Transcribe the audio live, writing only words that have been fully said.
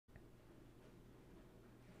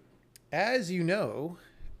as you know,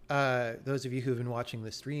 those of you who've been watching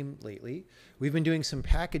the stream lately, we've been doing some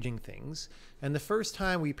packaging things. And the first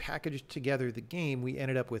time we packaged together the game, we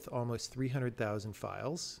ended up with almost 300,000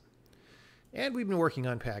 files. And we've been working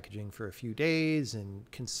on packaging for a few days and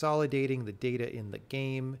consolidating the data in the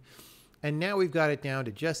game. And now we've got it down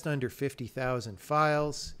to just under 50,000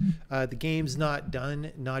 files. The game's not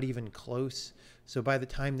done, not even close. So by the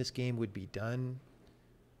time this game would be done,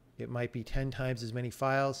 it might be 10 times as many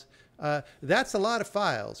files. That's a lot of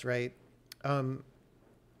files, right? And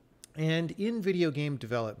in video game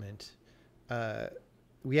development,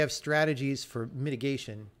 we have strategies for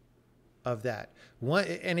mitigation of that.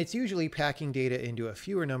 And it's usually packing data into a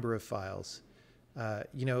fewer number of files.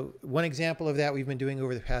 One example of that we've been doing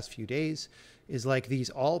over the past few days is like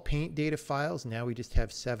these all paint data files. Now we just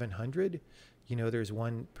have 700. There's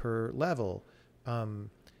one per level.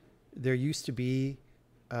 There used to be,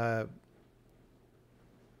 I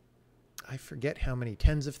forget how many,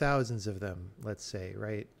 tens of thousands of them, let's say,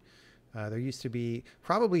 right? There used to be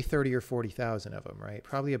probably 30 or 40,000 of them, right?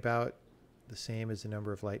 Probably about the same as the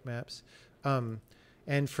number of light maps.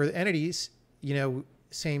 And for the entities,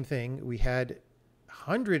 same thing. We had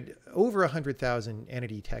over 100,000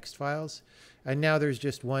 entity text files. And now there's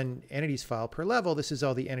just one entities file per level. This is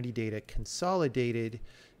all the entity data consolidated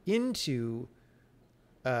into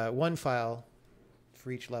one file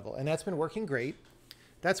for each level. And that's been working great.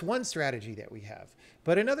 That's one strategy that we have.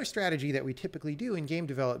 But another strategy that we typically do in game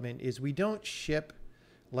development is we don't ship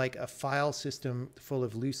like a file system full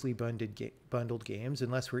of loosely bundled games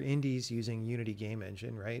unless we're indies using Unity Game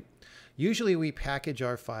Engine, right? Usually we package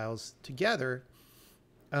our files together,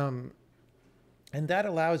 and that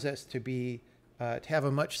allows us to have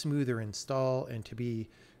a much smoother install and to be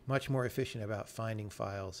much more efficient about finding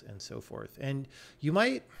files and so forth. And you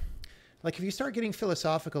might, like if you start getting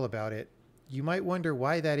philosophical about it, you might wonder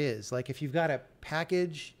why that is. Like if you've got a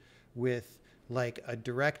package with like a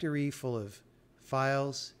directory full of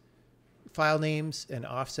files, file names, and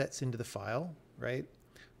offsets into the file, right?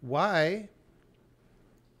 Why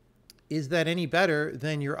is that any better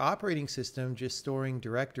than your operating system just storing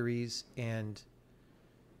directories and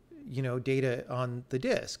data on the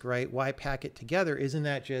disk, right? Why pack it together? Isn't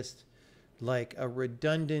that just like a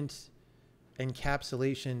redundant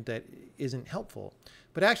encapsulation that isn't helpful?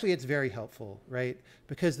 But actually it's very helpful, right?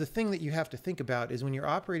 Because the thing that you have to think about is when your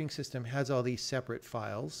operating system has all these separate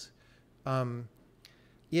files,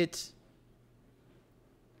 it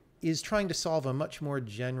is trying to solve a much more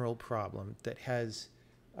general problem that has,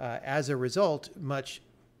 as a result, much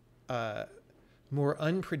more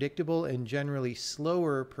unpredictable and generally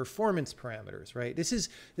slower performance parameters, right? This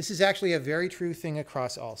is actually a very true thing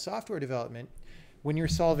across all software development. When you're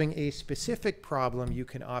solving a specific problem, you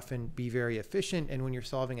can often be very efficient. And when you're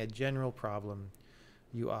solving a general problem,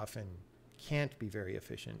 you often can't be very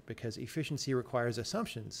efficient because efficiency requires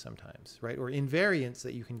assumptions sometimes, right? Or invariants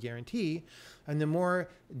that you can guarantee. And the more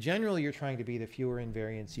general you're trying to be, the fewer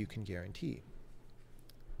invariants you can guarantee.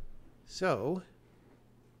 So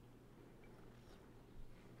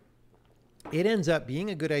it ends up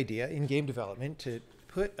being a good idea in game development to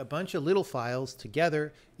put a bunch of little files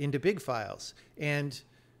together into big files. And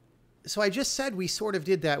so I just said we sort of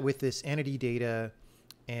did that with this entity data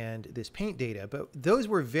and this paint data, but those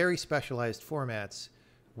were very specialized formats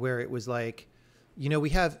where it was like, we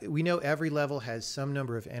know every level has some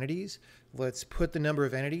number of entities. Let's put the number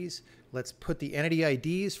of entities. Let's put the entity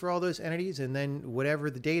IDs for all those entities, and then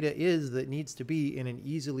whatever the data is that needs to be in an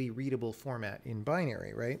easily readable format in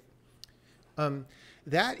binary, right?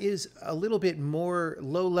 That is a little bit more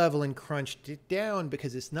low level and crunched it down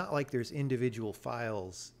because it's not like there's individual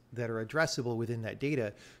files that are addressable within that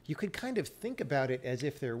data. You could kind of think about it as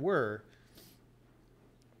if there were,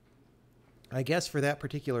 I guess, for that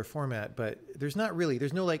particular format, but there's no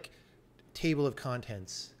like table of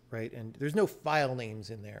contents, right? And there's no file names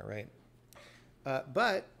in there, right?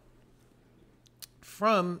 But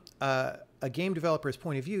from a game developer's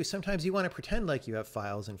point of view, sometimes you want to pretend like you have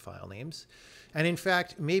files and file names. And in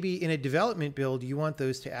fact, maybe in a development build, you want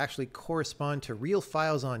those to actually correspond to real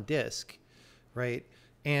files on disk, right?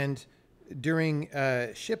 And during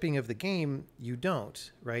shipping of the game, you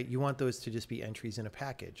don't, right? You want those to just be entries in a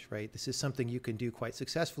package, right? This is something you can do quite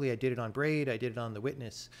successfully. I did it on Braid. I did it on The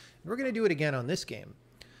Witness. And we're going to do it again on this game.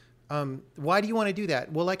 Why do you want to do that?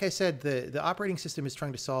 Well, like I said, the operating system is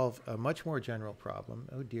trying to solve a much more general problem.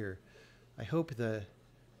 Oh, dear. I hope the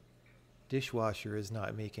dishwasher is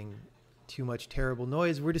not making too much terrible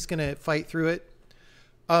noise. We're just going to fight through it.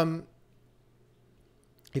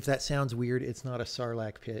 If that sounds weird, it's not a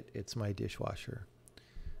Sarlacc pit. It's my dishwasher.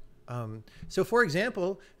 So for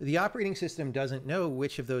example, the operating system doesn't know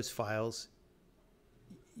which of those files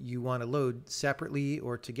you want to load separately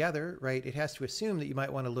or together, right? It has to assume that you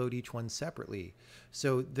might want to load each one separately.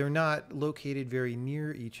 So they're not located very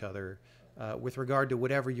near each other with regard to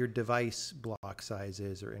whatever your device block size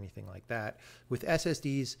is or anything like that. With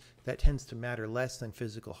SSDs, that tends to matter less than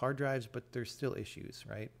physical hard drives, but there's still issues,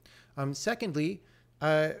 right? Secondly,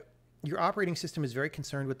 your operating system is very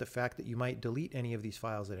concerned with the fact that you might delete any of these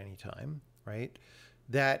files at any time, right?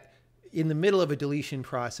 That in the middle of a deletion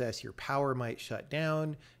process, your power might shut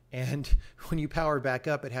down. And when you power back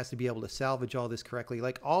up, it has to be able to salvage all this correctly.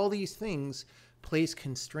 Like all these things place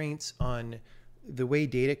constraints on the way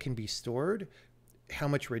data can be stored, how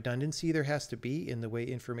much redundancy there has to be in the way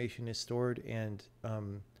information is stored, and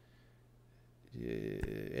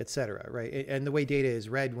et cetera, right? And the way data is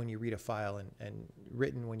read when you read a file and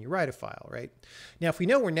written when you write a file, right? Now, if we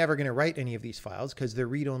know we're never going to write any of these files because they're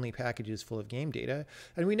read-only packages full of game data,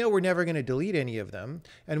 and we know we're never going to delete any of them,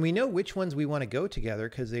 and we know which ones we want to go together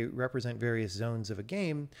because they represent various zones of a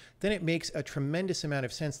game, then it makes a tremendous amount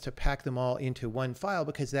of sense to pack them all into one file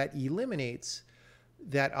because that eliminates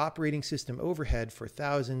that operating system overhead for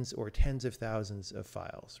thousands or tens of thousands of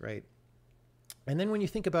files, right? And then when you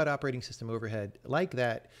think about operating system overhead like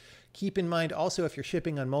that, keep in mind also if you're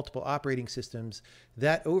shipping on multiple operating systems,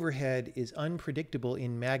 that overhead is unpredictable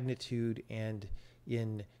in magnitude and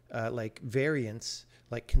in like variance,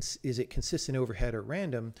 like is it consistent overhead or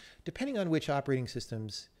random, depending on which operating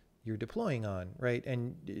systems you're deploying on, right?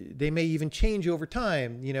 And they may even change over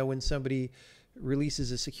time, you know, when somebody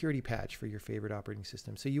releases a security patch for your favorite operating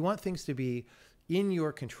system. So you want things to be in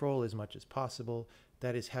your control as much as possible.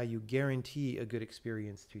 That is how you guarantee a good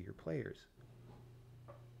experience to your players.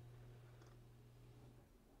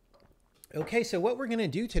 Okay, so what we're going to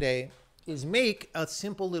do today is make a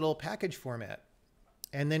simple little package format.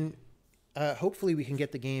 And then hopefully we can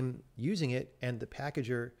get the game using it, and the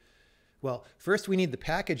packager, well, first we need the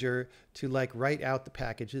packager to like write out the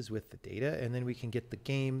packages with the data, and then we can get the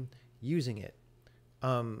game using it.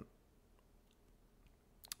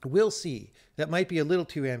 We'll see. That might be a little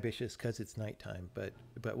too ambitious because it's nighttime, but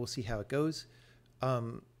we'll see how it goes.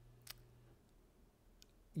 You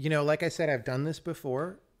know, like I said, I've done this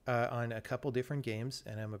before on a couple different games,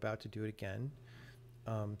 and I'm about to do it again.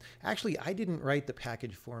 Actually, I didn't write the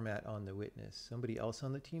package format on The Witness. Somebody else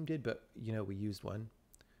on the team did, but you know, we used one.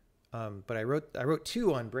 But I wrote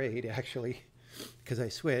two on Braid actually, because I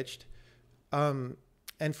switched.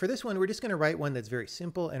 And for this one, we're just going to write one that's very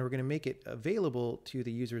simple, and we're going to make it available to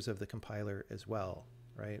the users of the compiler as well,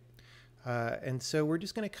 right? And so we're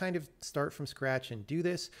just going to kind of start from scratch and do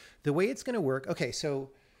this. The way it's going to work, okay,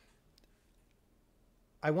 so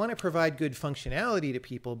I want to provide good functionality to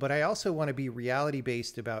people, but I also want to be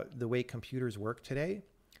reality-based about the way computers work today,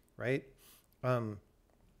 right?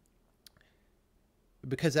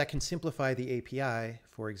 Because that can simplify the API,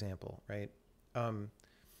 for example, right?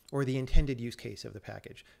 Or the intended use case of the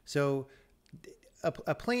package. So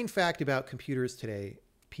a plain fact about computers today,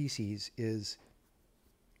 PCs, is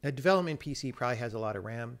a development PC probably has a lot of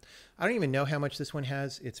RAM. I don't even know how much this one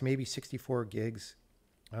has. It's maybe 64 gigs.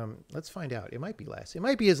 Let's find out. It might be less. It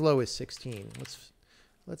might be as low as 16.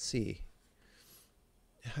 Let's see.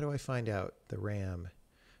 How do I find out the RAM?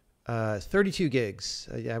 32 gigs.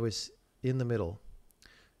 I was in the middle.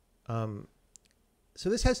 So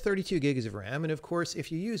this has 32 gigs of RAM. And of course,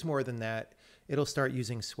 if you use more than that, it'll start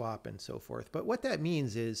using swap and so forth. But what that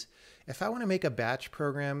means is if I want to make a batch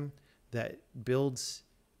program that builds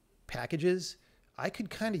packages, I could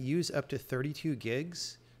kind of use up to 32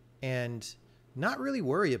 gigs and not really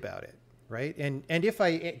worry about it, right? And if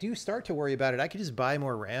I do start to worry about it, I could just buy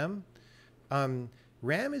more RAM.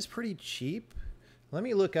 RAM is pretty cheap. Let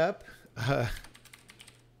me look up.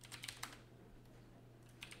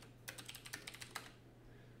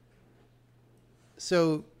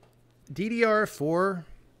 So DDR4,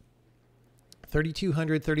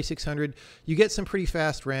 3200, 3600, you get some pretty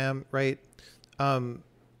fast RAM, right?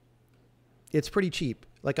 It's pretty cheap,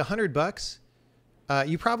 like $100.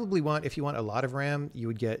 You probably want, if you want a lot of RAM, you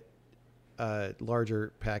would get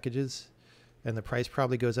larger packages, and the price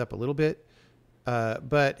probably goes up a little bit.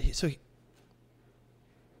 But so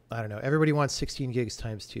I don't know, everybody wants 16 gigs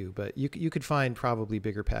times 2, but you could find probably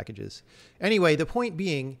bigger packages. Anyway, the point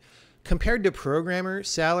being, compared to programmer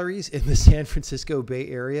salaries in the San Francisco Bay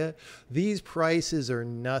Area, these prices are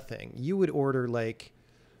nothing. You would order like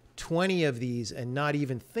 20 of these and not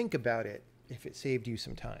even think about it if it saved you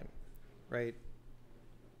some time, right?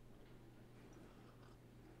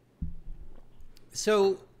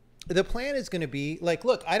 So the plan is going to be like,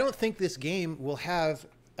 look, I don't think this game will have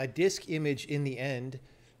a disk image in the end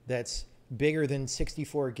that's bigger than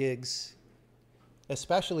 64 gigs,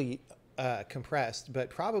 especially compressed, but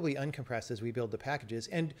probably uncompressed as we build the packages.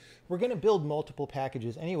 And we're going to build multiple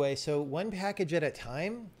packages anyway. So one package at a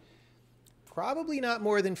time, probably not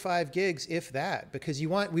more than 5 gigs, if that, because we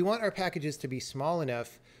want our packages to be small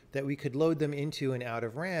enough that we could load them into and out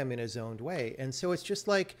of RAM in a zoned way. And so it's just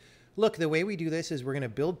like, look, the way we do this is we're going to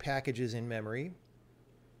build packages in memory.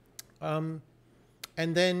 And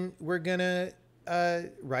then we're going to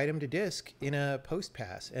write them to disk in a post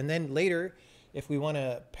pass. And then later, if we want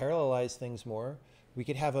to parallelize things more, we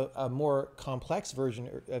could have a more complex version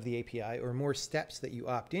of the API, or more steps that you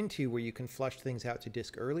opt into where you can flush things out to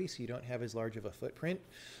disk early so you don't have as large of a footprint.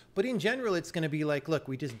 But in general, it's going to be like, look,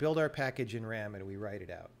 we just build our package in RAM and we write it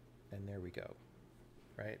out. And there we go,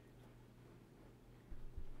 right?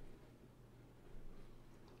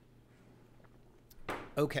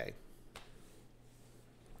 Okay.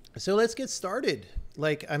 So let's get started.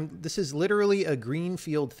 Like, this is literally a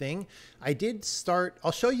greenfield thing.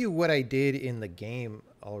 I'll show you what I did in the game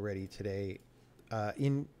already today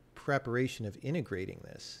in preparation of integrating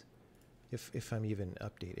this, if I'm even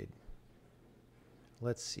updated.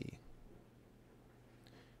 Let's see.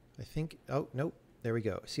 I think, oh, nope, there we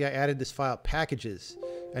go. See, I added this file, packages,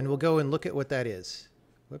 and we'll go and look at what that is.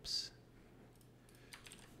 Whoops.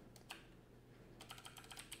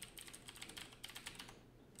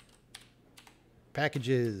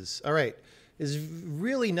 Packages. All right. Is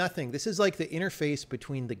really nothing. This is like the interface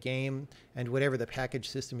between the game and whatever the package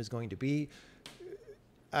system is going to be.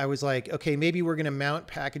 I was like, okay, maybe we're going to mount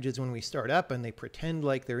packages when we start up and they pretend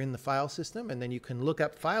like they're in the file system, and then you can look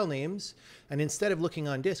up file names, and instead of looking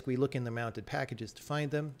on disk, we look in the mounted packages to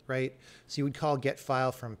find them, right? So you would call get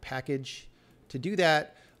file from package to do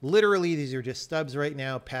that. Literally, these are just stubs right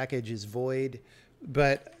now. Package is void,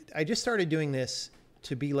 but I just started doing this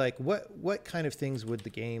to be like, what kind of things would the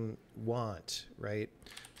game want, right?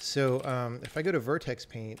 So if I go to Vertex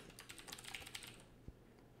Paint,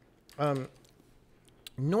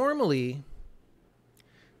 normally,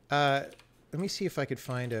 let me see if I could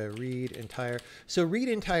find a read entire. So read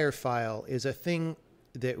entire file is a thing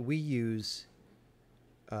that we use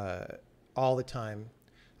all the time.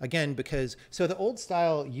 Again, because, so the old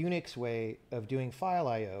style Unix way of doing file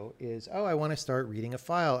IO is, oh, I want to start reading a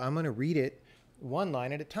file. I'm going to read it one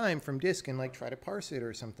line at a time from disk and like try to parse it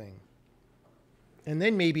or something. And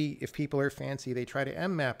then maybe if people are fancy, they try to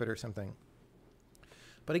mmap it or something.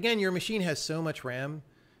 But again, your machine has so much RAM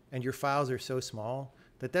and your files are so small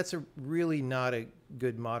that that's really not a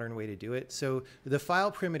good modern way to do it. So the file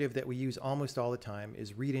primitive that we use almost all the time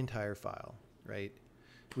is read entire file, right?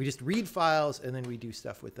 We just read files and then we do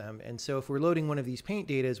stuff with them. And so if we're loading one of these paint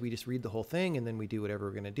datas, we just read the whole thing and then we do whatever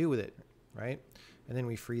we're going to do with it, right? And then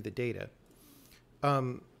we free the data.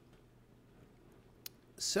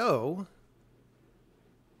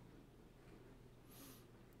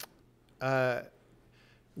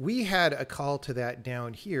 We had a call to that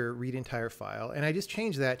down here, read entire file, and I just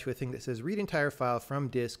changed that to a thing that says read entire file from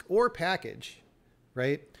disk or package,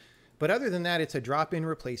 right? But other than that, it's a drop-in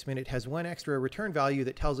replacement. It has one extra return value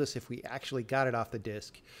that tells us if we actually got it off the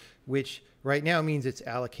disk, which right now means it's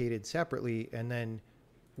allocated separately, and then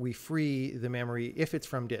we free the memory if it's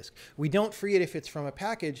from disk. We don't free it if it's from a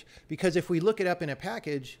package, because if we look it up in a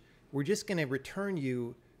package, we're just going to return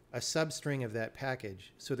you a substring of that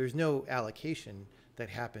package. So there's no allocation that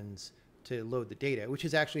happens to load the data, which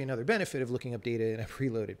is actually another benefit of looking up data in a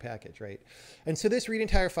preloaded package, right? And so this read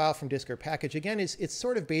entire file from disk or package, again, it's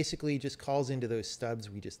sort of basically just calls into those stubs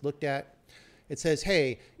we just looked at. It says,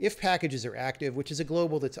 hey, if packages are active, which is a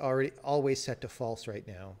global that's always set to false right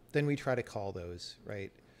now, then we try to call those,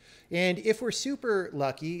 right? And if we're super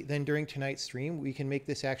lucky, then during tonight's stream, we can make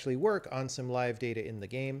this actually work on some live data in the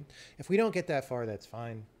game. If we don't get that far, that's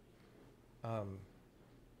fine.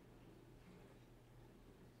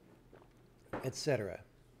 Etc.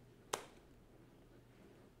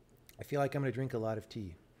 I feel like I'm going to drink a lot of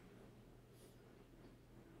tea.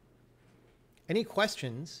 Any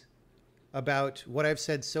questions about what I've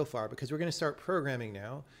said so far? Because we're going to start programming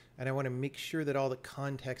now, and I want to make sure that all the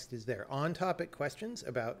context is there. On-topic questions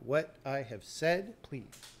about what I have said, please.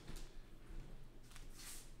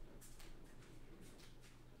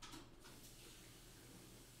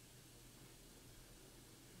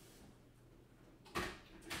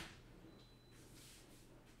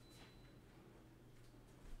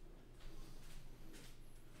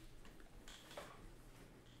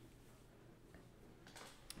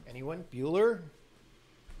 Anyone? Bueller?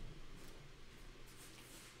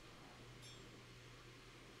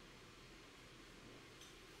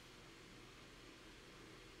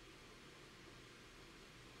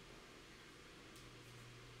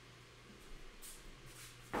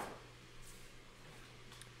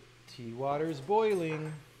 Tea water's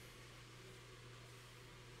boiling.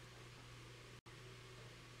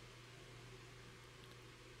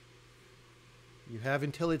 You have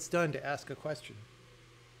until it's done to ask a question.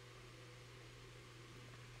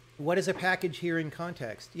 What is a package here in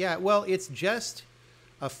context? Yeah, well, it's just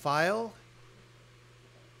a file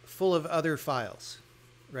full of other files,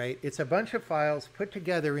 right? It's a bunch of files put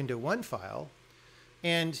together into one file,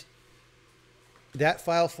 and that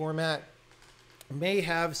file format may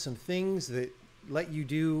have some things that let you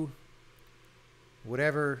do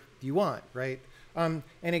whatever you want, right? An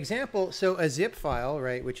example, so a zip file,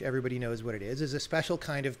 right, which everybody knows what it is a special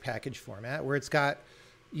kind of package format where it's got,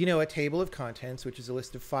 you know, a table of contents, which is a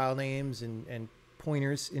list of file names and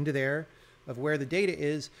pointers into there of where the data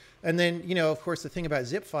is. And then, you know, of course, the thing about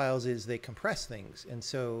zip files is they compress things. And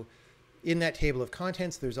so in that table of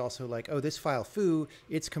contents, there's also like, oh, this file foo,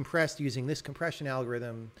 it's compressed using this compression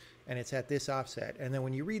algorithm, and it's at this offset. And then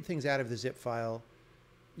when you read things out of the zip file,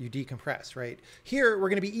 you decompress, right? Here, we're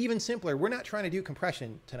going to be even simpler. We're not trying to do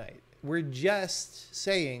compression tonight. We're just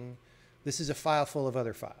saying this is a file full of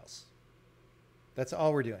other files. That's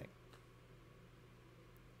all we're doing.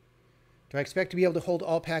 Do I expect to be able to hold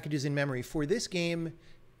all packages in memory? For this game,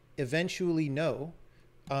 eventually, no.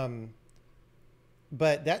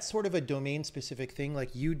 But that's sort of a domain-specific thing.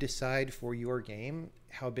 Like, you decide for your game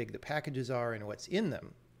how big the packages are and what's in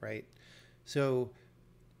them, right? So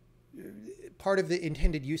part of the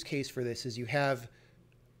intended use case for this is you have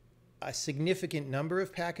a significant number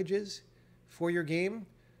of packages for your game,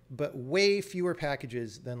 but way fewer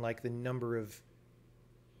packages than like the number of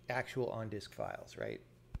actual on-disk files, right?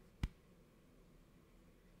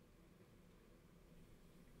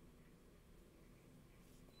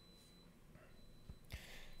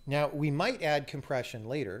 Now, we might add compression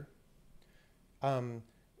later.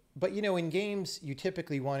 But, you know, in games, you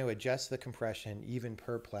typically want to adjust the compression even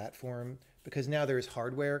per platform because now there's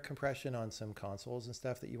hardware compression on some consoles and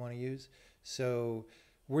stuff that you want to use. So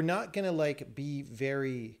we're not going to like be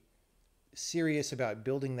very serious about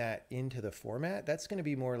building that into the format. That's going to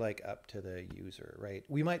be more like up to the user, right?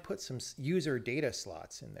 We might put some user data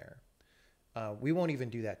slots in there. We won't even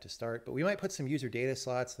do that to start, but we might put some user data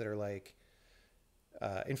slots that are like,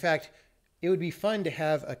 in fact, it would be fun to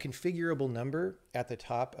have a configurable number at the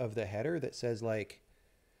top of the header that says like,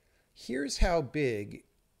 here's how big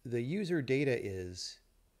the user data is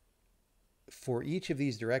for each of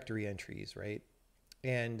these directory entries, right?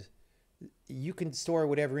 And you can store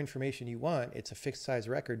whatever information you want. It's a fixed size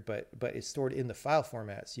record, but it's stored in the file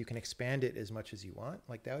format, so you can expand it as much as you want.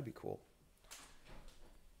 Like, that would be cool.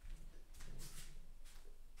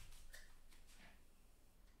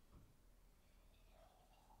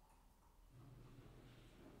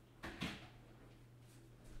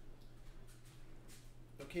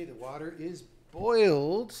 Okay, the water is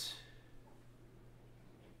boiled. So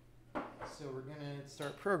we're going to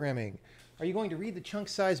start programming. Are you going to read the chunk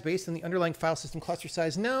size based on the underlying file system cluster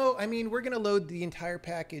size? No, I mean, we're going to load the entire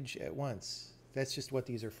package at once. That's just what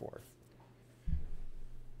these are for.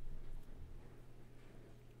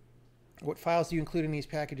 What files do you include in these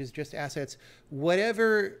packages? Just assets.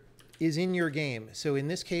 Whatever is in your game. So in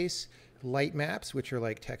this case, light maps, which are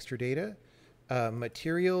like texture data,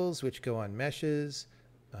 materials, which go on meshes,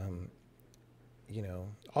 you know,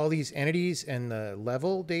 all these entities and the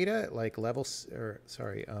level data, like levels, or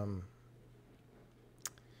sorry,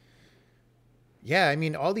 yeah, I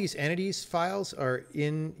mean, all these entities files are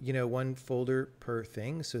in, you know, one folder per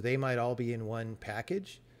thing. So they might all be in one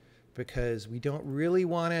package because we don't really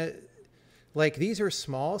want to, like, these are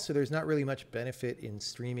small, so there's not really much benefit in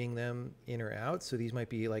streaming them in or out. So these might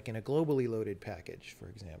be like in a globally loaded package, for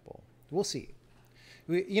example. We'll see.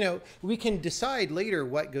 You know, we can decide later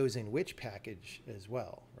what goes in which package as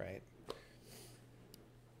well, right?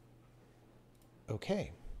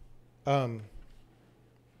 Okay.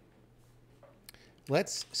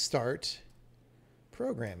 Let's start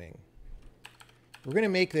programming. We're going to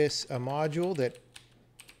make this a module that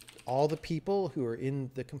all the people who are in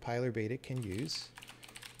the compiler beta can use,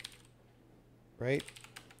 right?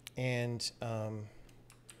 And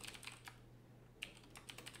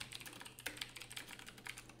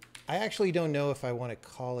I actually don't know if I want to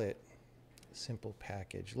call it simple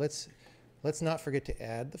package. Let's not forget to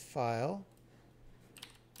add the file.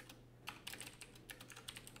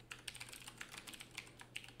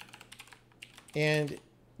 And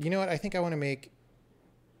you know what? I think I want to make,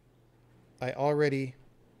 I already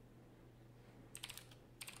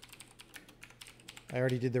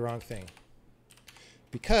did the wrong thing.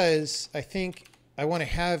 Because I think I want to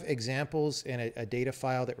have examples and a data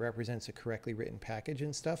file that represents a correctly written package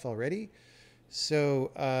and stuff already.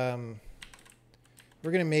 So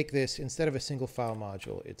we're going to make this, instead of a single file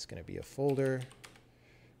module, it's going to be a folder.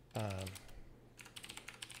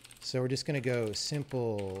 So we're just going to go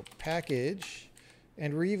simple package,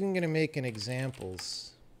 and we're even going to make an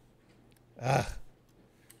examples.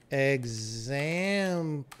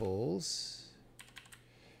 Examples.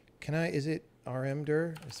 Is it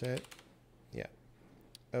rmdir? Is that? Yeah.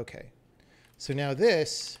 Okay. So now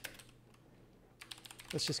this,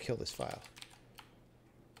 let's just kill this file.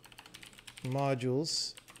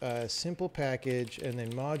 Modules, simple package, and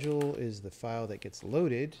then module is the file that gets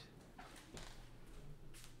loaded.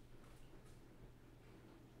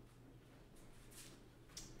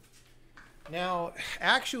 Now,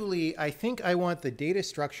 actually, I think I want the data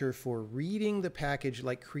structure for reading the package,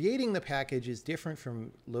 like creating the package is different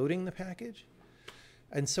from loading the package.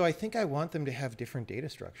 And so I think I want them to have different data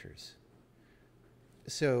structures.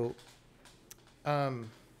 So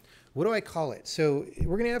what do I call it? So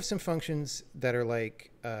we're going to have some functions that are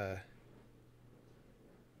like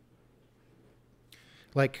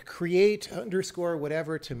create underscore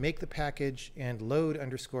whatever to make the package and load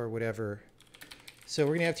underscore whatever. So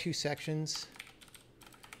we're going to have two sections,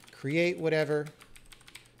 create whatever,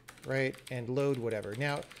 right, and load whatever.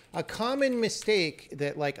 Now, a common mistake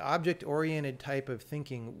that like object-oriented type of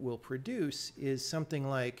thinking will produce is something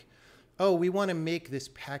like, oh, we want to make this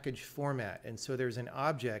package format. And so there's an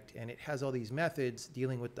object, and it has all these methods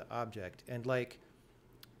dealing with the object. And like,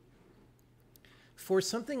 for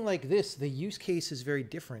something like this, the use case is very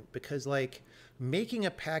different because like making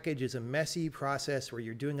a package is a messy process where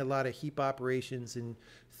you're doing a lot of heap operations and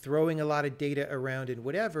throwing a lot of data around and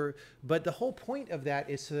whatever. But the whole point of that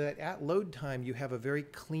is so that at load time, you have a very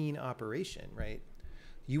clean operation, right?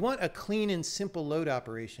 You want a clean and simple load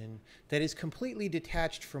operation that is completely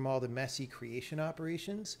detached from all the messy creation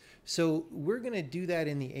operations. So we're going to do that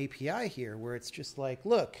in the API here, where it's just like,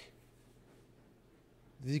 look,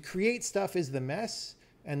 the create stuff is the mess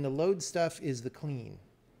and the load stuff is the clean,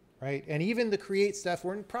 right? And even the create stuff,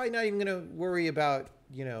 we're probably not even going to worry about,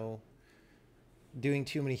 you know, doing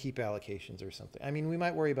too many heap allocations or something. I mean, we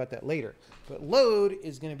might worry about that later, but load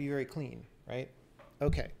is going to be very clean, right?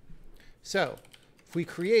 Okay. So if we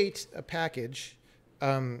create a package,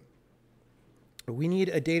 we need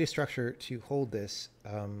a data structure to hold this.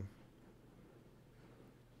 I'm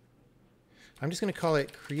just going to call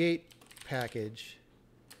it create package.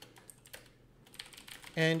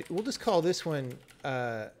 And we'll just call this one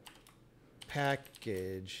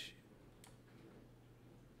package,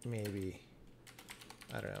 maybe.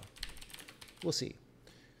 I don't know. We'll see.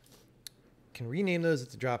 Can rename those at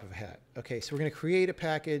the drop of a hat. Okay, so we're going to create a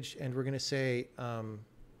package, and we're going to say we're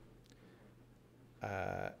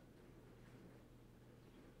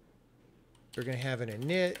going to have an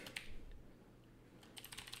init.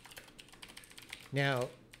 Now,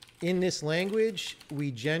 in this language,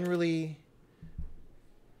 we generally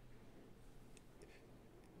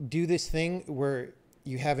do this thing where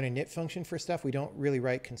you have an init function for stuff. We don't really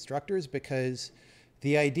write constructors because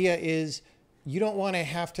the idea is you don't want to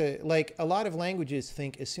have to, like a lot of languages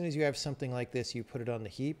think as soon as you have something like this, you put it on the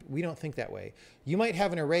heap. We don't think that way. You might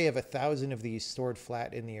have an array of 1,000 of these stored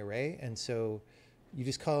flat in the array. And so you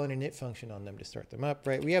just call an init function on them to start them up,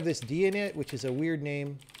 right? We have this dinit, which is a weird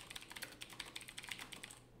name,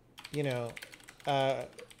 you know,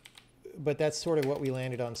 but that's sort of what we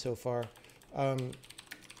landed on so far.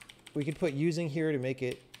 We could put using here to make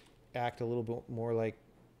it act a little bit more like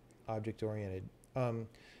object-oriented.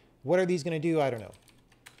 What are these going to do? I don't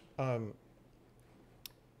know.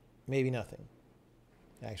 Maybe nothing.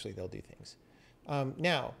 Actually, they'll do things.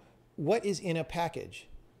 Now, what is in a package?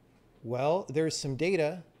 Well, there's some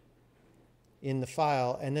data in the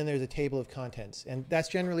file, and then there's a table of contents. And that's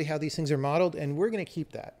generally how these things are modeled, and we're going to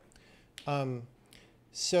keep that.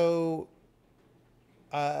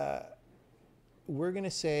 We're going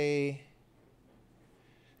to say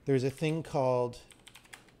there's a thing called,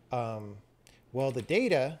 well, the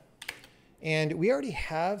data. And we already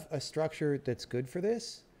have a structure that's good for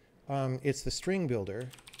this. It's the string builder,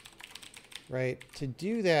 right? To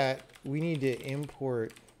do that, we need to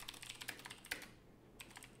import.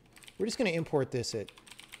 We're just going to import this at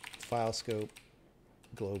file scope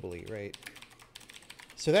globally, right?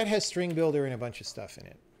 So that has string builder and a bunch of stuff in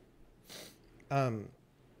it.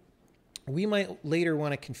 We might later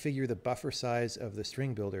want to configure the buffer size of the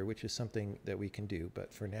string builder, which is something that we can do.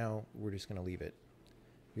 But for now, we're just going to leave it.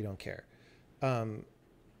 We don't care.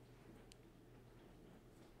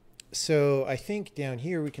 So I think down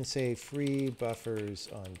here we can say free buffers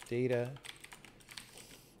on data.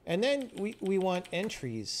 And then we want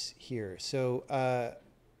entries here. So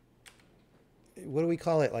what do we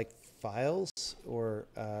call it? Like files or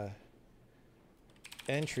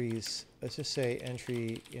entries, let's just say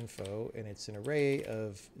entry info, and it's an array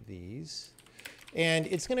of these. And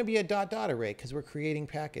it's going to be a dot dot array because we're creating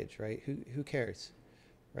package, right? Who cares,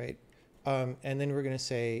 right? And then we're going to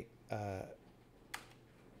say we're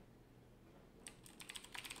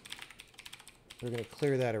going to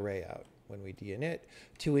clear that array out when we d'init.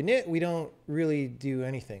 To init, we don't really do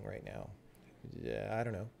anything right now. I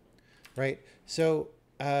don't know, right? So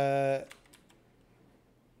we're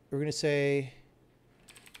going to say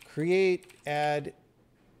create, add.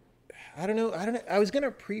 I don't know. I was going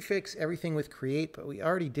to prefix everything with create, but we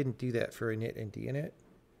already didn't do that for init and d'init.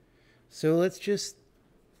 So let's just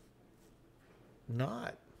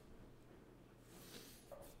not.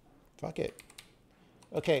 Fuck it.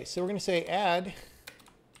 Okay, so we're going to say add.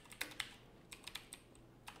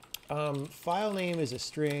 File name is a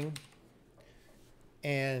string.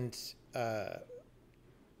 And I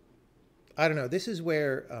don't know. This is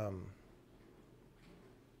where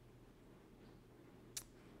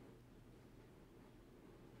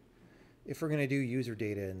if we're going to do user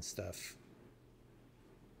data and stuff,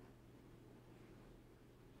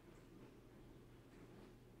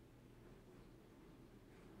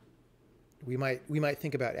 we might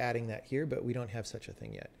think about adding that here, but we don't have such a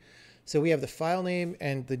thing yet. So we have the file name,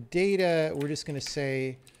 and the data we're just going to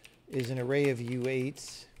say is an array of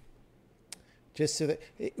U8, just so that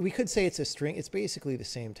we could say it's a string. It's basically the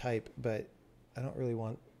same type, but I don't really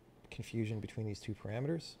want confusion between these two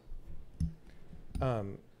parameters.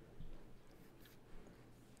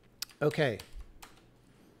 Okay.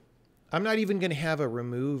 I'm not even going to have a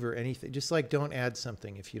remove or anything. Just like don't add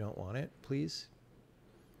something if you don't want it, please.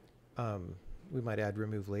 We might add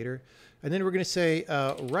remove later. And then we're going to say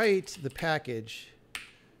write the package.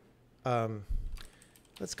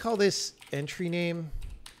 Let's call this entry name,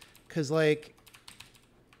 because like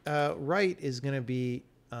write is going to be,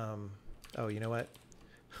 oh, you know what?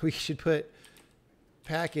 We should put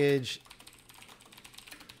package,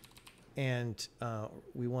 and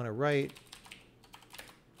we want to write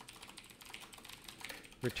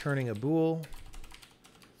returning a bool.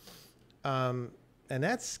 And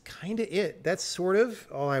that's kind of it. That's sort of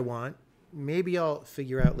all I want. Maybe I'll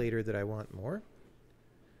figure out later that I want more.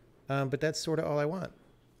 But that's sort of all I want,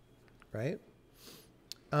 right?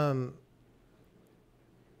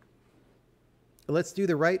 Let's do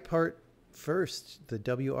the write part first, the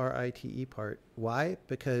WRITE part. Why?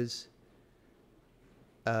 Because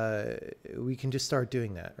we can just start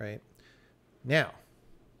doing that, right? Now,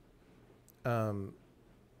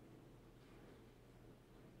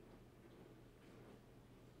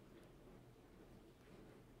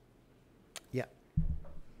 yeah.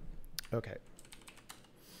 Okay.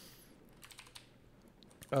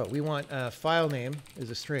 Oh, we want file name is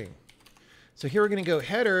a string. So here we're going to go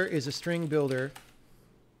header is a string builder.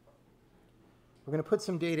 We're going to put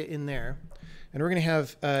some data in there. And we're going to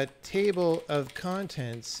have table of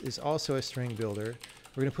contents is also a string builder.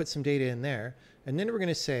 We're going to put some data in there. And then we're going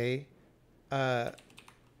to say,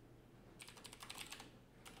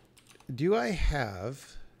 do I have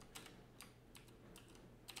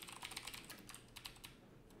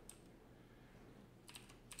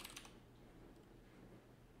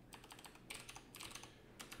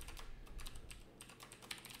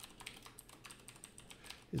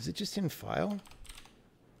is it just in file?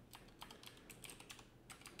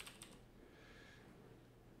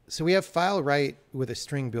 So we have file write with a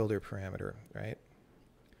string builder parameter, right?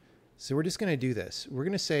 So we're just going to do this. We're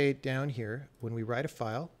going to say down here, when we write a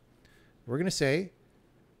file, we're going to say,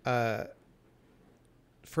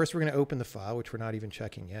 first we're going to open the file, which we're not even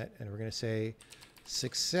checking yet. And we're going to say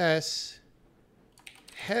success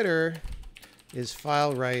header is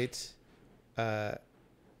file write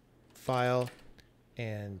file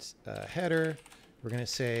and header. We're going to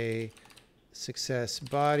say success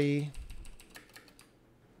body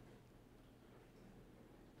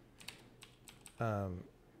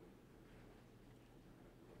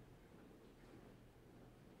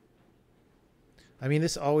I mean,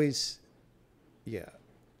 this always, yeah.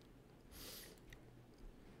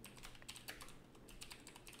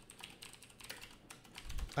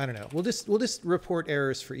 I don't know. We'll just report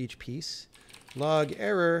errors for each piece. Log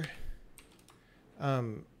error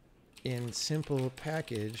in simple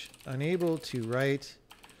package, unable to write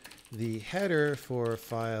the header for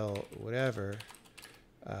file whatever,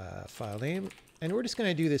 file name. And we're just going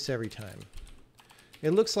to do this every time.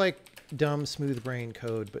 It looks like dumb, smooth brain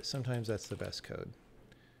code, but sometimes that's the best code.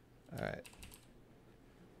 All right.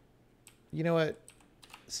 You know what?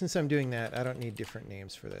 Since I'm doing that, I don't need different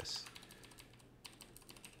names for this.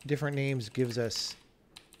 Different names gives us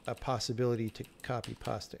a possibility to copy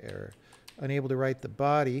pasta error. Unable to write the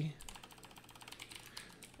body.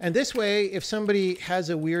 And this way, if somebody has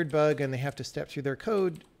a weird bug and they have to step through their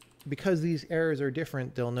code, because these errors are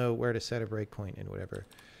different, they'll know where to set a breakpoint in whatever.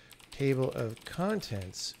 Table of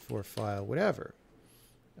contents for file, whatever.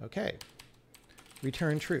 Okay.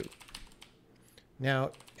 Return true. Now,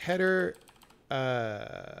 header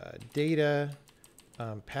data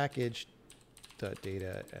package dot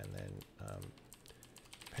data, and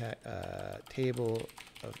then table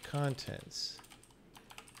of contents.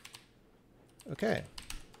 Okay.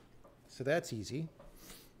 So that's easy.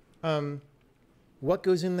 What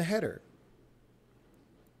goes in the header?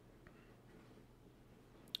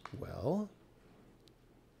 Well,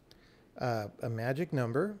 a magic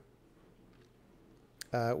number.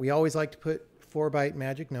 We always like to put 4-byte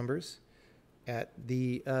magic numbers at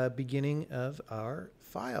the beginning of our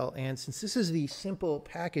file. And since this is the simple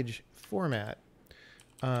package format,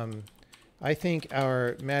 I think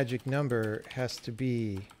our magic number has to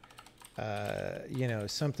be, you know,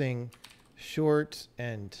 something short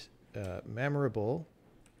and memorable.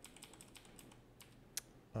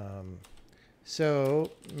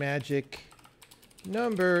 So magic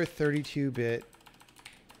number 32-bit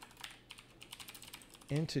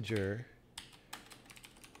integer,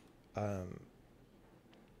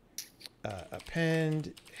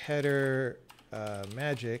 append header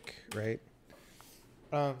magic, right?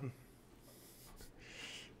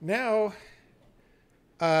 Now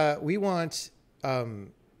we want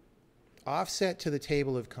offset to the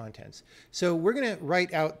table of contents. So we're going to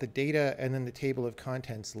write out the data and then the table of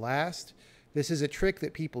contents last. This is a trick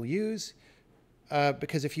that people use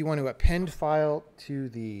because if you want to append file to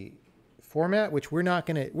the format, which we're not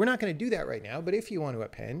going to do that right now, but if you want to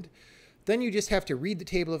append, then you just have to read the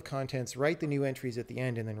table of contents, write the new entries at the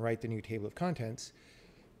end, and then write the new table of contents,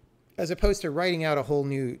 as opposed to writing out a whole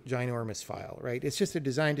new ginormous file, right? It's just a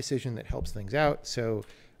design decision that helps things out. So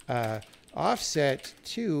offset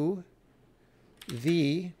to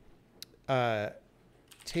the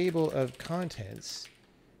table of contents,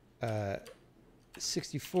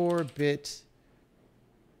 64-bit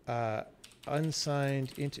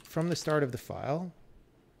unsigned from the start of the file,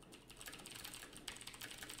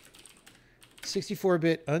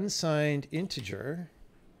 64-bit unsigned integer.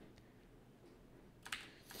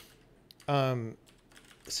 So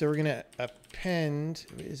we're going to append,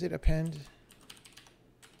 is it append?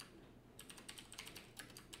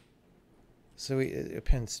 So we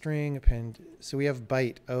append string, append, so we have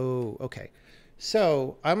byte. Oh, okay.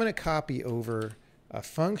 So I'm going to copy over a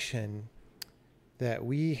function that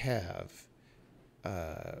we have.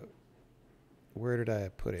 Where did I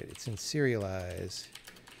put it? It's in serialize.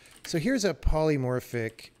 So here's a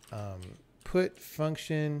polymorphic put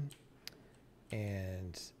function,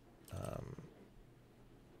 and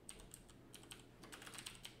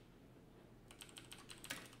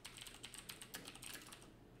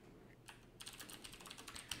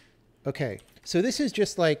okay, so this is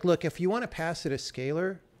just like, look, if you want to pass it a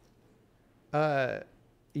scalar,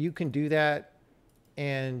 you can do that,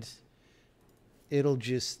 and it'll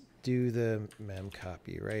just do the mem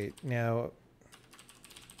copy right now.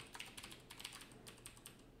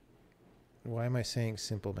 Why am I saying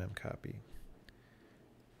simple mem copy?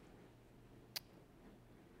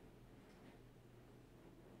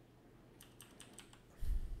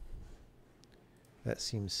 That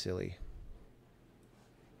seems silly.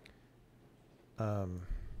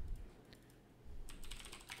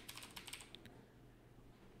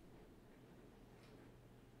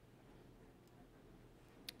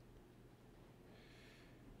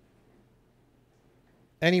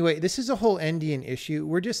 Anyway, this is a whole endian issue.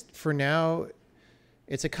 We're just, for now,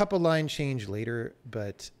 it's a couple line change later,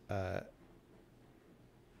 but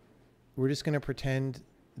we're just going to pretend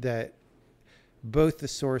that both the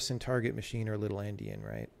source and target machine are little endian,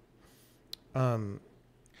 right?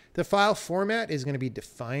 The file format is going to be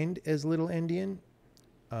defined as little endian.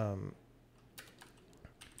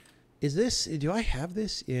 Is this, do I have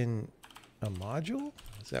this in a module?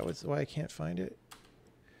 Is that why I can't find it?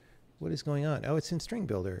 What is going on? Oh, it's in String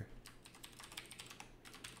Builder.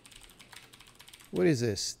 What is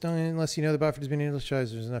this? Don't, unless you know the buffer has been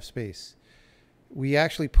initialized, there's enough space. We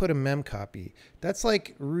actually put a mem copy. That's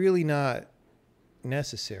like really not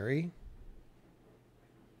necessary.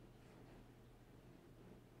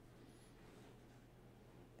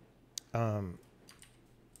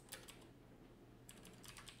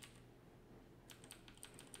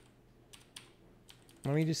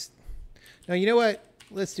 Let me just, no, you know what?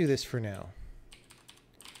 Let's do this for now.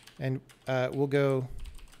 And we'll go.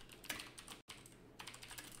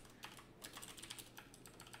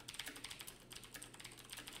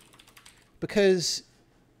 Because,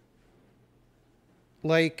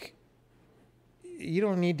 like, you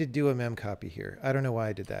don't need to do a memcopy here. I don't know why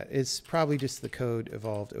I did that. It's probably just the code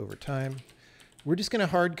evolved over time. We're just going to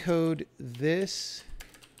hard code this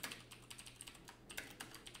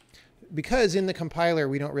because in the compiler,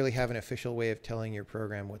 we don't really have an official way of telling your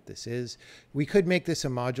program what this is. We could make this a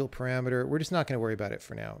module parameter. We're just not going to worry about it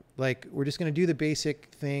for now. Like, we're just going to do the basic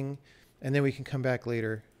thing, and then we can come back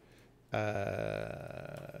later.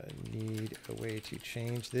 Need a way to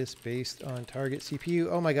change this based on target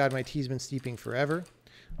CPU. Oh my God, my T's been steeping forever.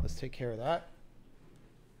 Let's take care of that.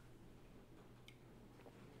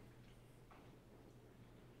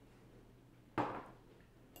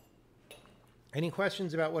 Any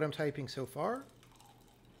questions about what I'm typing so far?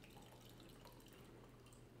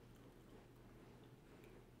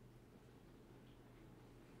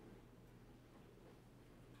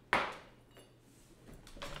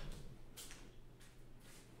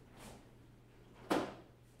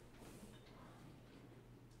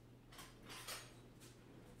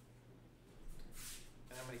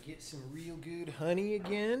 Get some real good honey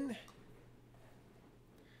again.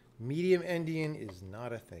 Medium endian is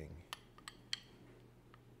not a thing.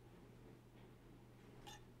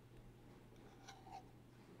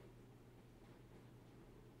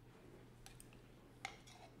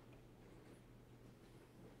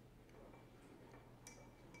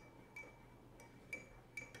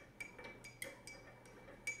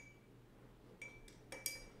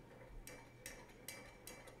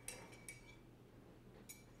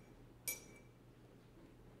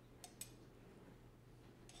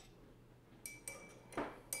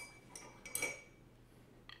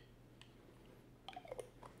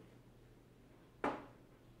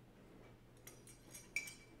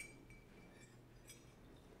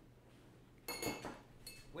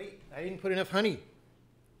 I didn't put enough honey.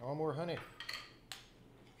 I want more honey.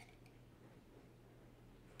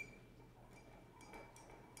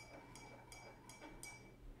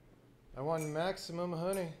 I want maximum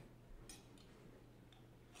honey.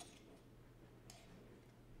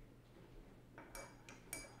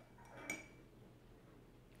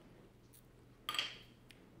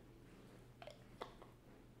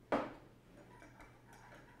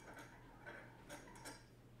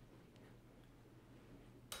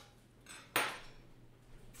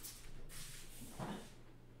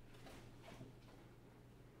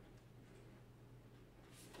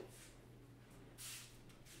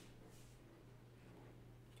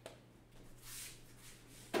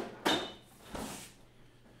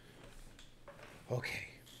 Okay.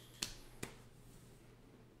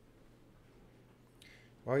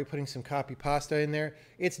 Why are we putting some copy pasta in there?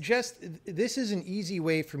 It's just, this is an easy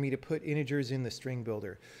way for me to put integers in the string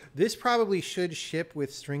builder. This probably should ship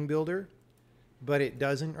with string builder, but it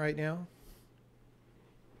doesn't right now.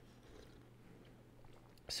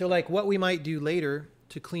 So like what we might do later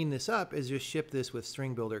to clean this up is just ship this with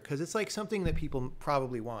string builder because it's like something that people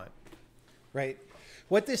probably want, right?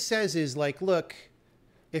 What this says is like, look,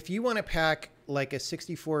 if you want to pack like a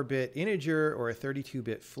 64-bit integer or a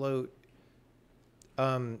 32-bit float,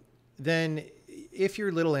 then if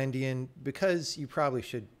you're little endian, because you probably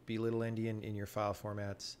should be little endian in your file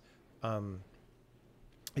formats,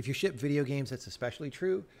 if you ship video games, that's especially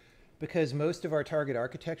true because most of our target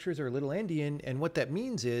architectures are little endian. And what that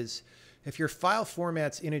means is if your file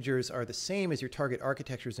formats integers are the same as your target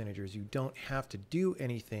architecture's integers, you don't have to do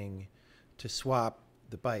anything to swap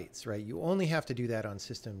the bytes, right? You only have to do that on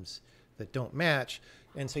systems that don't match.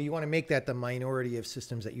 And so you want to make that the minority of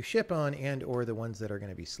systems that you ship on and or the ones that are going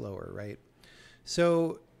to be slower, right?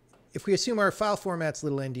 So if we assume our file format's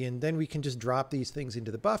little endian, then we can just drop these things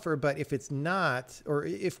into the buffer. But if it's not, or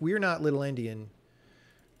if we're not little endian,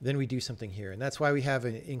 then we do something here. And that's why we have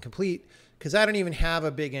an incomplete, because I don't even have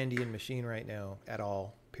a big endian machine right now at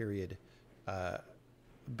all, period.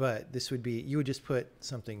 But this would be, you would just put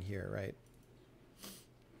something here, right?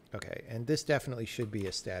 Okay, and this definitely should be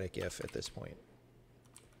a static if at this point.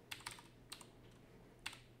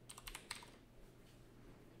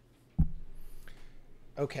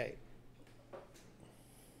 Okay.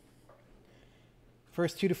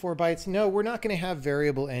 First 2 to 4 bytes. No, we're not going to have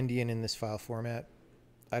variable endian in this file format.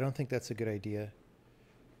 I don't think that's a good idea.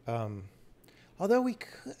 Although we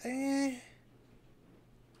could,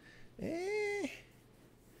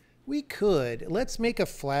 we could. Let's make a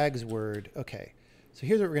flags word. Okay. So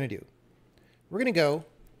here's what we're going to do. We're going to go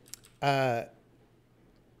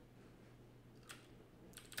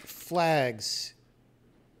flags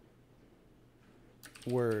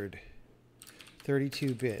word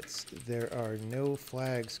 32 bits. There are no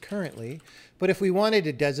flags currently, but if we wanted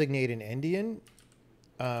to designate an endian,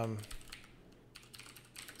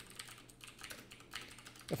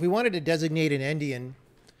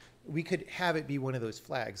 we could have it be one of those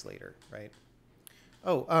flags later, right?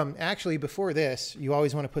 Oh, actually, before this, you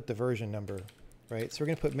always want to put the version number, right? So we're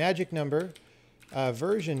going to put magic number,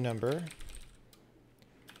 version number,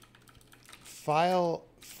 file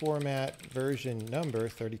format version number,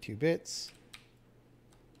 32 bits,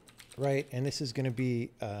 right? And this is going to be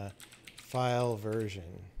file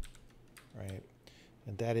version, right?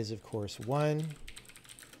 And that is, of course, 1.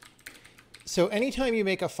 So anytime you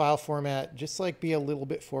make a file format, just like be a little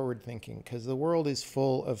bit forward thinking, because the world is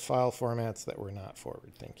full of file formats that were not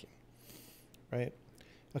forward thinking, right?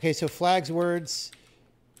 Okay, so flags words.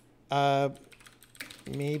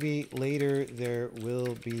 Maybe later there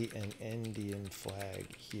will be an endian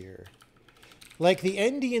flag here. Like the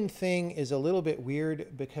endian thing is a little bit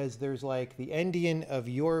weird because there's like the endian of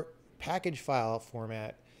your package file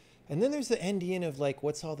format, and then there's the endian of like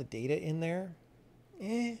what's all the data in there.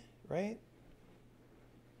 Right?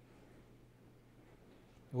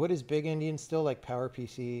 What is big endian still, like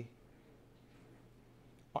PowerPC?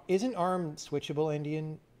 Isn't ARM switchable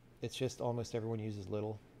endian? It's just almost everyone uses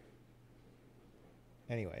little.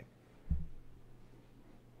 Anyway.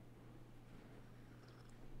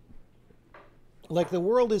 Like the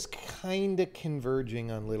world is kind of converging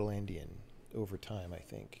on little endian over time, I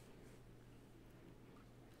think.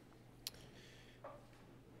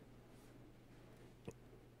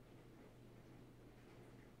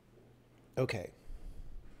 Okay.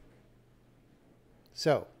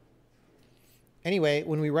 So anyway,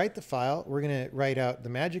 when we write the file, we're going to write out the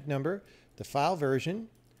magic number, the file version,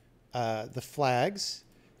 the flags,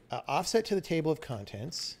 offset to the table of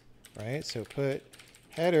contents, right? So put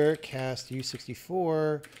header cast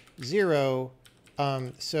U64 0.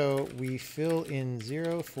 So we fill in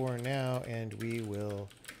 0 for now, and we will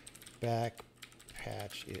back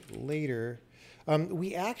patch it later.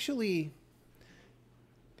 We actually,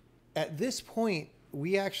 at this point,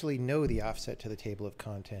 we actually know the offset to the table of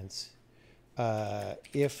contents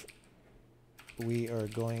if we are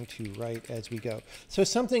going to write as we go. So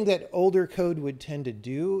something that older code would tend to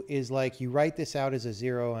do is like you write this out as a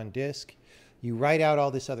 0 on disk, you write out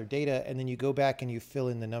all this other data, and then you go back and you fill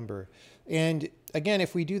in the number. And again,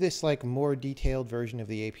 if we do this like more detailed version of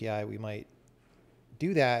the API, we might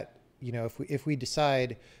do that. You know, if we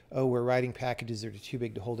decide, oh, we're writing packages that are too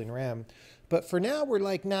big to hold in RAM. But for now, we're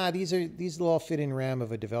like, nah, these will all fit in RAM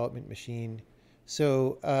of a development machine.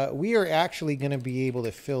 So we are actually going to be able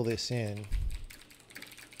to fill this in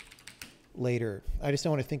later. I just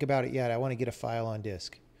don't want to think about it yet. I want to get a file on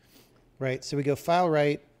disk, right? So we go file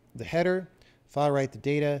write the header, file write the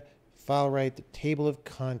data, file write the table of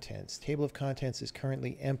contents. Table of contents is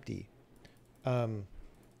currently empty.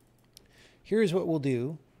 Here's what we'll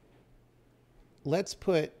do. Let's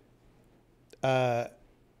put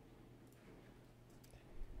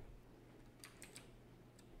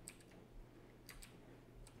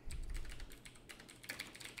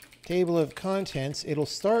table of contents. It'll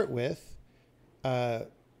start with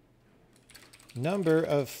number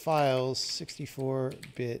of files,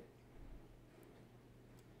 64-bit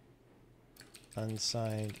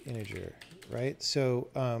unsigned integer, right? So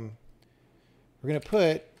we're going to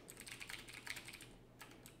put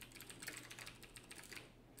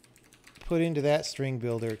into that string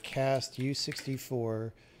builder cast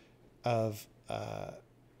U64 of,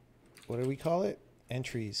 what do we call it?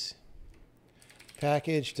 Entries.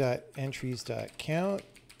 Package.entries.count,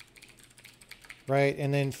 right?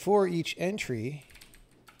 And then for each entry,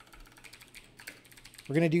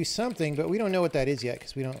 we're going to do something, but we don't know what that is yet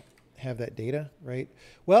because we don't have that data, right?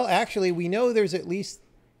 Well, actually, we know there's at least,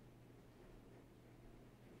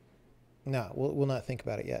 no, we'll not think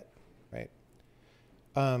about it yet, right?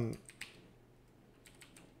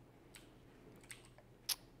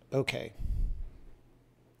 Okay.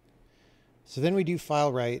 So then we do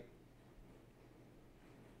file write.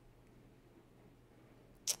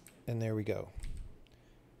 And there we go.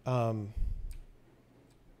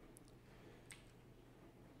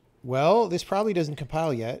 Well, this probably doesn't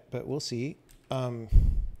compile yet, but we'll see. And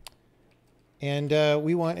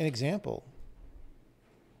we want an example.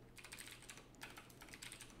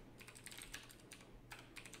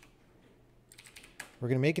 We're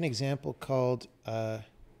going to make an example called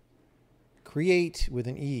create with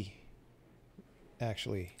an E,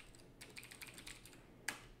 actually.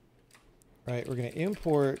 Right, we're going to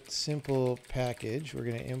import simple package. We're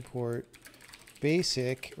going to import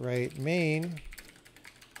basic, right, main,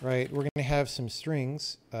 right. We're going to have some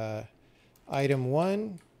strings. Item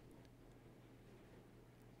 1,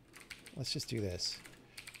 let's just do this.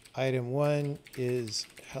 Item 1 is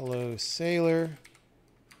hello sailor,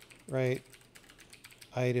 right.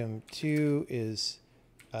 Item 2 is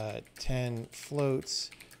 10 floats.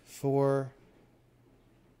 for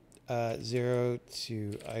 0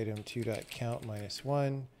 to item 2 dot count minus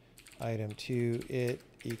 1, item 2 it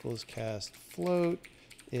equals cast float,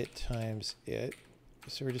 it times it.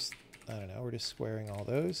 So we're just, I don't know, we're just squaring all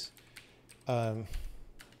those.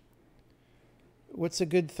 What's a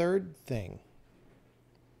good third thing?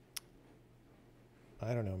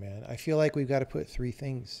 I don't know, man. I feel like we've got to put 3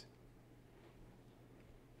 things.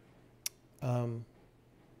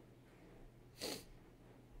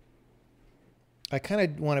 I kind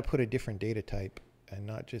of want to put a different data type and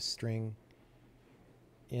not just string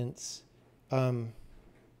ints.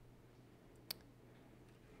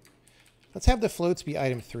 Let's have the floats be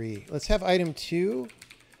item 3. Let's have item 2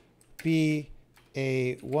 be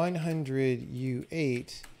a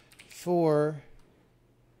 100U8 for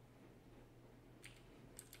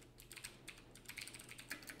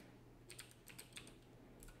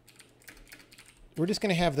we're just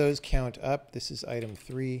going to have those count up. This is item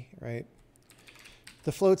 3, right?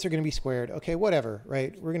 The floats are going to be squared. Okay, whatever,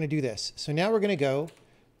 right? We're going to do this. So now we're going to go,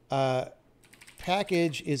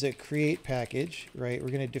 package is a create package, right? We're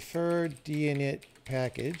going to defer dinit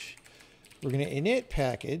package. We're going to init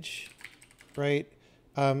package, right?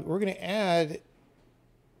 We're going to add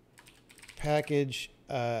package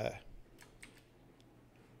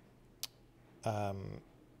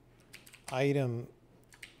item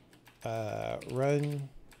run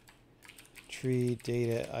tree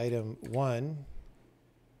data item 1,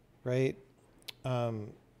 right?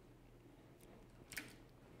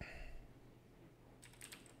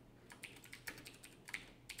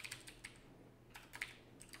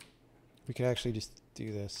 We could actually just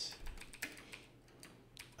do this.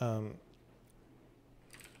 We're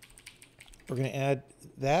going to add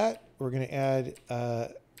that. We're going to add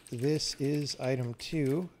this is item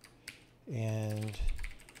 2, and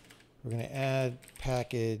we're going to add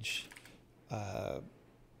package I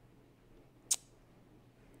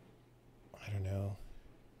don't know,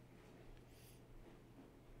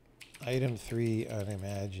 item 3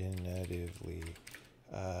 unimaginatively.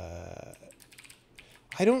 I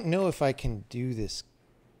don't know if I can do this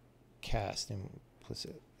cast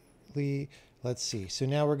implicitly. Let's see. So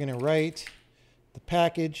now we're going to write the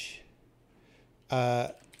package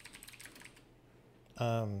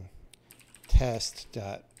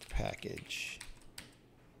test.package.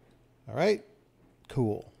 All right,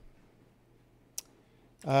 cool.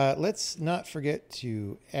 Let's not forget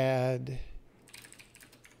to add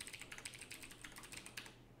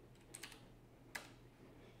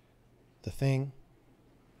the thing.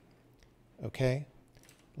 Okay,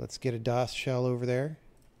 let's get a DOS shell over there.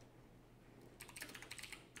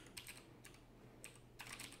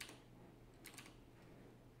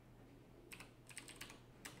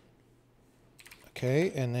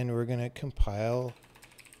 Okay, and then we're going to compile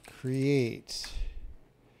create.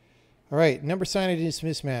 All right, number signage is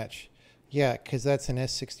mismatch. Yeah, because that's an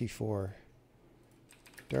S64.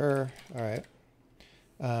 All right.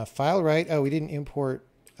 File write. Oh, we didn't import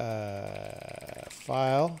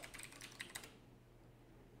file.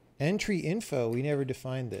 Entry info. We never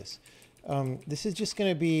defined this. This is just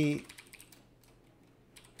going to be,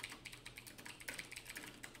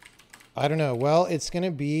 I don't know. Well, it's going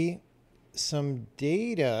to be some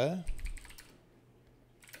data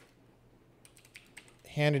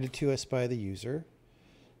handed to us by the user,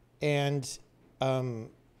 and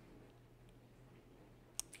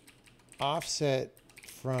offset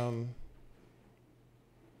from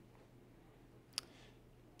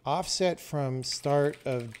start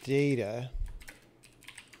of data.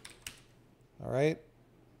 All right.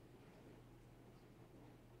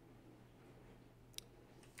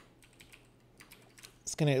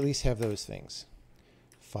 It's going to at least have those things.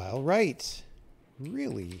 File write.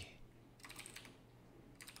 Really?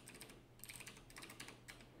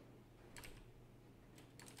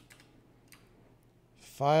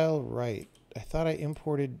 File write. I thought I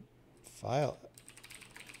imported file.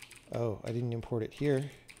 Oh, I didn't import it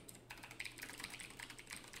here.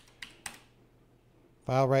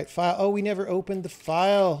 File write file. Oh, we never opened the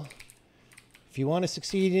file. If you want to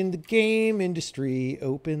succeed in the game industry,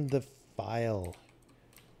 open the file.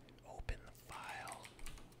 Open the file.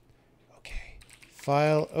 Okay.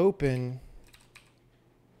 File open.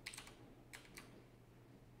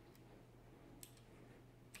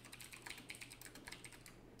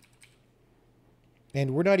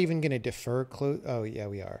 And we're not even going to defer close. Oh, yeah,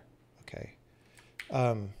 we are. Okay.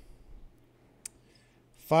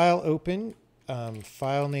 File open.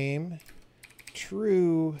 File name.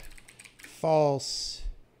 True. False.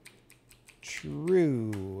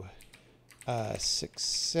 True.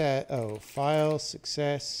 Success. Oh, file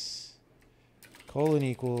success. Colon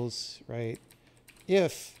equals, right?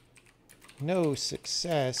 If no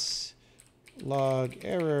success, log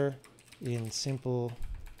error in simple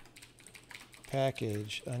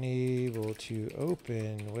package, unable to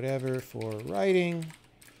open whatever for writing.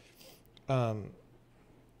 File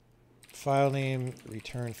name,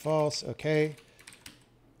 return false. Okay.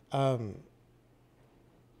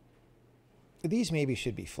 These maybe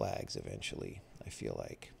should be flags eventually, I feel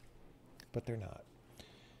like, but they're not.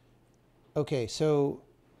 Okay, so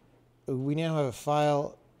we now have a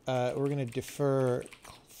file. We're going to defer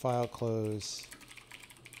file close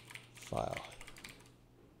file.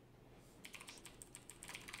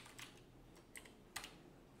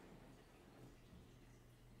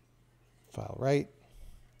 File write.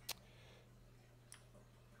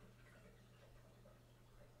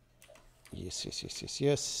 Yes, yes, yes, yes,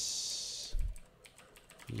 yes.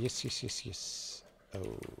 Yes, yes, yes, yes.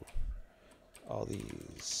 Oh, all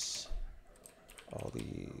these. All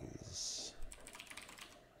these.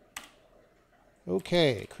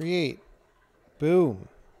 Okay, create. Boom.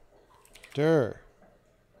 Dir.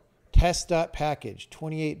 Test.package,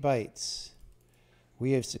 28 bytes.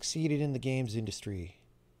 We have succeeded in the games industry.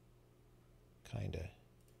 Kinda.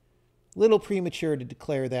 Little premature to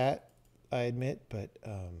declare that, I admit, but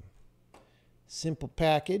simple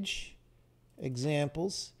package,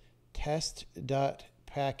 examples,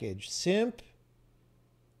 test.package, simp,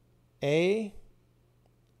 a,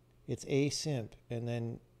 it's a simp, and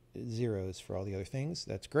then zeros for all the other things.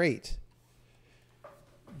 That's great.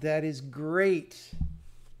 That is great.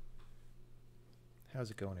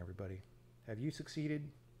 How's it going, everybody? Have you succeeded?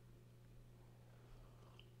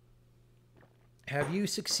 Have you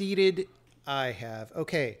succeeded? I have.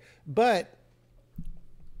 Okay, but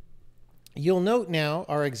you'll note now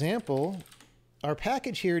our example, our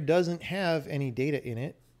package here doesn't have any data in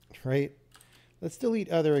it, right? Let's delete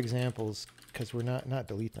other examples because we're not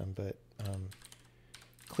delete them, but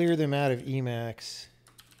clear them out of Emacs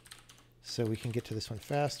so we can get to this one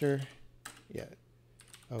faster. Yeah.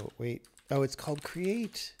 Oh, wait. Oh, it's called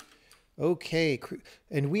create. Okay.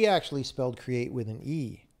 And we actually spelled create with an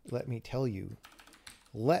E, let me tell you.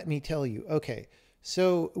 Let me tell you. Okay.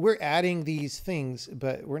 So we're adding these things,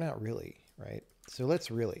 but we're not really, right? So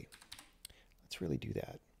let's really do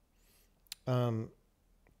that.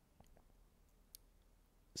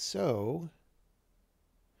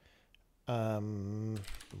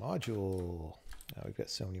 Module. Oh, we've got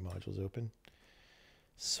so many modules open.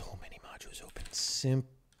 So many modules open. Simp.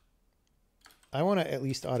 I want to at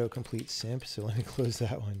least autocomplete simp, so let me close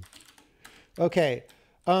that one. Okay.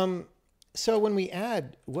 So when we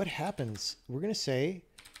add, what happens? We're going to say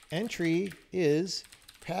entry is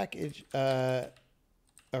package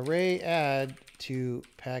array add to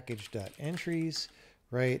package.entries,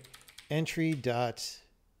 right? Entry dot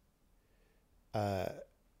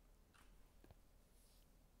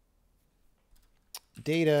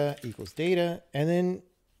data equals data, and then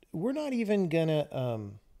we're not even gonna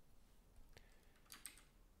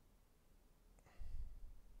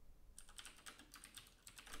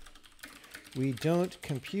we don't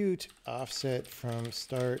compute offset from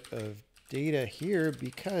start of data here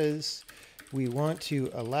because we want to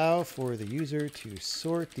allow for the user to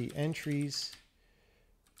sort the entries.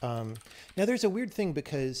 Now there's a weird thing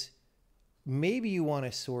because maybe you want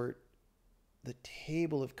to sort the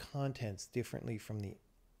table of contents differently from the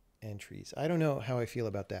entries. I don't know how I feel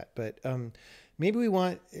about that, but maybe we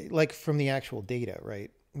want, like from the actual data,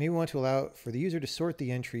 right? Maybe we want to allow for the user to sort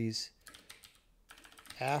the entries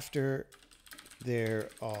after they're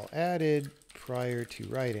all added prior to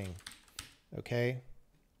writing. Okay,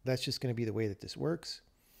 that's just going to be the way that this works.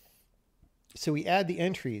 So we add the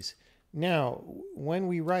entries. Now, when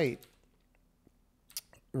we write,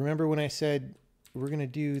 remember when I said we're going to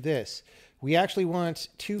do this? We actually want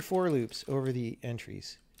 2 for loops over the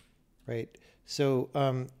entries, right? So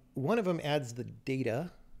one of them adds the data.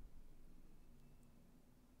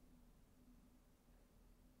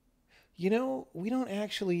 You know, we don't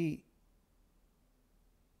actually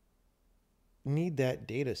need that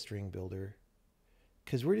data string builder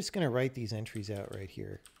because we're just going to write these entries out right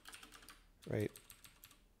here, right?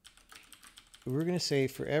 We're going to say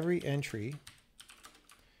for every entry,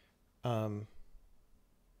 we're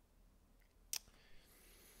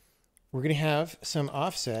going to have some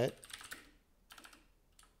offset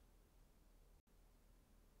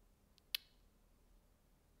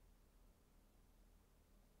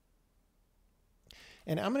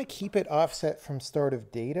and I'm going to keep it offset from start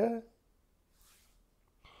of data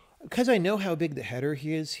because I know how big the header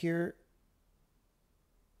is here.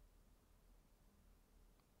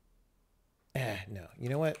 No, you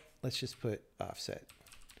know what? Let's just put offset.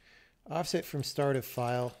 Offset from start of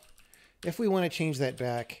file. if we want to change that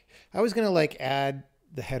back, I was going to like add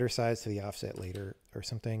the header size to the offset later or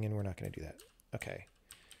something, and we're not going to do that. Okay.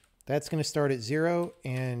 That's going to start at 0,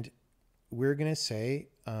 and we're going to say,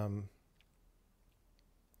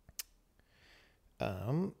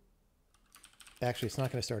 actually, it's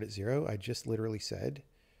not going to start at 0. I just literally said,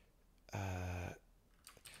 how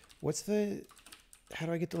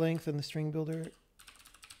do I get the length in the string builder?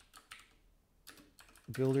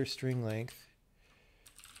 Builder string length.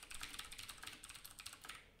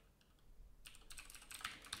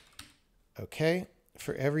 Okay,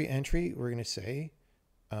 for every entry, we're going to say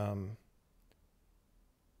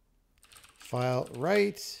file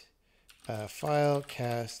write, file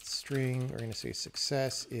cast string. We're going to say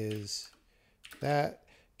success is that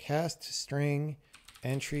cast string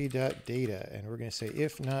entry.data. And we're going to say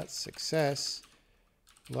if not success,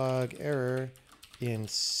 log error in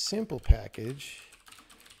simple package.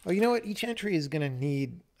 Oh, you know what? Each entry is going to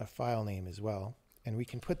need a file name as well. And we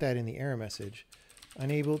can put that in the error message.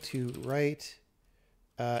 Unable to write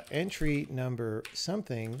entry number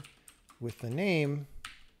something with the name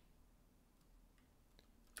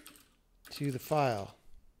to the file,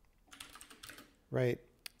 right?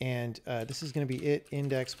 And this is going to be it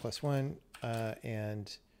index plus 1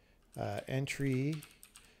 and entry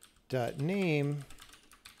dot name,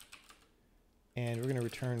 and we're going to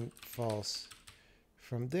return false.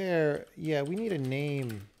 From there, yeah, we need a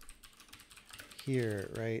name here,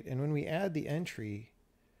 right? And when we add the entry,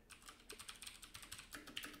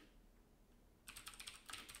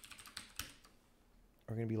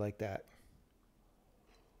 we're going to be like that.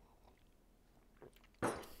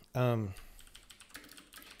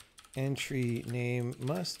 Entry name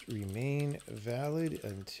must remain valid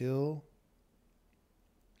until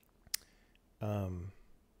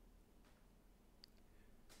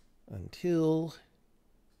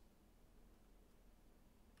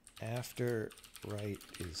after write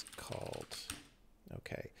is called.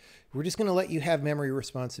 Okay, we're just going to let you have memory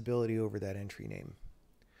responsibility over that entry name,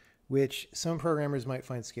 which some programmers might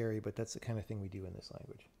find scary, but that's the kind of thing we do in this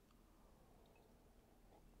language.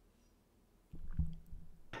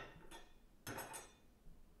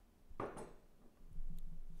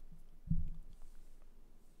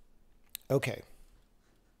 Okay.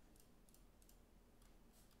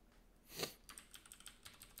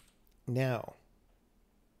 Now,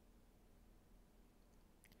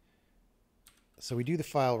 so we do the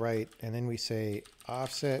file write, and then we say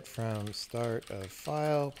offset from start of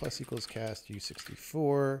file plus equals cast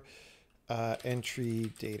U64,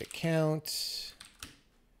 entry data count.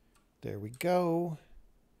 There we go.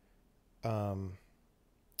 That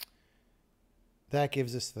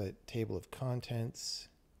gives us the table of contents.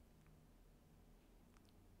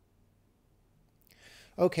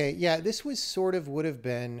 Okay, yeah, this was sort of would have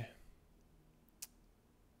been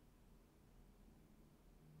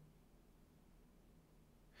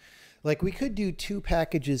like we could do 2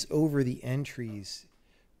 packages over the entries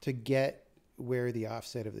to get where the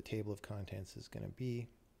offset of the table of contents is going to be.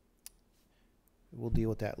 We'll deal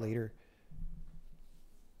with that later.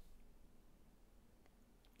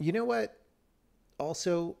 You know what?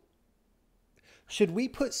 Also, should we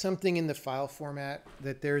put something in the file format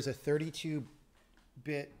that there's a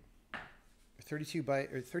 32-bit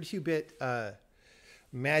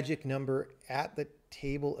magic number at the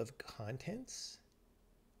table of contents?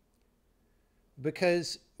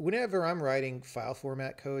 Because whenever I'm writing file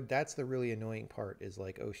format code, that's the really annoying part, is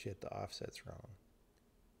like, oh shit, the offset's wrong.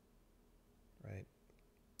 Right?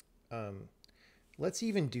 Let's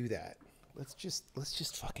even do that. Let's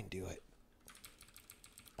just fucking do it.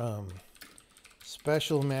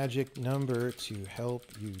 Special magic number to help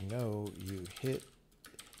you know you hit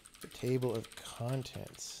the table of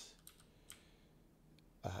contents.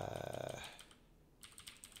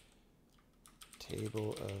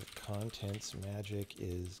 Table of contents magic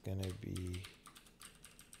is going to be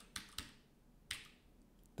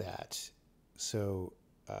that. So,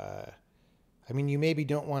 I mean, you maybe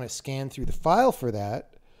don't want to scan through the file for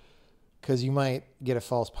that because you might get a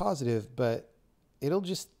false positive, but it'll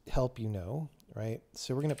just help you know, right?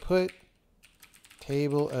 So we're going to put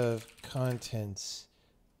table of contents,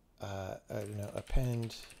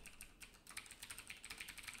 append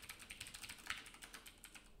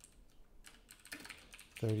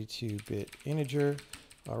 32-bit integer.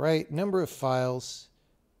 All right, number of files,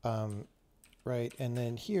 right? And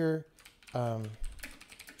then here,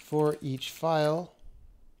 for each file,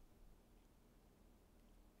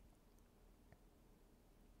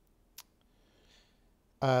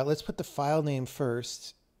 let's put the file name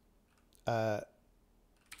first. The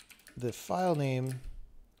file name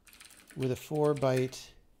with a 4-byte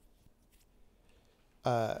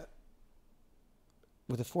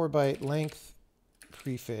with a 4-byte length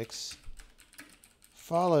prefix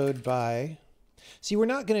followed by, see, we're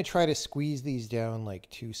not going to try to squeeze these down like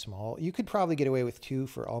too small. You could probably get away with 2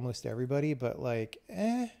 for almost everybody, but like,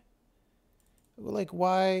 like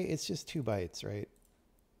why? It's just 2 bytes, right?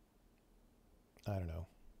 I don't know.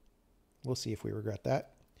 We'll see if we regret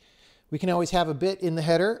that. We can always have a bit in the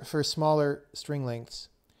header for smaller string lengths.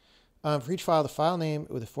 For each file, the file name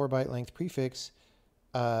with a 4-byte length prefix.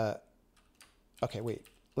 Okay, wait.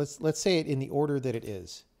 Let's say it in the order that it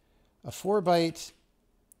is. A 4-byte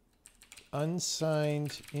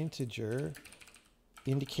unsigned integer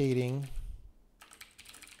indicating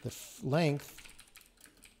the length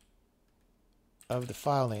of the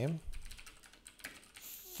file name,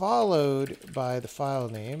 followed by the file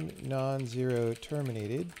name, non-zero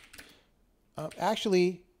terminated.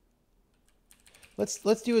 Actually,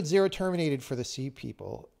 let's do it 0 terminated for the C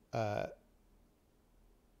people.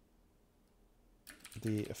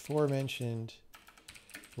 The aforementioned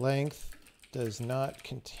length does not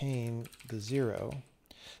contain the 0.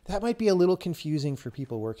 That might be a little confusing for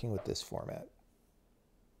people working with this format.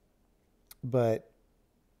 But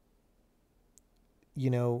you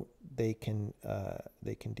know, they can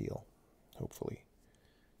deal, hopefully.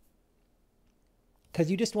 Because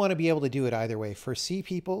you just want to be able to do it either way. For C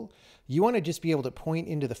people, you want to just be able to point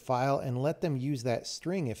into the file and let them use that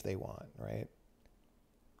string if they want, right?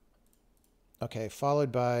 Okay,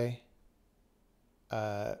 followed by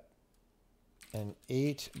an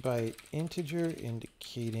 8-byte integer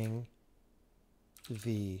indicating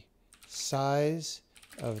the size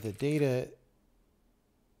of the data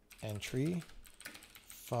entry,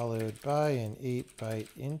 followed by an 8-byte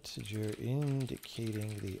integer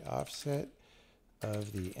indicating the offset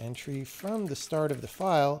of the entry from the start of the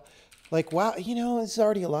file. Like, wow, you know, it's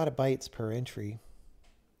already a lot of bytes per entry.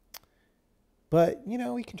 But, you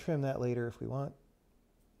know, we can trim that later if we want.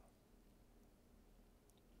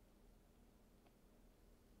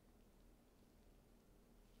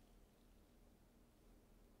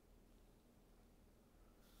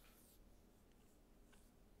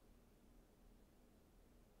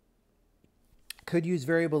 Could use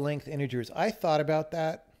variable length integers. I thought about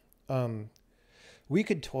that. We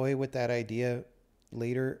could toy with that idea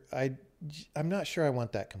later. I'm not sure I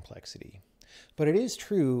want that complexity. But it is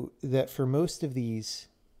true that for most of these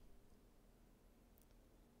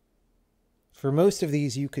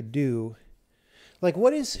you could do, like,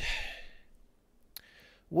 what is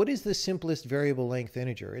the simplest variable length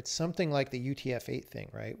integer? It's something like the UTF-8 thing,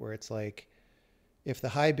 right? Where it's like, if the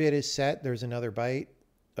high bit is set, there's another byte.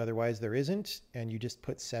 Otherwise there isn't. And you just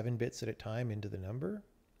put 7 bits at a time into the number.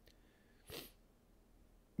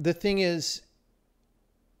 The thing is,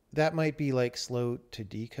 that might be like slow to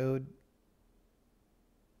decode.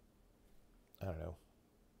 I don't know.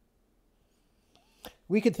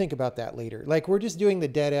 We could think about that later. Like, we're just doing the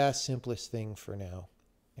dead ass simplest thing for now.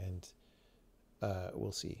 And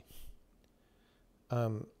we'll see.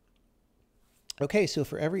 Okay, so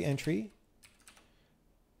for every entry,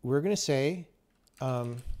 we're going to say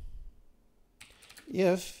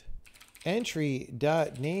if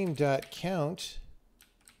entry.name.count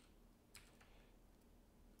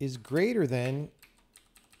is greater than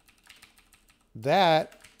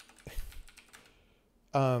that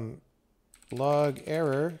log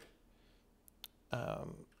error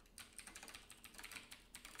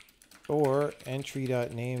or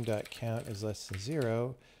entry.name.count is less than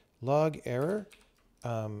 0, log error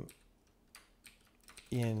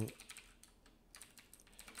in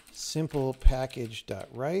simple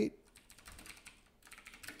package.write,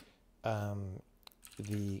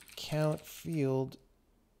 the count field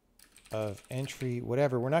of entry,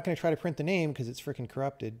 whatever, we're not going to try to print the name because it's freaking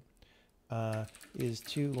corrupted, is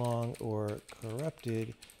too long or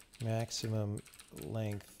corrupted. Maximum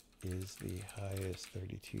length is the highest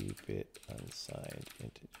 32-bit unsigned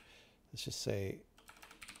integer. Let's just say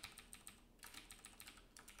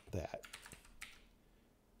that.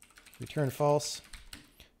 Return false.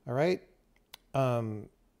 All right. So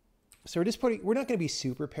we're just putting, we're not going to be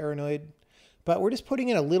super paranoid, but we're just putting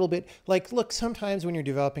in a little bit. Like, look, sometimes when you're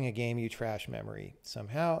developing a game, you trash memory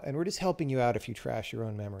somehow, and we're just helping you out if you trash your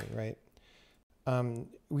own memory, right?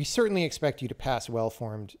 We certainly expect you to pass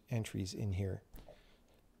well-formed entries in here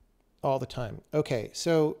all the time. Okay,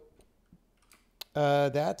 so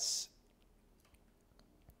that's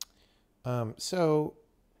so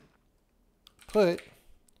put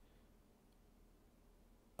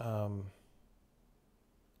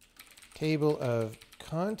table of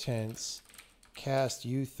contents cast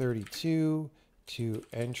U32 to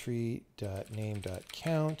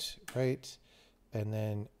entry.name.count, right? And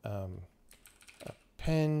then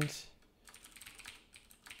append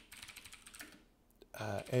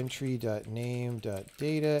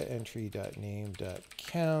entry.name.data,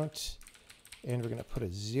 entry.name.count, and we're going to put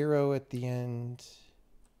a 0 at the end.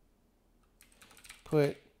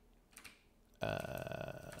 Put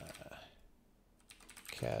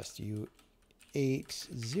cast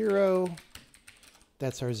u8 0.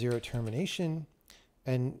 That's our 0 termination.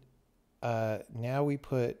 And now we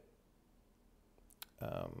put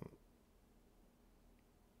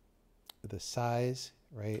the size,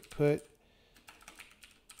 right? Put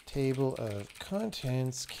table of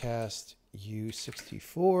contents cast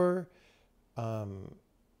u64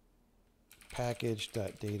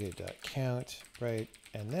 package.data.count, right?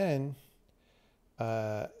 And then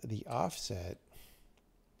the offset,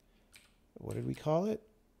 what did we call it?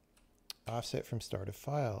 Offset from start of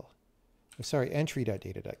file. Oh, sorry,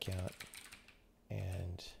 entry.data.count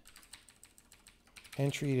and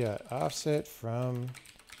entry.offset from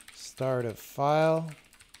start of file.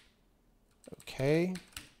 Okay.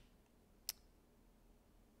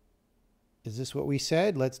 Is this what we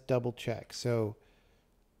said? Let's double check. So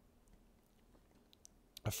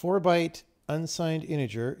a 4-byte unsigned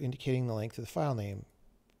integer indicating the length of the file name.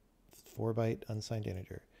 4-byte unsigned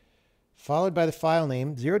integer. Followed by the file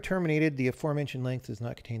name. 0 terminated. The aforementioned length does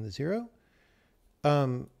not contain the 0.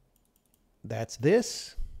 That's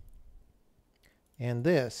this. And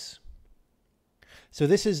this. So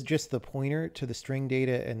this is just the pointer to the string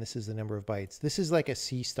data, and this is the number of bytes. This is like a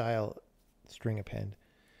C-style string append.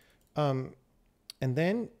 And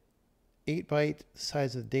then 8-byte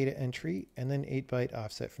size of the data entry, and then 8-byte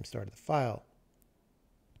offset from start of the file.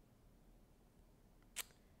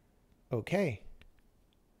 Okay.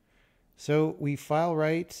 So we file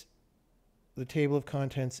write the table of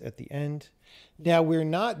contents at the end. Now we're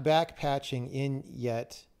not backpatching in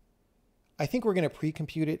yet. I think we're going to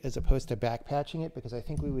pre-compute it as opposed to backpatching it because I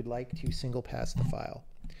think we would like to single pass the file.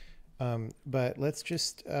 But let's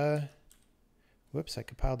just, whoops, I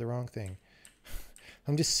compiled the wrong thing.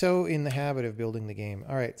 I'm just so in the habit of building the game.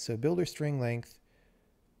 All right, so builder string length.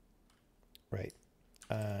 Right.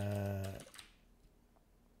 Let's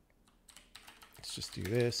just do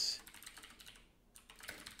this.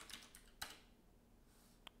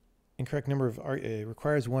 Incorrect number of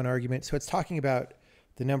requires 1 argument. So it's talking about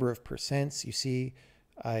the number of percents. You see,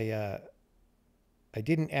 I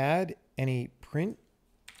didn't add any print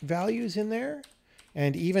values in there.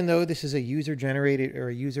 And even though this is a user generated or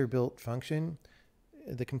a user built function,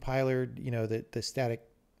 the compiler, you know, the static,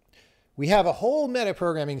 we have a whole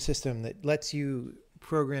metaprogramming system that lets you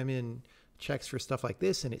program in checks for stuff like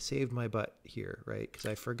this, and it saved my butt here, right? Because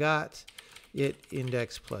I forgot it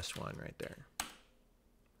index +1 right there.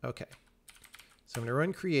 Okay, so I'm going to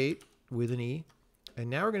run create with an E, and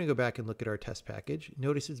now we're going to go back and look at our test package.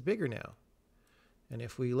 Notice it's bigger now. And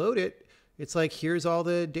if we load it, it's like, here's all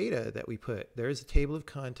the data that we put. There's a table of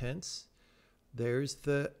contents. There's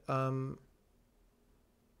the,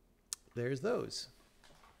 there's those.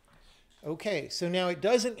 Okay, so now it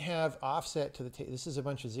doesn't have offset to the table. This is a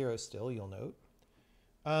bunch of zeros still, you'll note.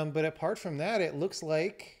 But apart from that, it looks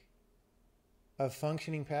like a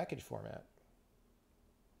functioning package format.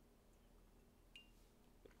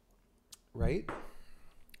 Right?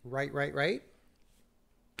 Right.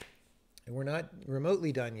 And we're not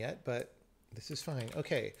remotely done yet, but this is fine.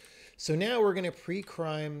 Okay, so now we're going to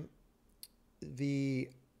pre-crime the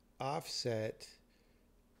offset.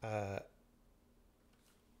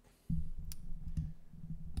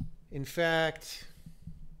 In fact,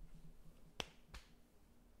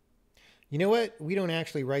 you know what? We don't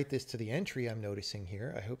actually write this to the entry, I'm noticing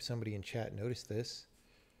here. I hope somebody in chat noticed this.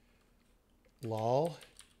 Lol.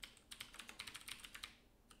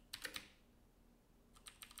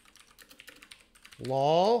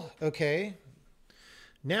 Lol. Okay.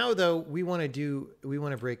 Now though, we want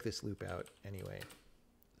to break this loop out anyway.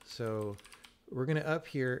 So we're going to up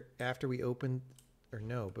here after we open, or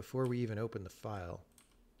no, before we even open the file,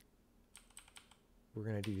 we're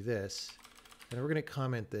going to do this, and we're going to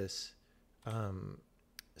comment this.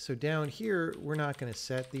 So down here, we're not going to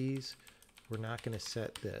set these. We're not going to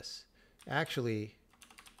set this. Actually,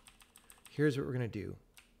 here's what we're going to do.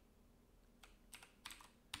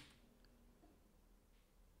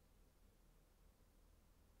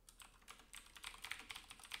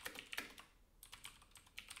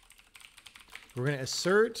 We're going to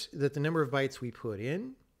assert that the number of bytes we put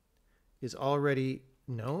in is already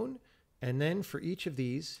known. And then for each of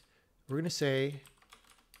these, we're going to say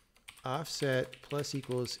offset plus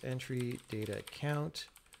equals entry data count,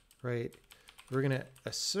 right? We're going to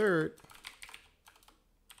assert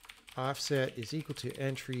offset is equal to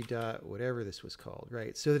entry dot whatever this was called,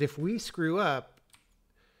 right? So that if we screw up,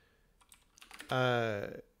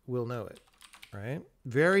 we'll know it. right?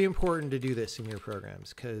 Very important to do this in your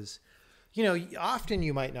programs because, you know, often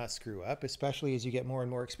you might not screw up, especially as you get more and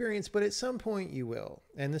more experience, but at some point you will.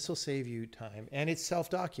 And this will save you time. And it's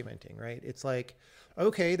self-documenting, right? It's like,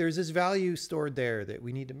 okay, there's this value stored there that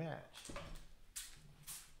we need to match.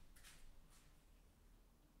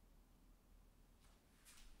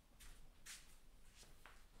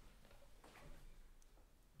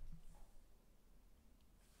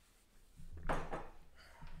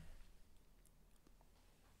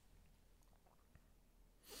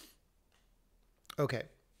 Okay.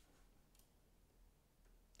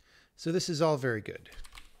 So this is all very good.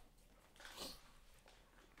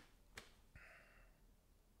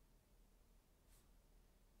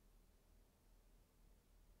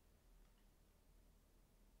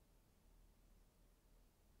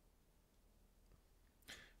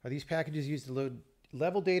 Are these packages used to load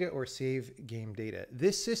level data or save game data?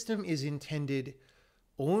 This system is intended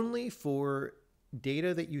only for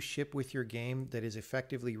data that you ship with your game that is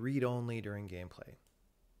effectively read-only during gameplay.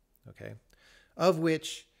 Okay? Of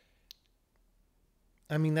which,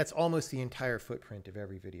 I mean, that's almost the entire footprint of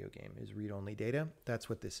every video game is read-only data. That's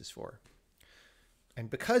what this is for. And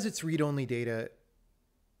because it's read-only data,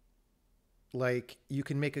 like, you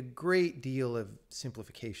can make a great deal of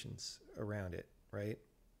simplifications around it, right?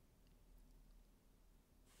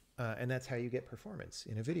 And that's how you get performance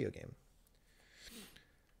in a video game.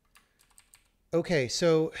 Okay,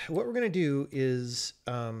 so what we're going to do is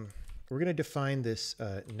we're going to define this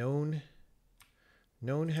known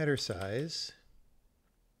header size.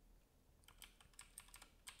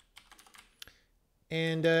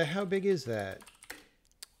 And how big is that?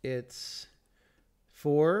 It's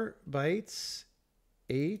 4 bytes,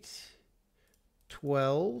 8,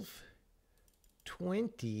 12,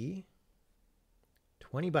 20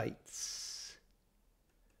 bytes.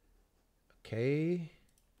 Okay.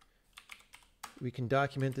 We can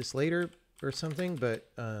document this later or something, but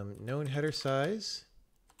known header size.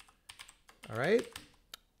 All right.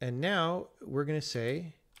 And now we're going to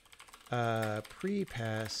say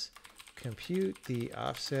pre-pass compute the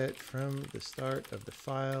offset from the start of the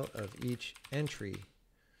file of each entry.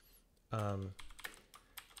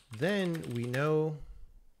 Then we know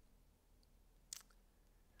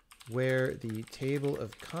where the table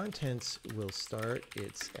of contents will start.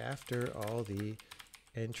 It's after all the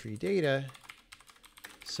entry data.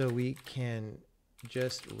 So we can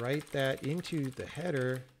just write that into the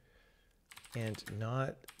header and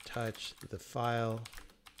not touch the file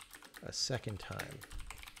a second time.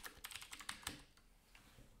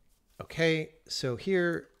 Okay, so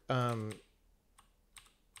here,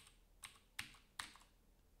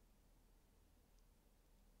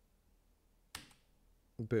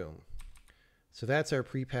 boom. So that's our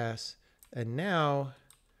pre-pass. And now,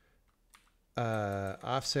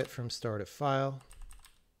 offset from start of file.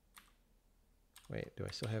 Wait, do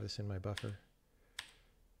I still have this in my buffer?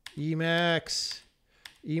 Emacs.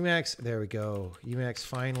 Emacs, there we go. Emacs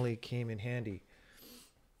finally came in handy.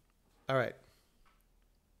 All right.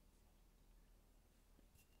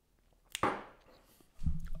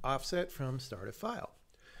 Offset from start of file.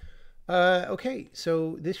 Okay,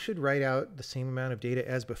 so this should write out the same amount of data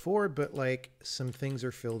as before, but like some things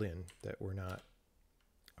are filled in that were not.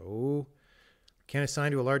 Oh, can't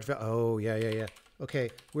assign to a large value. Oh, yeah. Okay,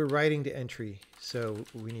 we're writing to entry, so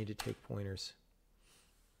we need to take pointers.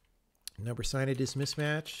 Number signed is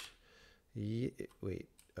mismatch. Wait,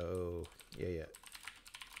 oh, yeah.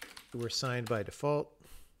 We're signed by default.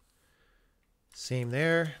 Same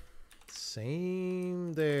there.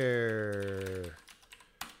 Same there.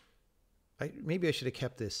 Maybe I should have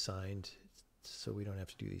kept this signed so we don't have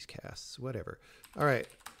to do these casts. Whatever. All right.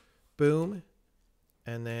 Boom.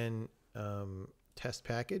 And then test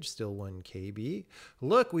package, still 1 KB.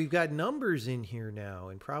 Look, we've got numbers in here now,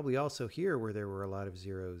 and probably also here where there were a lot of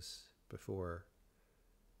zeros before.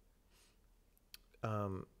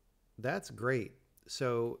 That's great.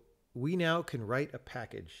 So we now can write a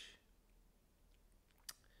package.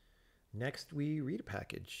 Next, we read a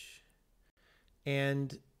package.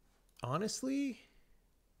 And honestly,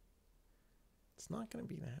 it's not going to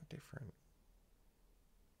be that different.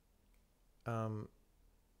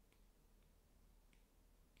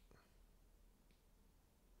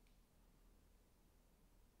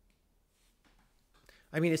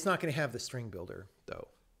 I mean, it's not going to have the string builder, though,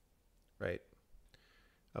 right?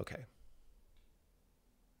 Okay.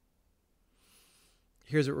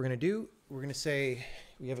 Here's what we're going to do. We're going to say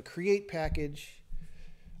we have a create package.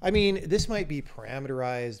 I mean, this might be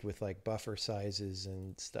parameterized with like buffer sizes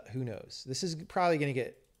and stuff. Who knows? This is probably going to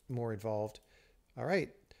get more involved. All right.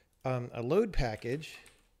 A load package.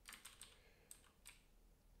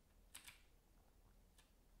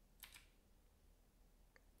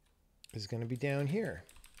 is going to be down here.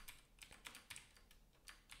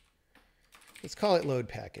 Let's call it load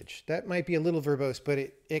package. That might be a little verbose, but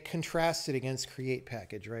it contrasts it against create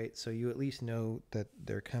package, right? So you at least know that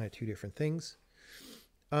they're kind of two different things.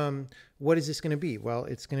 What is this going to be? Well,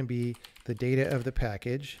 it's going to be the data of the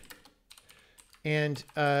package. And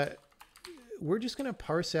we're just going to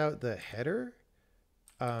parse out the header.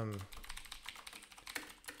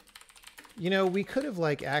 You know, we could have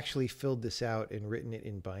like actually filled this out and written it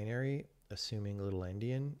in binary, assuming little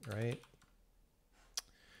endian, right?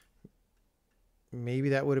 Maybe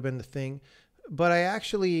that would have been the thing. But I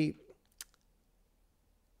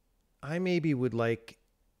maybe would like,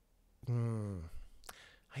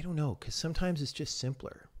 I don't know, because sometimes it's just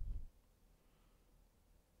simpler.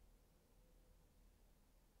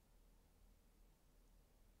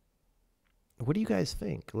 What do you guys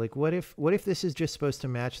think? Like, what if this is just supposed to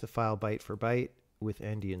match the file byte for byte with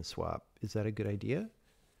endian swap? Is that a good idea?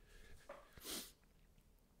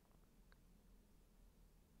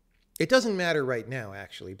 It doesn't matter right now,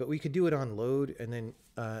 actually, but we could do it on load, and then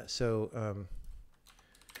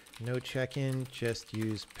no check-in, just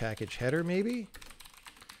use package header maybe,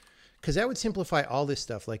 because that would simplify all this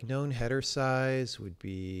stuff. Like known header size would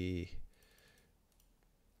be,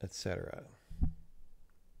 etc.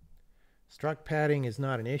 Struct padding is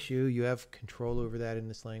not an issue. You have control over that in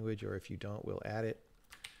this language, or if you don't, we'll add it.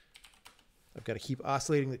 I've got to keep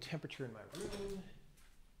oscillating the temperature in my room.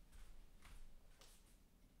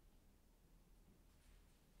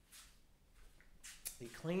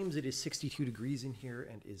 It claims it is 62 degrees in here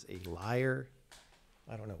and is a liar.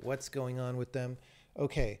 I don't know what's going on with them.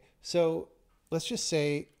 Okay, so let's just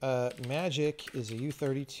say magic is a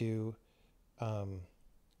U32,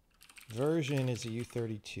 version is a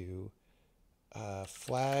U32,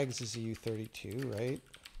 flags is a U32, right?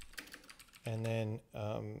 And then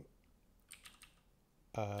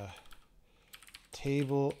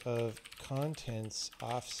table of contents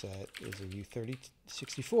offset is a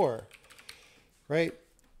U3064. Right?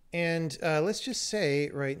 And let's just say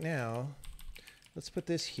right now, let's put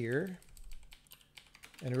this here.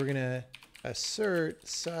 And we're going to assert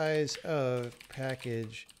size of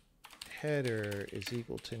package header is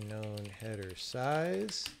equal to known header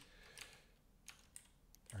size.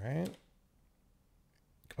 All right.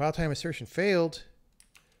 Compile time assertion failed.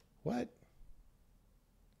 What?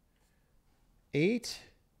 8?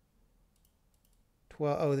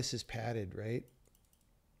 12. Oh, this is padded, right?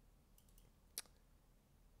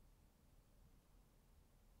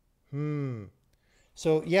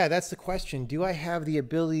 So yeah, that's the question. Do I have the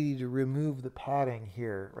ability to remove the padding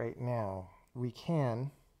here right now? We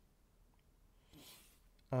can.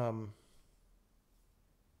 Okay.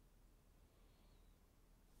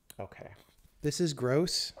 This is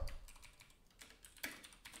gross.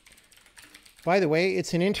 By the way,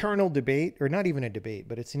 it's an internal debate, or not even a debate,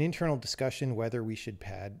 but it's an internal discussion whether we should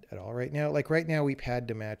pad at all right now. Like right now we pad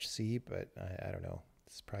to match C, but I don't know.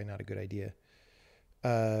 It's probably not a good idea.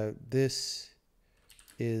 This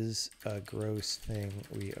is a gross thing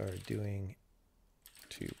we are doing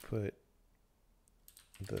to put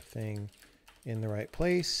the thing in the right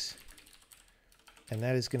place. And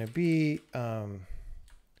that is going to be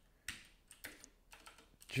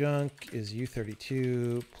junk is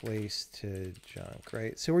U32 place to junk,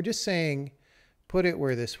 right? So we're just saying put it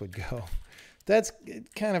where this would go. That's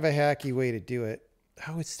kind of a hacky way to do it.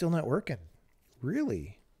 Oh, it's still not working.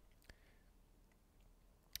 Really?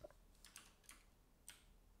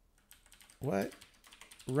 What?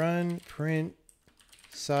 Run, print,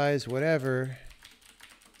 size, whatever.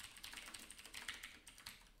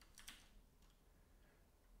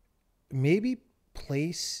 Maybe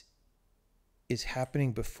place is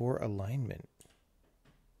happening before alignment.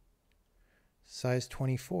 Size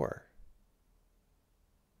 24.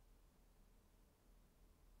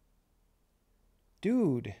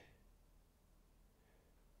 Dude.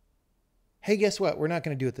 Hey, guess what? We're not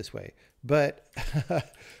going to do it this way, but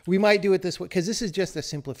we might do it this way because this is just a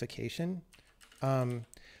simplification.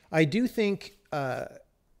 I do think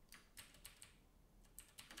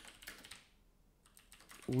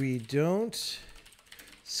we don't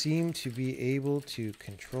seem to be able to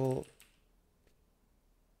control.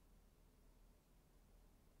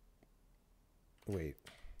 Wait,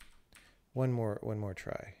 one more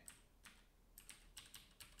try.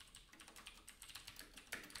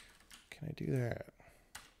 Can I do that?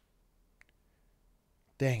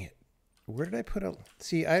 Dang it. Where did I put a...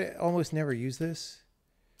 See, I almost never use this.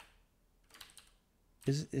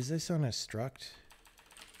 Is this on a struct?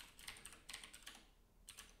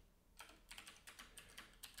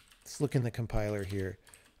 Let's look in the compiler here.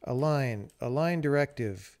 Align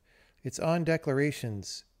directive. It's on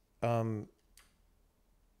declarations.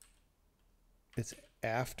 It's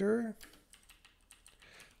after.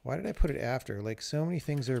 Why did I put it after? Like so many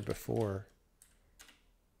things are before.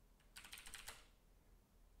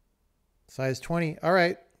 Size 20. All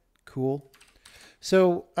right, cool.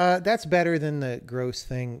 So that's better than the gross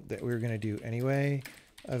thing that we were going to do anyway.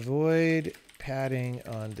 Avoid padding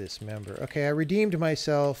on this member. Okay, I redeemed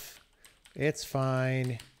myself. It's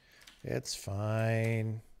fine. It's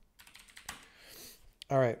fine.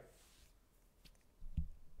 All right.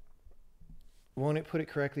 Won't it put it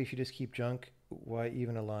correctly if you just keep junk? Why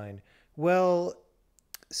even align? Well,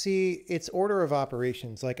 see, it's order of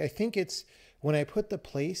operations. Like I think it's when I put the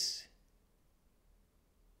place.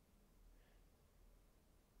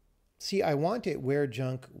 See, I want it where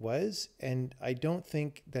junk was, and I don't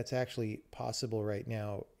think that's actually possible right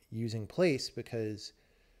now using place because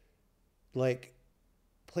like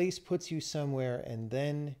place puts you somewhere and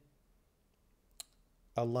then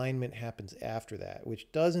alignment happens after that,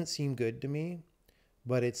 which doesn't seem good to me,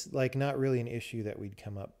 but it's like not really an issue that we'd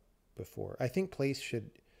come up before. I think place should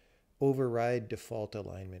override default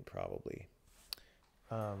alignment probably.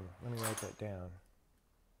 Let me write that down.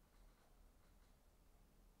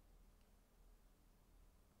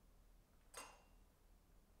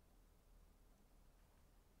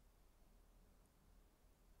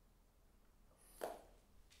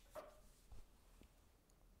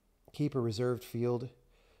 Keep a reserved field.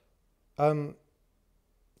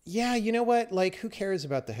 Yeah, you know what? Like, who cares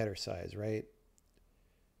about the header size, right?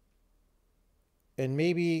 And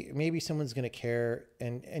maybe someone's gonna care.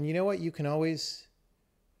 And you know what? You can always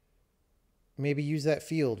maybe use that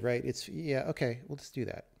field, right? It's yeah, okay, we'll just do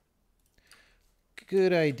that.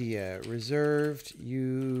 Good idea. Reserved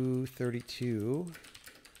U32.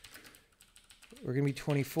 We're gonna be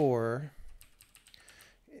 24.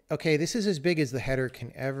 Okay, this is as big as the header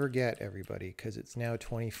can ever get, everybody, because it's now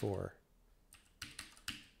 24.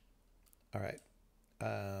 All right.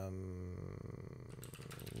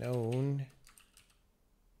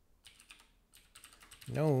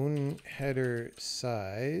 Known header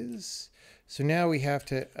size. So now we have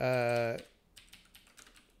to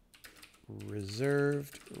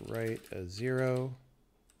reserved right a 0.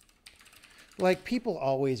 Like people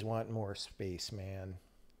always want more space, man.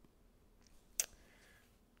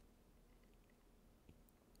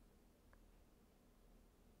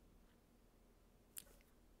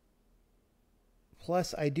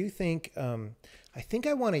 Plus, I do think, I think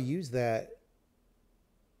I want to use that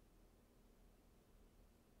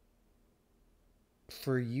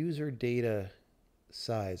for user data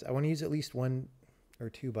size. I want to use at least 1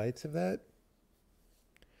 or 2 bytes of that.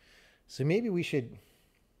 So maybe we should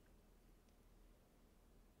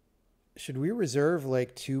we reserve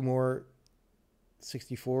like 2 more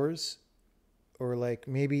 64s? Or like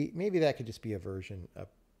maybe that could just be a version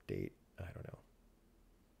update. I don't know.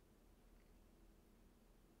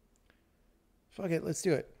 Fuck it, let's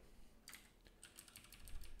do it.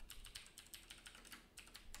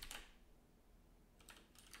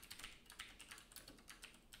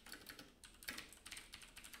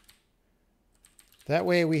 That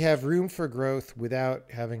way we have room for growth without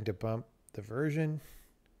having to bump the version.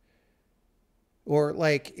 Or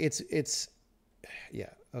like it's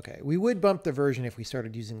yeah, okay. We would bump the version if we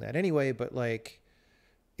started using that anyway, but like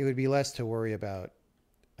it would be less to worry about.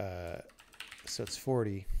 So it's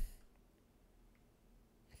 40.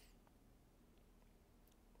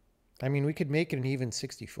 I mean, we could make it an even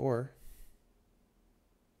 64.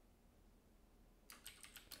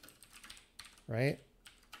 Right?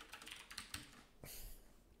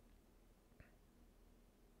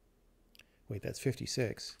 Wait, that's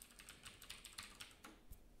 56.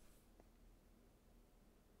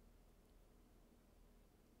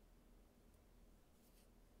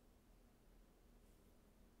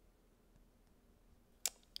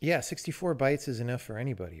 Yeah, 64 bytes is enough for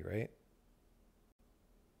anybody, right?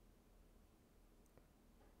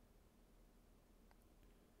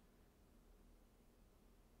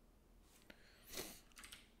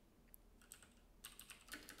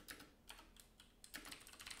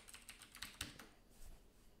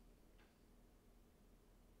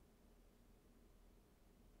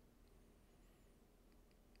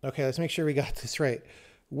 Okay, let's make sure we got this right.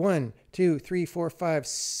 1, 2, 3, 4, 5,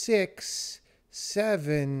 6,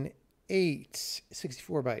 7, 8,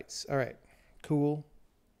 64 bytes. All right, cool.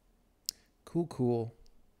 Cool.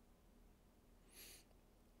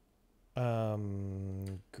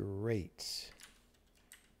 Great.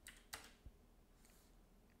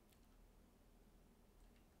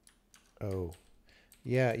 Oh,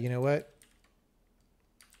 yeah, you know what?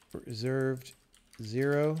 Reserved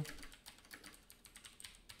 0.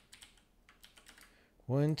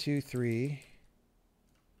 1, 2, 3.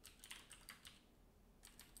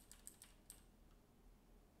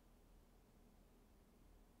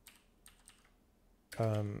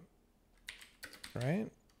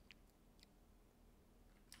 Right?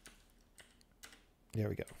 There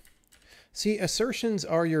we go. See, assertions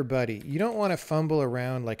are your buddy. You don't want to fumble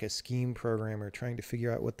around like a scheme programmer trying to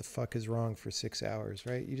figure out what the fuck is wrong for 6 hours,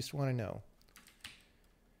 right? You just want to know.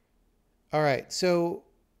 All right, so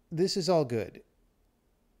this is all good.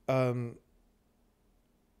 I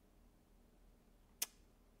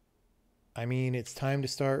mean, it's time to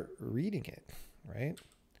start reading it, right?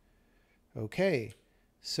 Okay,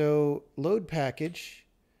 so load package.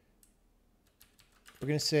 We're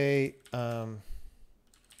going to say, now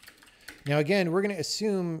again, we're going to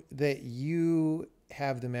assume that you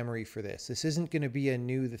have the memory for this. This isn't going to be a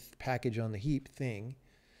new package on the heap thing,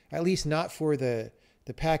 at least not for the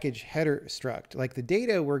package header struct. Like the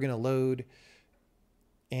data we're going to load,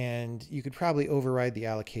 and you could probably override the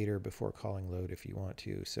allocator before calling load if you want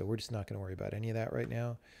to. So we're just not going to worry about any of that right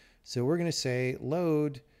now. So we're going to say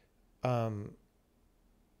load.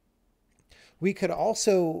 We could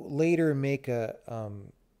also later make a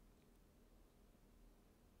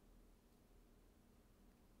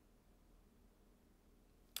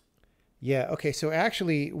yeah, okay, so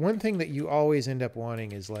actually one thing that you always end up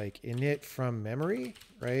wanting is like init from memory,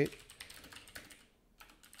 right?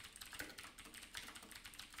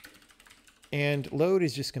 And load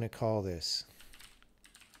is just going to call this,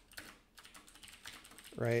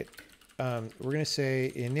 right? We're going to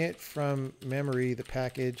say init from memory, the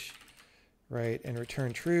package, right? And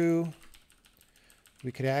return true.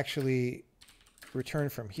 We could actually return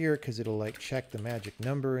from here because it'll like check the magic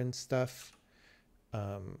number and stuff.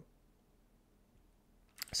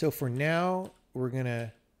 So for now, we're going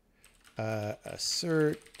to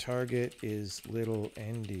assert target is little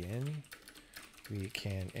endian. We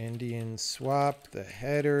can endian swap the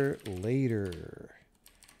header later.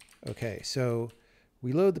 Okay, so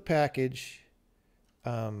we load the package.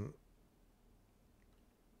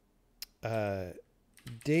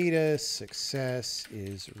 Data success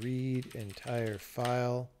is read entire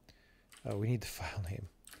file. Oh, we need the file name,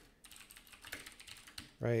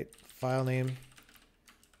 right? File name.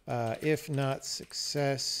 If not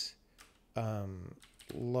success,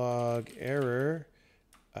 log error,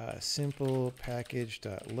 simple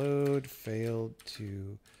package.load failed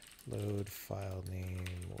to load file name,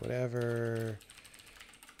 whatever.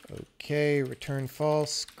 Okay, return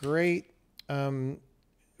false. Great.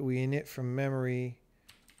 We init from memory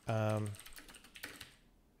and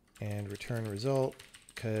return result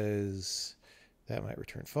because that might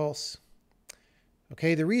return false.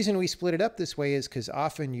 Okay, the reason we split it up this way is because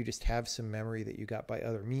often you just have some memory that you got by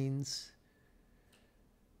other means.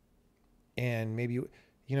 And maybe,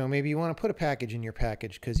 maybe you want to put a package in your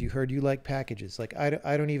package because you heard you like packages. Like, I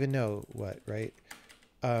don't even know what, right?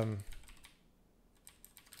 All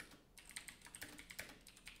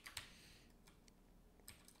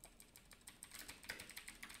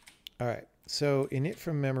right, so init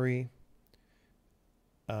from memory,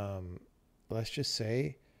 let's just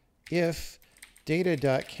say if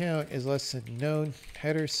data.count is less than known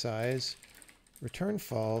header size, return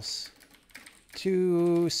false,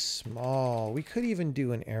 too small. We could even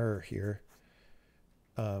do an error here.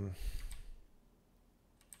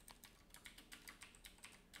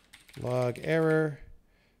 Log error,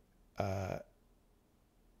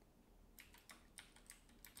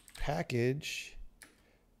 package.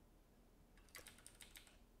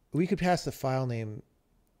 We could pass the file name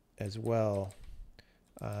as well.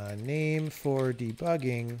 Name for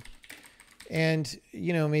debugging. And,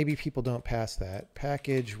 maybe people don't pass that.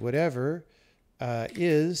 Package whatever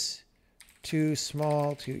is too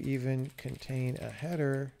small to even contain a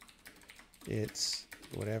header. It's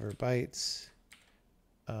whatever bytes.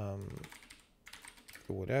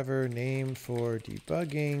 Whatever name for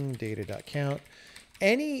debugging, data.count.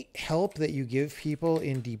 Any help that you give people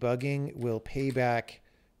in debugging will pay back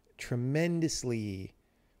tremendously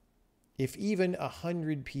if even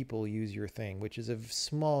 100 people use your thing, which is a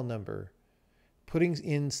small number. Putting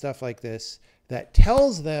in stuff like this that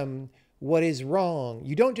tells them what is wrong.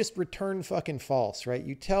 You don't just return fucking false, right?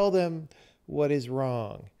 You tell them what is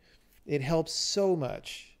wrong. It helps so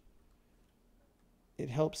much.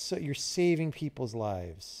 It helps so you're saving people's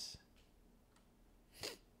lives.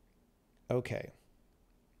 Okay.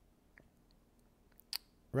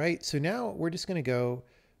 Right, so now we're just going to go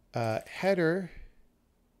header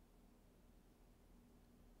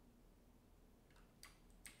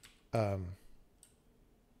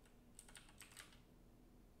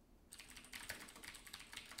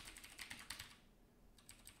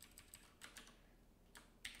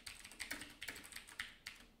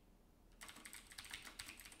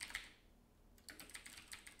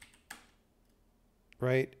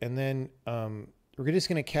right? And then we're just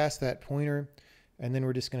going to cast that pointer, and then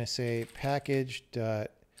we're just going to say package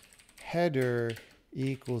dot header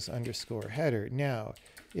equals underscore header. Now,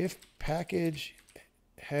 if package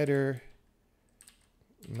header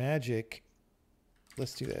magic,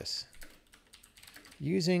 let's do this.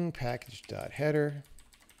 Using package dot header,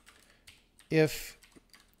 if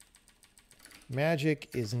magic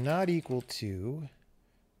is not equal to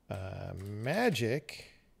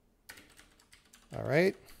magic, all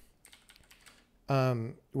right,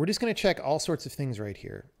 we're just going to check all sorts of things right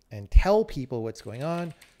here and tell people what's going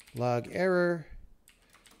on. Log error,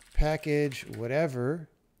 package, whatever,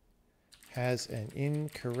 has an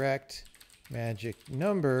incorrect magic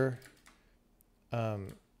number,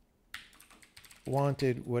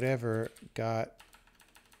 wanted whatever, got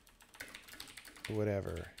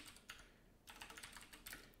whatever.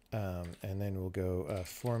 And then we'll go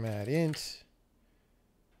format int,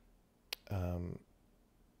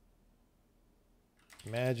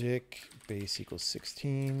 magic base equals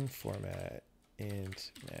 16, format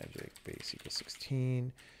int magic base equals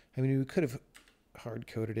 16. I mean, we could have hard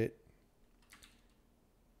coded it,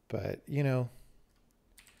 but you know,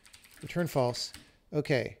 return false.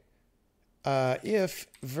 Okay. If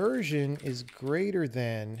version is greater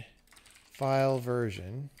than file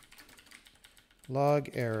version, log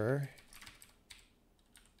error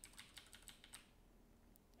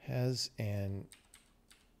has an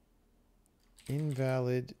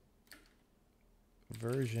invalid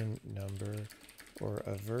version number or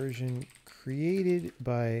a version created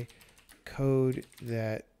by code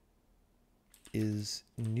that is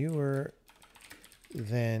newer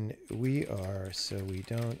than we are, so we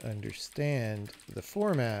don't understand the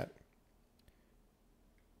format.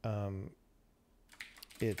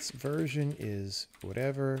 Its version is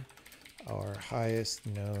whatever, our highest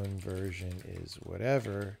known version is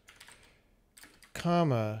whatever,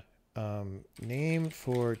 comma, name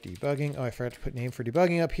for debugging. Oh, I forgot to put name for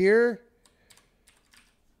debugging up here.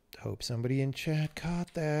 Hope somebody in chat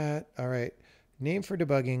caught that. All right, name for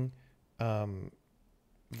debugging,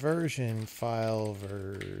 version, file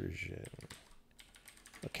version.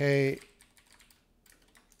 Okay.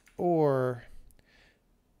 Or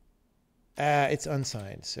it's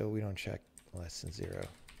unsigned, so we don't check less than 0.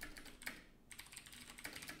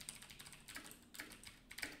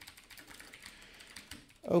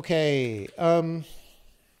 Okay.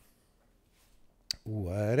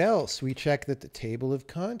 What else? We check that the table of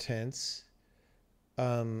contents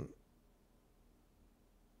where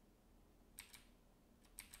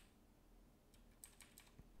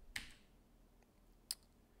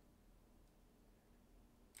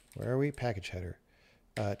are we? Package header.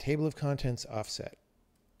 Table of contents offset.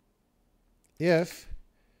 If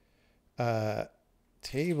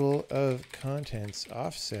table of contents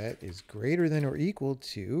offset is greater than or equal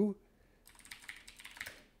to,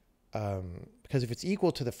 because if it's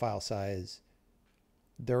equal to the file size,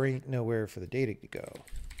 there ain't nowhere for the data to go.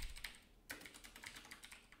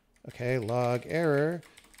 Okay, log error,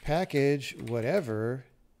 package, whatever,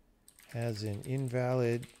 has an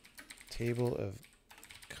invalid table of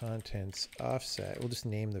contents offset. We'll just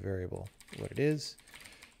name the variable what it is.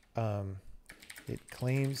 It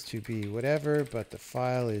claims to be whatever, but the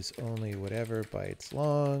file is only whatever bytes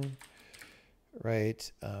long,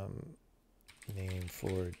 right? Name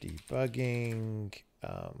for debugging,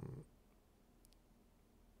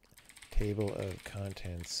 table of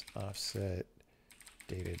contents offset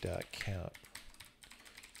data.count.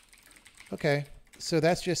 Okay, so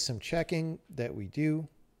that's just some checking that we do.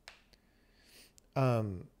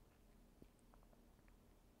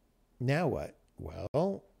 Now what?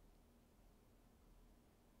 Well,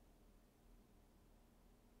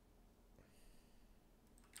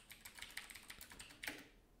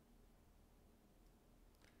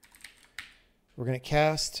 we're going to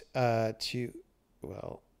cast to,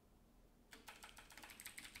 well,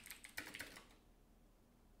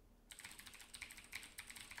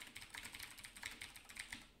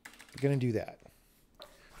 we're going to do that.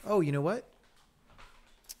 Oh, you know what?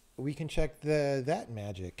 We can check that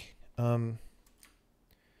magic.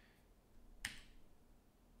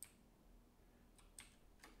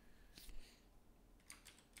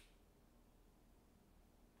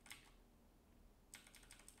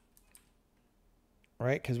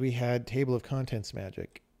 Right, because we had table of contents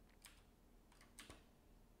magic.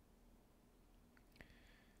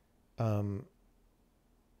 So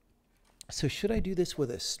should I do this with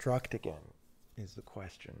a struct again, is the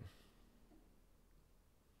question.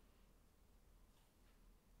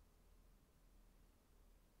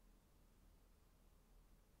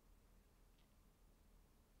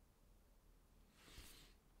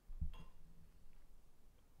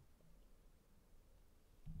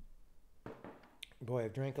 Boy,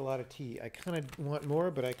 I've drank a lot of tea. I kind of want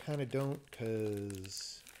more, but I kind of don't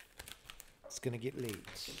because it's going to get late.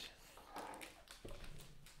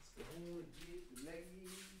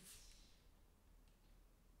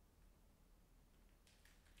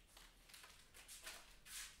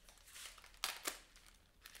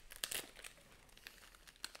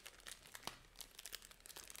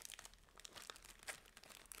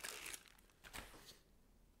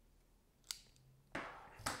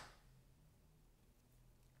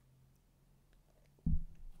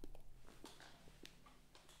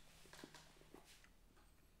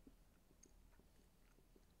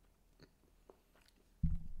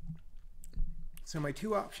 So my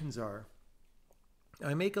two options are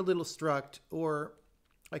I make a little struct or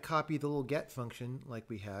I copy the little get function like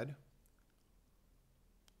we had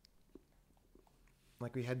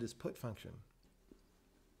this put function.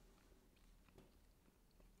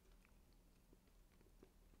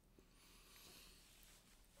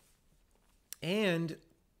 And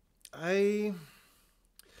I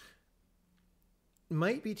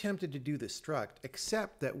might be tempted to do the struct,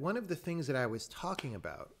 except that one of the things that I was talking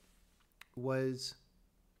about was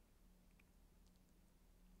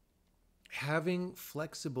having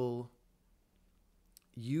flexible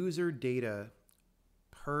user data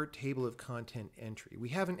per table of content entry. We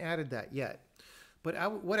haven't added that yet.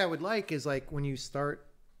 But what I would like is like when you start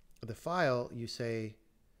the file, you say,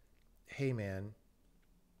 hey man,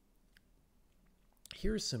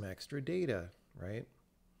 here's some extra data, right?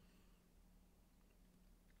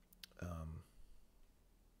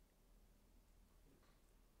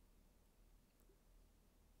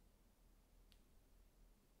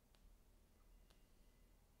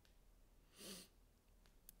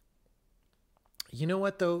 You know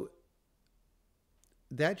what though?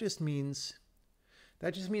 That just means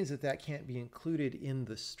that can't be included in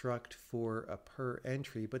the struct for a per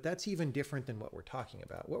entry, but that's even different than what we're talking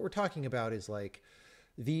about. What we're talking about is like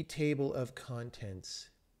the table of contents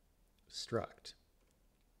struct,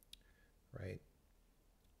 right?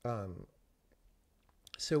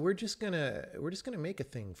 So we're just gonna make a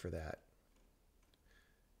thing for that.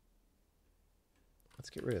 Let's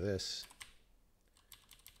get rid of this.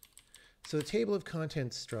 So the table of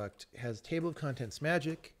contents struct has table of contents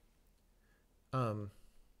magic,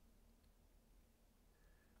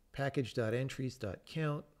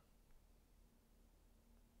 package.entries.count,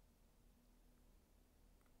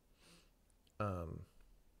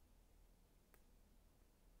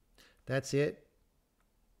 that's it.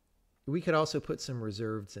 We could also put some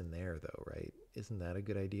reserveds in there though, right? Isn't that a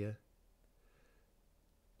good idea?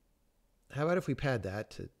 How about if we pad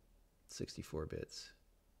that to 64 bits?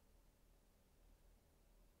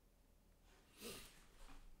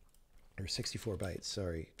 Or 64 bytes,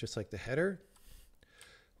 sorry. Just like the header.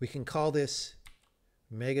 We can call this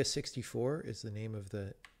Mega64 is the name of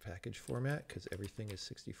the package format because everything is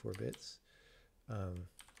 64 bits.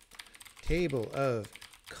 Table of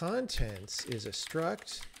contents is a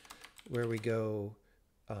struct where we go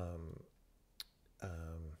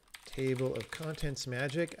table of contents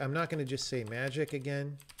magic. I'm not going to just say magic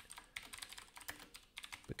again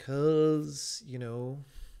because, you know,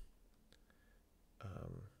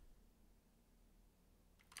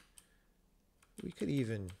 we could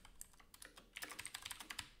even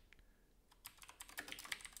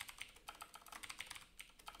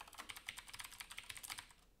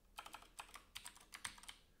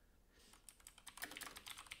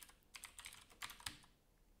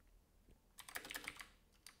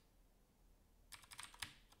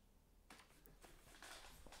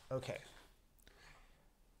okay.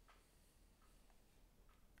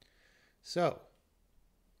 So,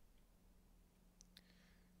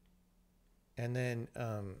 and then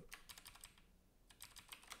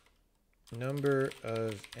number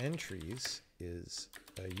of entries is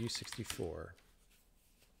U64.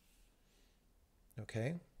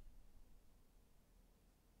 Okay.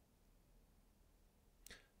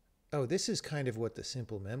 Oh, this is kind of what the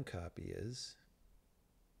simple memcopy is.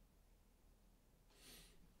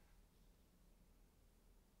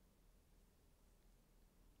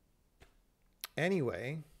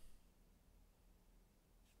 Anyway,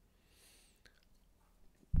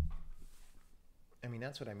 I mean,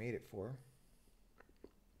 that's what I made it for.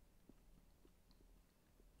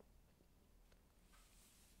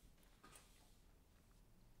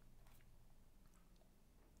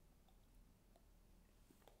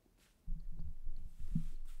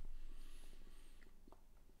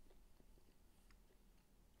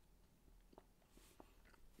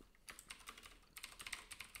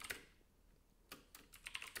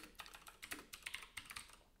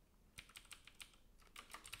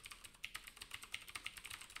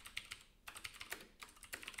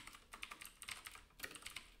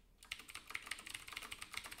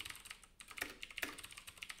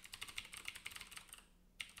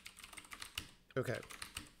 Okay.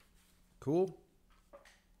 Cool.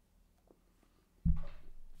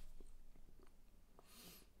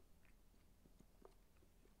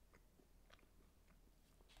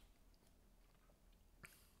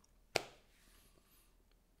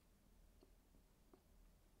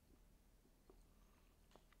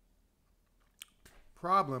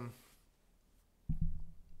 Problem.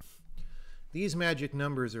 These magic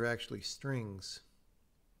numbers are actually strings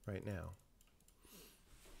right now.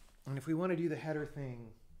 And if we want to do the header thing,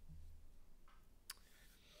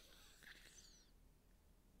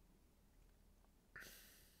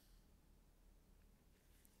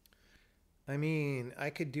 I mean, I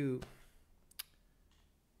could do,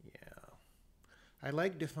 yeah. I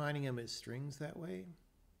like defining them as strings that way.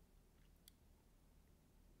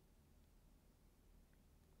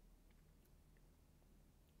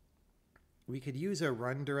 We could use a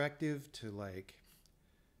run directive to like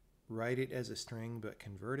write it as a string but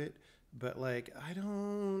convert it. But like, I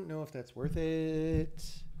don't know if that's worth it.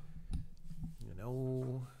 You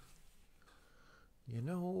know.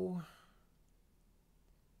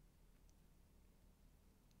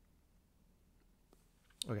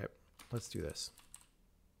 Okay, let's do this.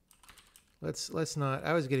 Let's not.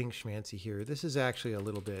 I was getting schmancy here. This is actually a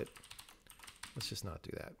little bit. Let's just not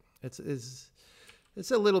do that.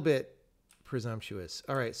 It's a little bit presumptuous.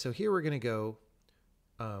 All right, so here we're going to go.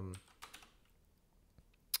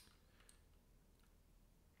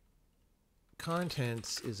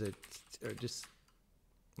 Contents is a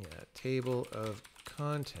table of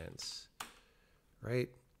contents, right?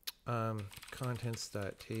 Contents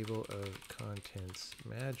dot table of contents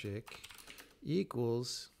magic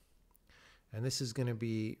equals, and this is going to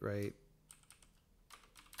be right.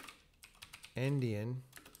 Endian,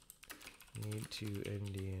 need to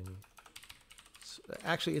endian.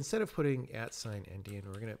 Actually, instead of putting @endian,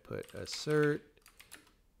 we're going to put assert.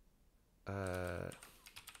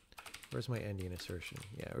 Where's my endian assertion?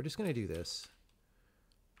 Yeah, we're just going to do this.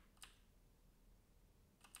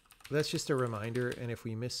 That's just a reminder, and if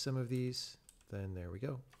we miss some of these, then there we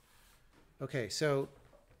go. Okay, so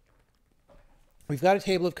we've got a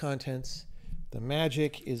table of contents. The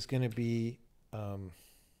magic is going to be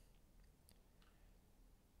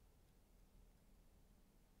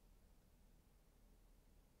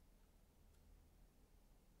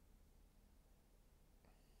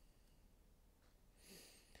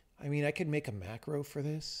I mean, I could make a macro for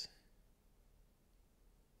this.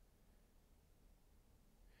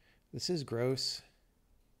 This is gross.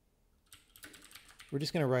 We're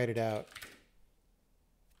just going to write it out.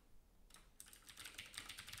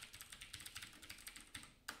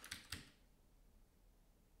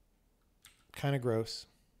 Kind of gross.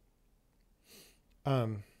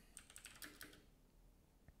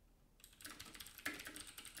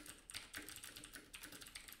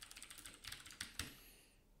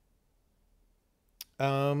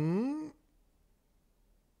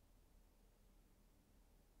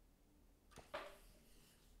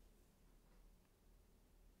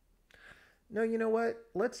 No, you know what?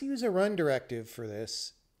 Let's use a run directive for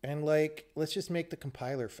this. And like, let's just make the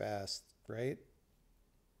compiler fast, right?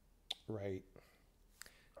 Right.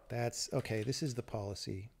 That's okay. This is the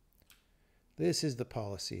policy. This is the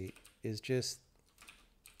policy, is just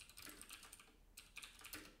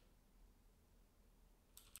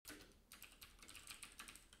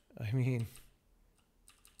I mean,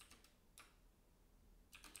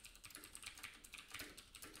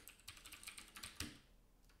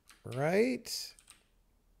 right?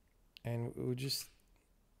 And we'll just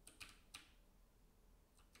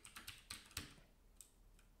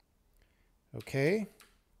okay.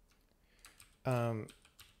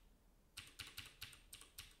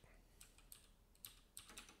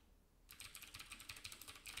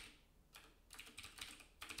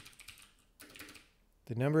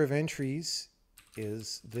 The number of entries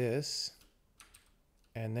is this,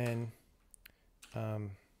 and then we're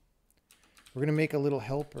going to make a little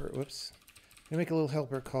helper. Whoops. We're going to make a little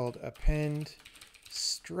helper called append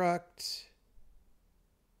struct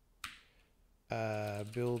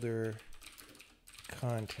builder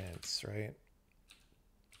contents, right?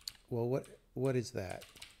 Well, what is that?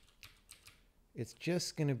 It's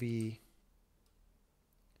just going to be,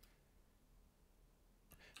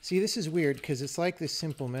 see, this is weird because it's like this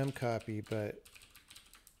simple memcopy, but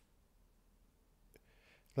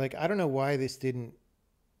like, I don't know why this didn't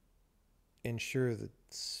ensure the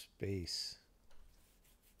space,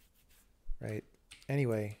 right?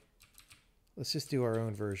 Anyway, let's just do our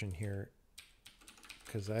own version here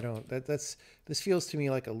because I don't, this feels to me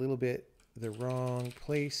like a little bit the wrong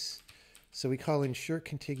place. So we call ensure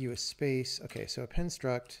contiguous space. Okay, so append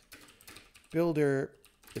struct builder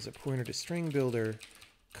is a pointer to string builder.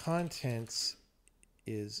 Contents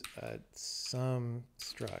is some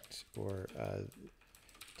struct or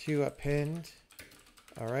to append.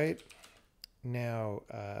 All right. Now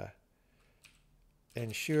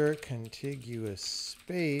ensure contiguous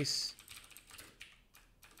space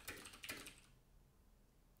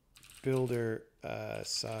builder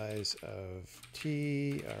size of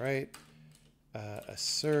t. All right.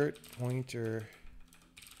 Assert pointer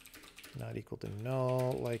not equal to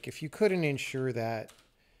null. Like if you couldn't ensure that,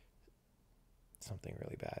 something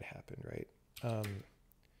really bad happened, right?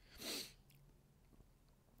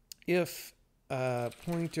 If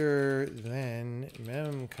pointer then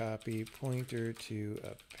mem copy pointer to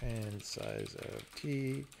append size of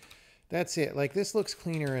t. That's it. Like this looks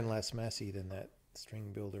cleaner and less messy than that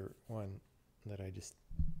string builder one that I just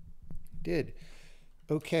did.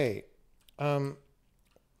 Okay.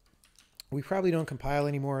 We probably don't compile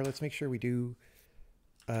anymore. Let's make sure we do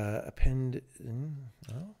append.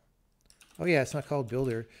 Oh yeah, it's not called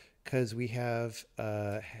builder because we have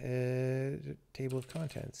head table of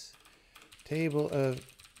contents. Table of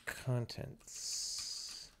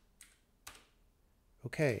contents.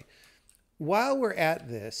 Okay. While we're at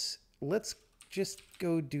this, let's just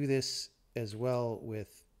go do this as well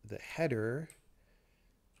with the header.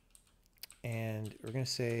 And we're going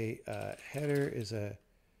to say header is a,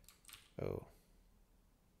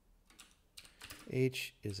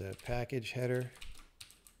 H is a package header,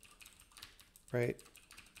 right?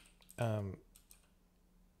 And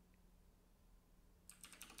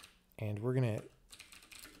we're gonna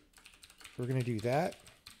do that,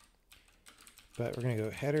 but we're gonna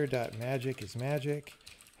go header.magic is magic,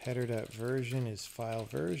 header.version is file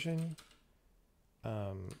version,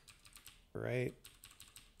 right?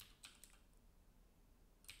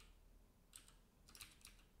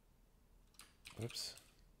 Whoops.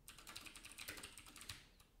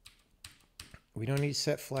 We don't need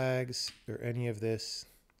set flags or any of this.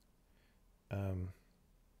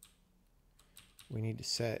 We need to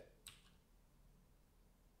set,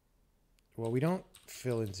 well, we don't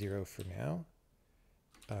fill in 0 for now.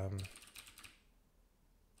 All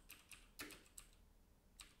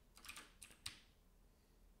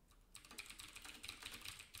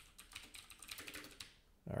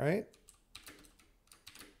right.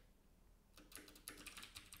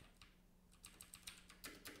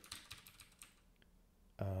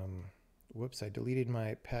 Whoops, I deleted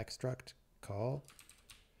my pack struct call.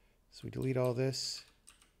 So we delete all this.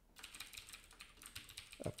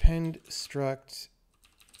 Append struct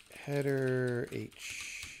header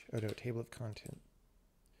H. Oh no, table of content.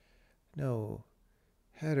 No,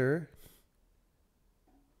 header.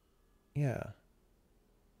 Yeah.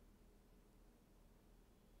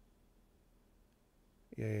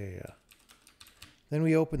 Yeah. Then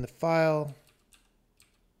we open the file.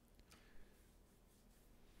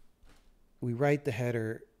 We write the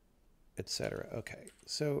header, etc. Okay,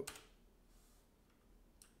 so,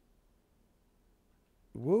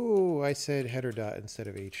 whoa, I said header dot instead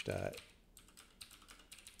of H dot.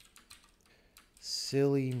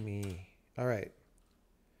 Silly me. All right.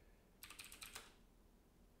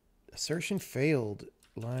 Assertion failed,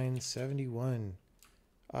 line 71.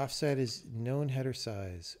 Offset is known header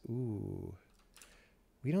size. Ooh.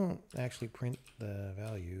 We don't actually print the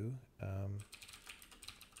value.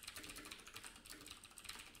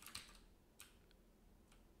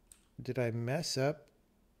 Did I mess up?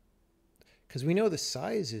 Because we know the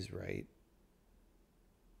size is right.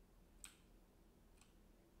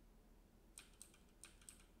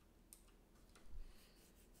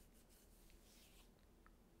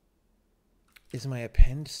 Is my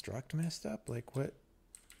append struct messed up? Like what?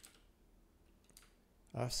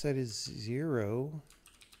 Offset is 0.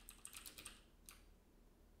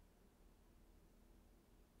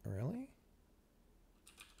 Really?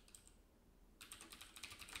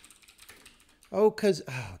 Oh, because,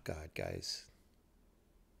 oh God, guys.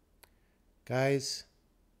 Guys.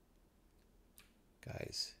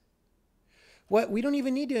 What? We don't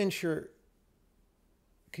even need to ensure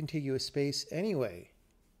contiguous space anyway.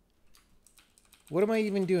 What am I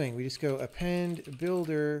even doing? We just go append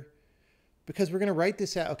builder because we're going to write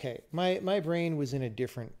this out. Okay, my brain was in a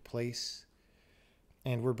different place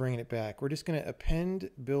and we're bringing it back. We're just going to append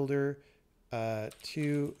builder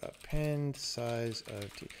to append size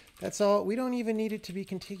of t. That's all. We don't even need it to be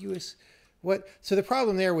contiguous. What? So the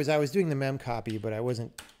problem there was I was doing the mem copy, but I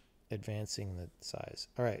wasn't advancing the size.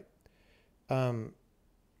 All right.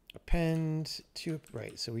 Append to,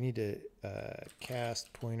 right. So we need to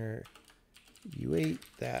cast pointer U8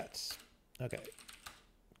 that. Okay.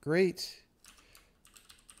 Great.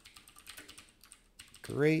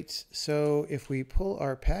 Great. So if we pull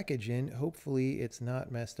our package in, hopefully it's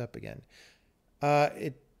not messed up again.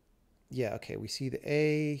 Yeah, okay, we see the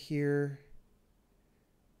A here.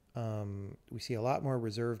 We see a lot more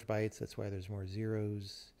reserved bytes. That's why there's more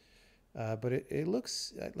zeros. But it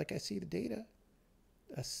looks like I see the data.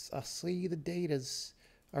 I see the datas.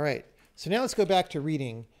 All right, so now let's go back to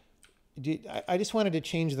reading. I just wanted to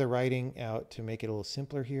change the writing out to make it a little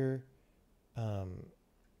simpler here.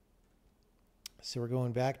 So we're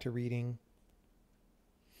going back to reading.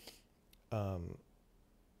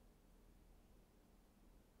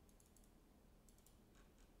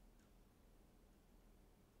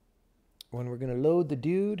 When we're going to load the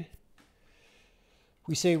dude,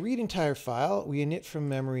 we say read entire file. We init from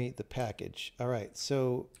memory the package. All right,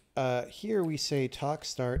 so here we say talk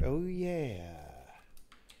start. Oh, yeah.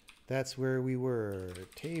 That's where we were.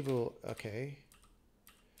 Table, okay.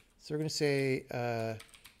 So we're going to say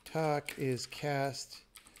talk is cast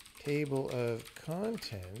table of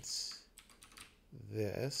contents.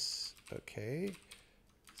 This, okay.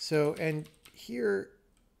 So, and here,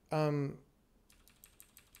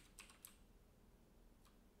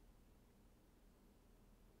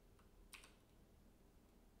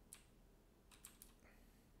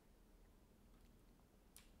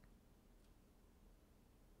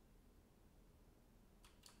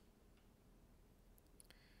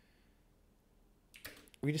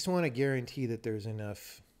 we just want to guarantee that there's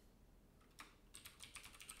enough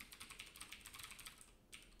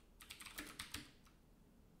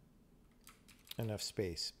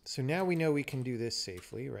space. So now we know we can do this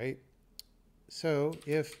safely, right? So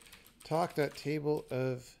if talk.table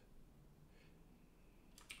of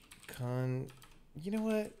you know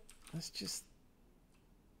what? Let's just,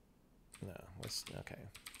 no, let's, okay.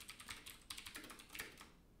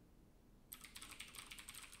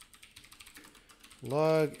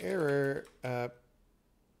 Log error,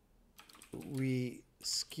 we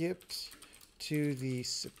skipped to the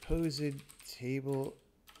supposed table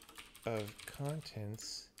of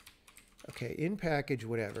contents. Okay, in package,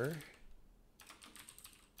 whatever.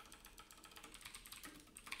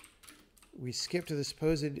 We skipped to the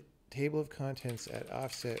supposed table of contents at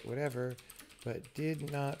offset, whatever, but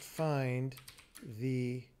did not find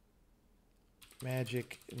the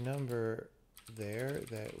magic number there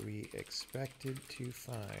that we expected to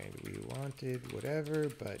find. We wanted whatever,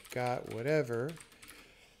 but got whatever.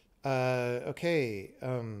 Okay,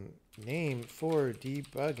 name for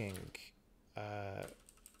debugging. Let's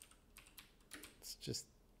just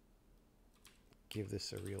give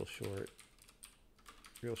this a real short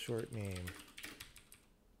name.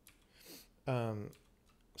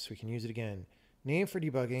 So we can use it again. Name for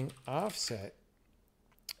debugging, offset,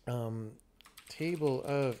 table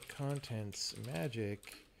of contents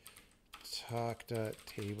magic,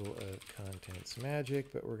 talk.table of contents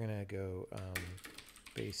magic, but we're gonna go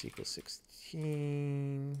base equals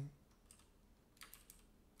 16.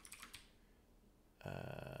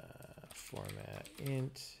 Format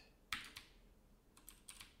int.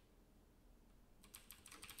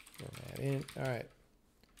 Format int. All right.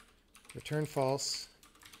 Return false.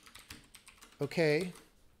 Okay.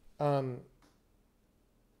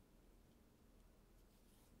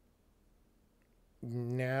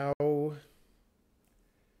 Now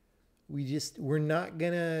we're not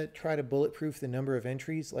gonna try to bulletproof the number of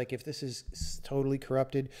entries. Like if this is totally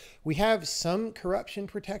corrupted, we have some corruption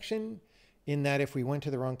protection in that if we went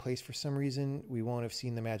to the wrong place for some reason, we won't have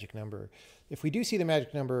seen the magic number. If we do see the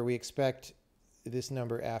magic number, we expect this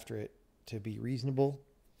number after it to be reasonable.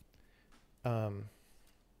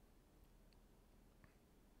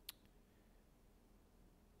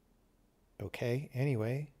 Okay,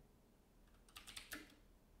 anyway.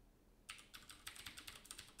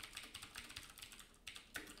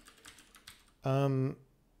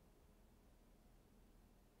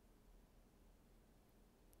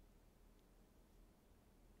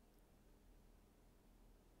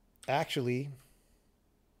 Actually,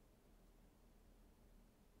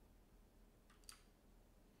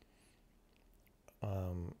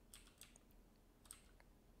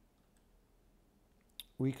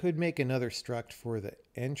 we could make another struct for the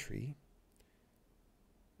entry,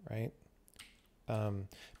 right?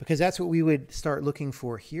 Because that's what we would start looking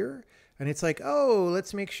for here. And it's like, oh,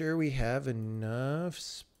 let's make sure we have enough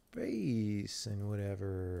space and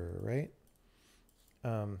whatever, right?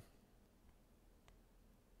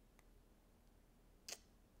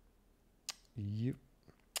 Yep.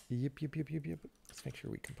 Let's make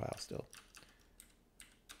sure we compile still.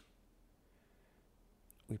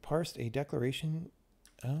 We parsed a declaration.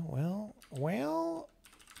 Oh, well,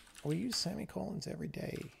 we use semicolons every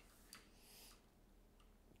day.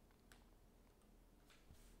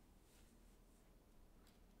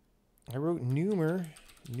 I wrote numer.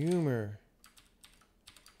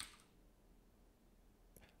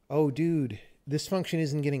 Oh, dude, this function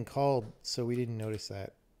isn't getting called, so we didn't notice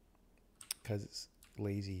that because it's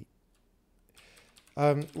lazy.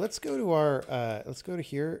 Let's go to our, let's go to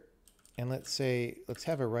here and let's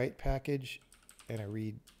have a write package and a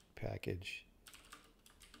read package.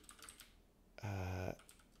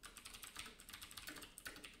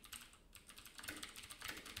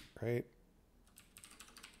 Right.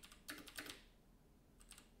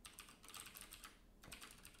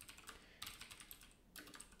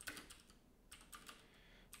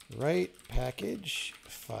 Write package,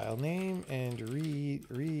 file name, and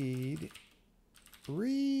read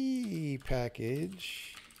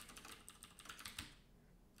package.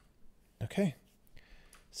 Okay.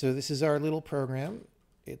 So this is our little program.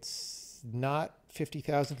 It's not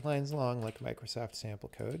 50,000 lines long like Microsoft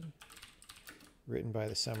sample code, written by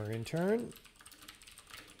the summer intern.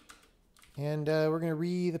 And we're going to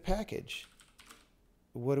read the package.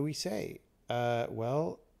 What do we say?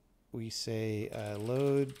 Well, we say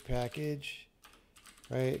load package,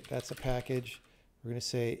 right? That's a package. We're going to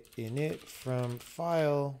say init from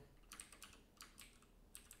file,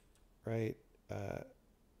 right?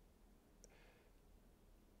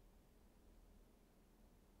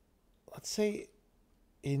 Let's say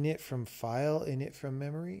init from file, init from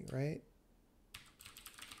memory, right?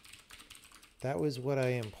 That was what I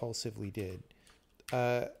impulsively did.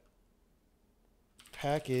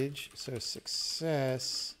 Package, so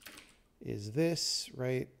success is this,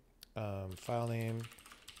 right? File name.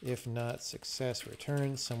 If not success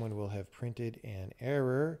return, someone will have printed an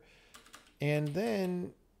error. And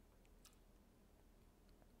then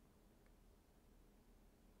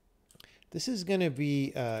this is going to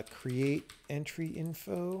be create entry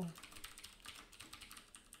info.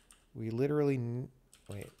 We literally,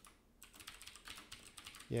 wait.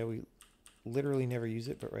 Yeah, we literally never use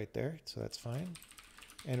it, but right there. So that's fine.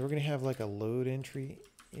 And we're going to have like a load entry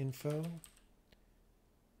info.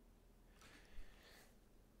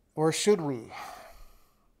 Or should we?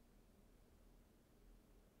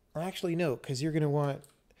 Actually, no, because you're going to want,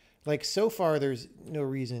 like so far, there's no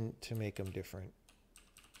reason to make them different.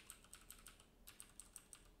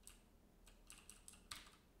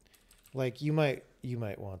 Like you might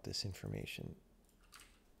want this information.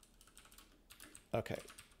 Okay.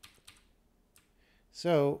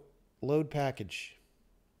 So load package.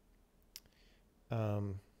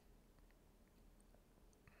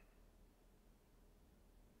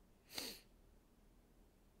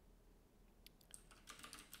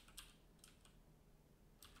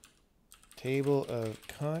 Table of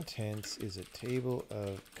contents is a table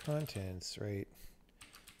of contents, right?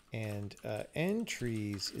 And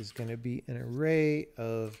entries is going to be an array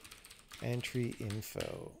of entry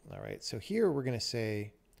info. All right, so here we're going to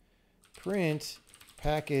say print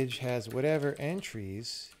package has whatever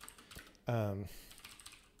entries. Now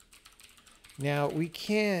we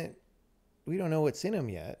don't know what's in them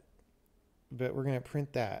yet, but we're going to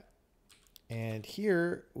print that. And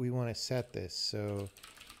here we want to set this. So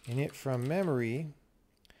init from memory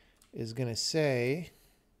is going to say,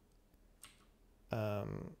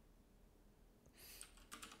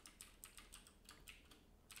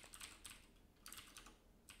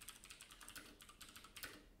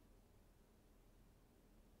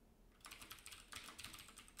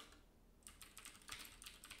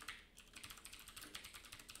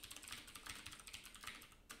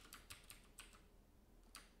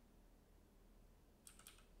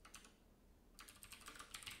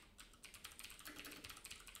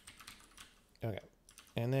 okay,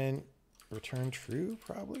 and then return true,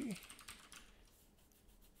 probably.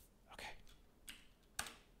 Okay.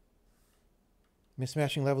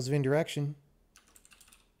 Mismatching levels of indirection.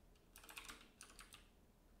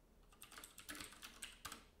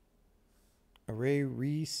 Array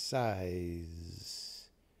resize.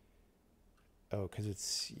 Oh, because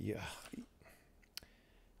it's, yeah.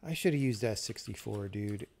 I should have used S64,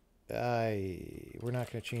 dude. We're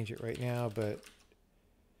not going to change it right now, but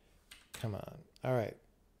come on. All right.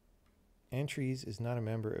 Entries is not a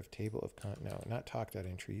member of table of no, not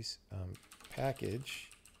talk.entries. Package.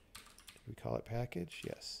 Did we call it package?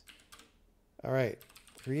 Yes. All right.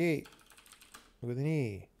 Create with an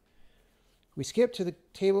E. We skipped to the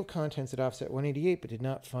table of contents at offset 188, but did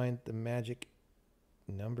not find the magic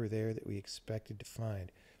number there that we expected to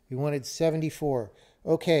find. We wanted 74.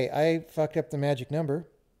 Okay, I fucked up the magic number.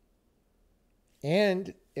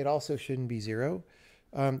 And it also shouldn't be 0.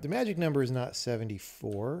 The magic number is not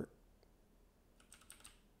 74.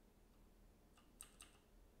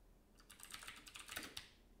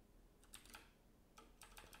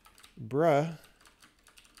 Bruh.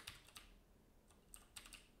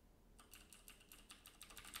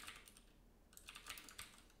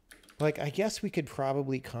 Like, I guess we could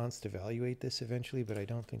probably const evaluate this eventually, but I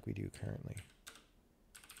don't think we do currently.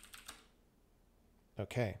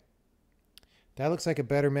 Okay. That looks like a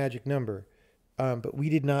better magic number, but we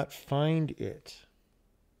did not find it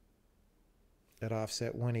at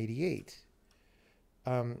offset 188.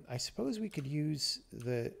 I suppose we could use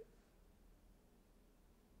the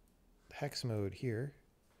hex mode here.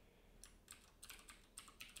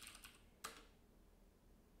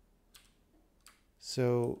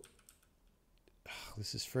 So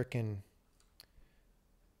this is frickin'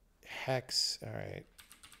 hex. All right.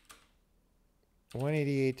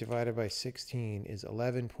 188 divided by 16 is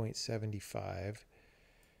 11.75.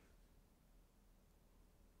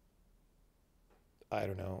 I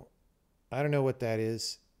don't know. I don't know what that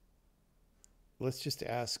is. Let's just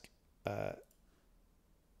ask.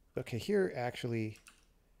 Okay, here actually.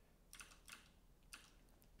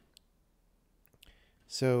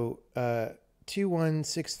 So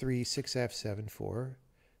 21636F74.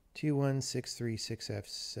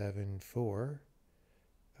 21636F74.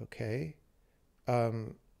 Okay.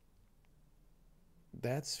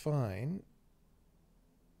 That's fine.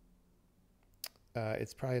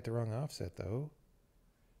 It's probably at the wrong offset though.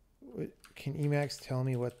 Can Emacs tell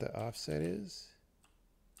me what the offset is?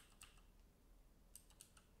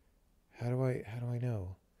 How do I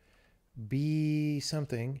know? B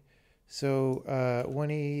something. So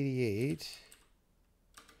 188.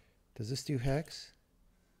 Does this do hex?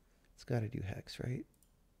 It's got to do hex, right?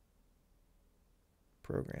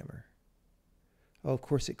 Programmer. Oh, of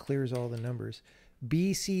course it clears all the numbers.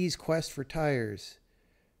 BC's quest for tires.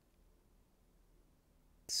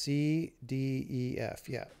 C, D, E, F.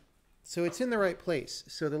 Yeah. So it's in the right place.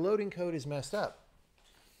 So the loading code is messed up.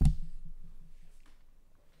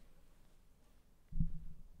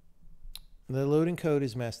 The loading code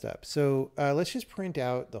is messed up. So let's just print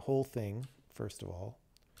out the whole thing, first of all.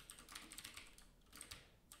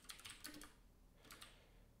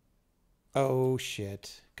 Oh,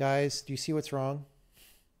 shit. Guys, do you see what's wrong?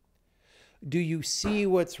 Do you see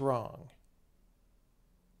what's wrong?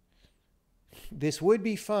 This would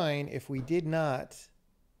be fine if we did not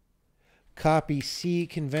copy C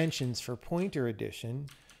conventions for pointer addition,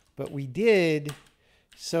 but we did,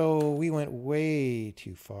 so we went way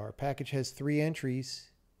too far. Package has 3 entries.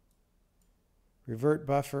 Revert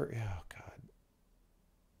buffer. Oh, God.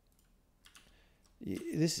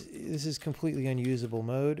 This is completely unusable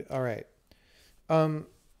mode. All right.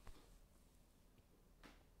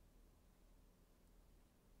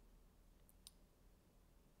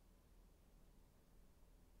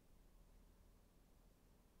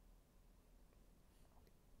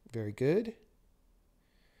 Very good.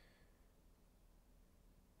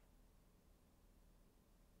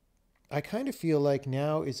 I kind of feel like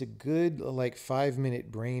now is a good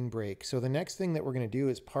 5-minute brain break. So the next thing that we're going to do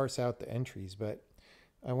is parse out the entries, but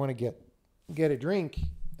I want to get a drink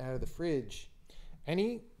out of the fridge.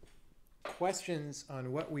 Any questions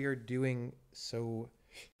on what we are doing so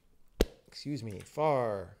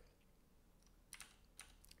far?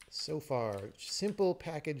 So far, simple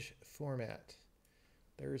package format.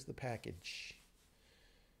 There's the package.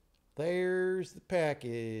 There's the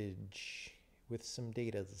package with some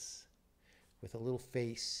datas, with a little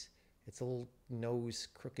face. It's a little nose,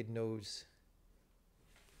 crooked nose.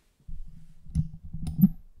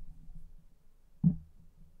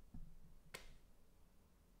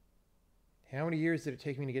 How many years did it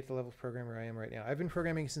take me to get to the level of programmer I am right now? I've been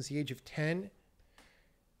programming since the age of 10,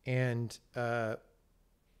 and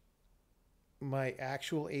my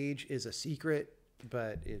actual age is a secret,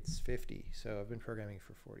 but it's 50. So I've been programming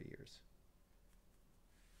for 40 years.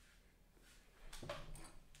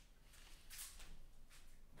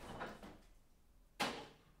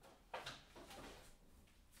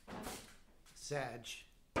 Sag.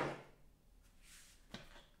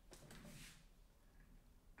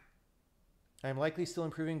 I'm likely still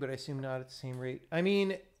improving, but I assume not at the same rate. I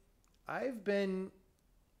mean, I've been...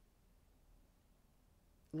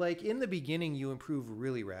 in the beginning, you improve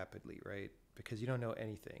really rapidly, right? Because you don't know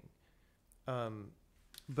anything.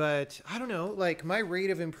 But I don't know, my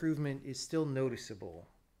rate of improvement is still noticeable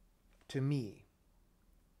to me.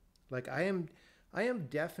 I am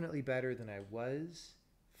definitely better than I was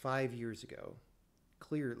 5 years ago,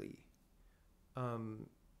 clearly.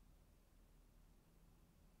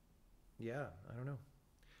 Yeah, I don't know.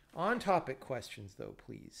 On topic questions, though,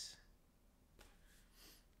 please.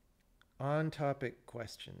 On topic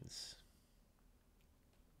questions.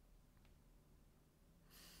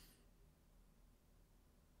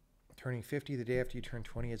 Turning 50 the day after you turn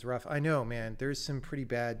 20 is rough. I know, man. There's some pretty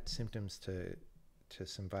bad symptoms to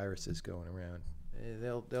some viruses going around.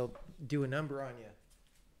 They'll do a number on you.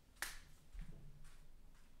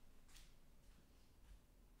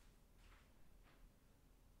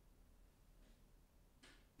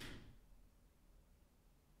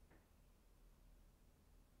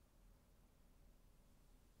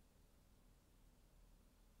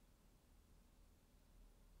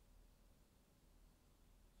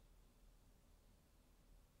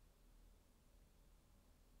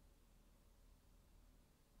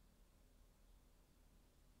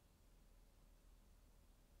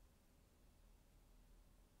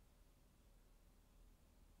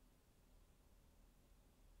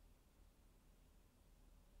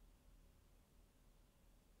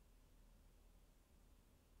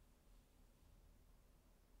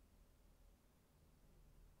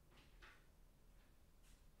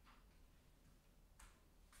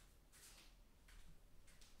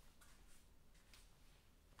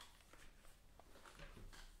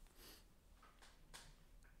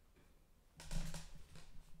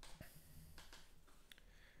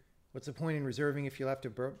 What's the point in reserving if you'll have to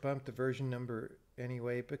bump the version number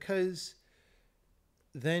anyway? Because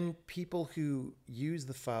then people who use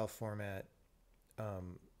the file format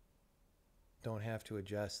don't have to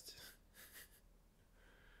adjust.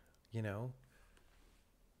 You know,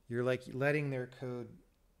 you're like letting their code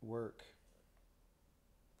work.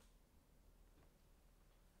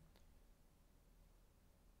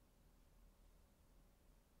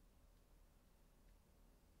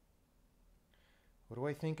 What do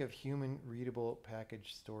I think of human readable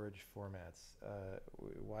package storage formats?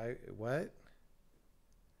 Why? What?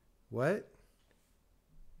 What?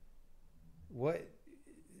 What?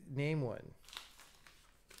 Name one.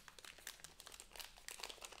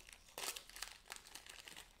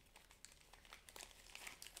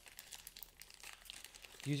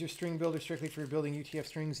 Use your string builder strictly for building UTF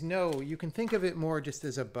strings? No, you can think of it more just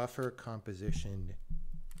as a buffer composition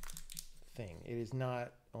thing. It is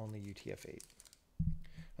not only UTF-8.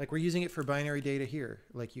 Like we're using it for binary data here.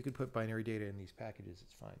 Like you could put binary data in these packages,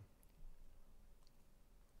 it's fine.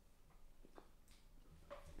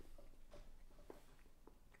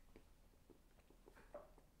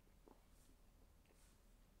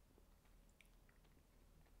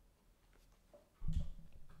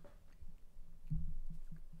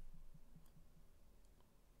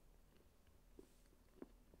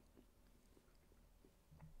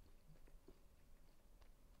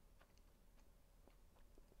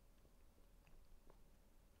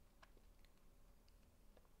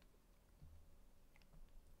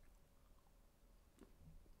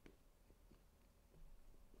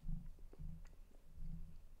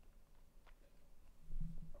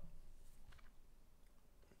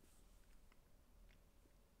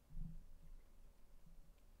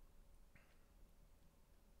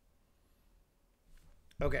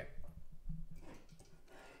 Okay.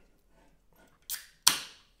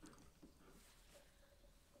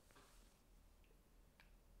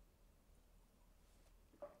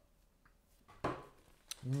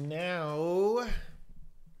 Now,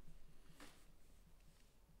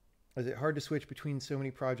 is it hard to switch between so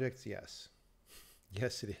many projects? Yes.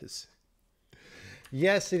 Yes, it is.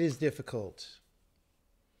 Yes, it is difficult.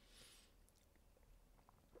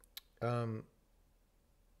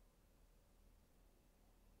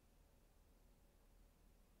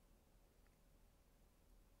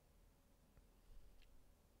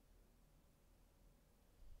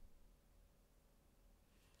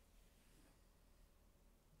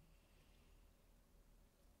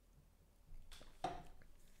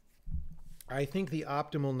 I think the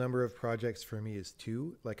optimal number of projects for me is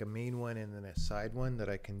 2, like a main one and then a side one that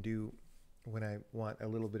I can do when I want a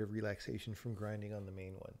little bit of relaxation from grinding on the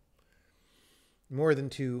main one. More than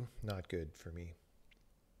 2, not good for me.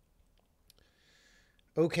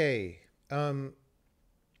 Okay.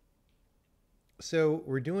 So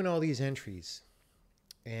we're doing all these entries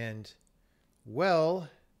and well,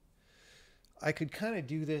 I could kind of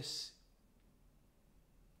do this.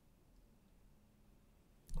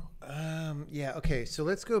 Yeah, okay, so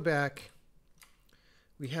let's go back.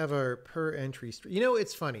 We have our per entry. You know,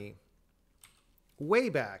 it's funny. Way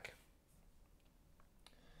back,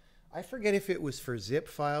 I forget if it was for zip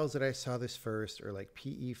files that I saw this first or like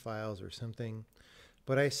PE files or something,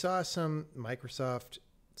 but I saw some Microsoft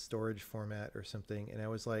storage format or something, and I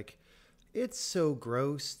was like, it's so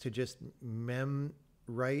gross to just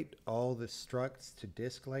write all the structs to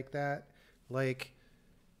disk like that. Like,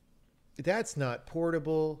 that's not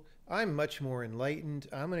portable. I'm much more enlightened.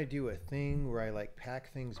 I'm going to do a thing where I like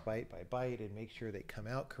pack things byte by byte and make sure they come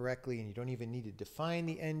out correctly. And you don't even need to define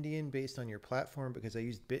the endian based on your platform because I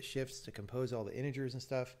used bit shifts to compose all the integers and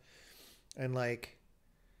stuff. And like,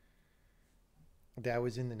 that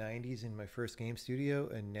was in the 90s in my first game studio.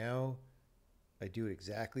 And now I do it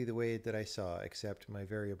exactly the way that I saw, except my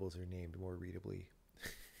variables are named more readably.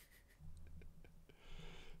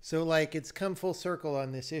 So like, it's come full circle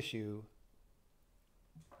on this issue.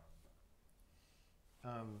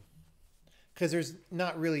 Because there's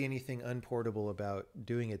not really anything unportable about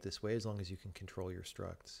doing it this way as long as you can control your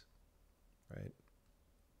structs, right?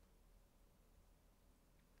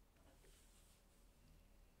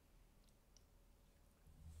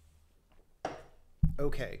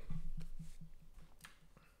 Okay.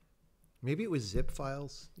 Maybe it was zip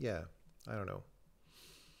files. Yeah, I don't know.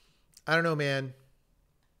 I don't know, man.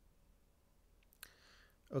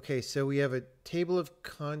 Okay, so we have a table of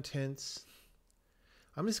contents.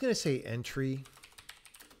 I'm just going to say entry.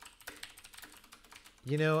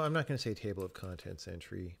 You know, I'm not going to say table of contents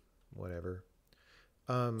entry, whatever.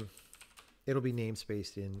 It'll be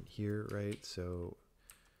namespaced in here, right? So,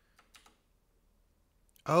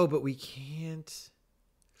 oh, but we can't.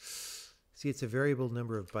 See, it's a variable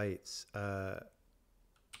number of bytes. How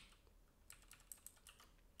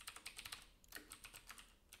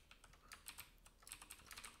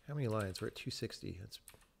many lines? We're at 260. That's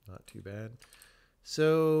not too bad.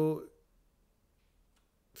 So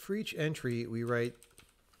for each entry, we write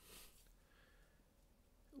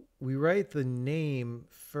the name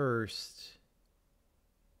first.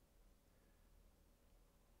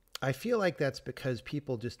 I feel like that's because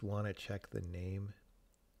people just want to check the name.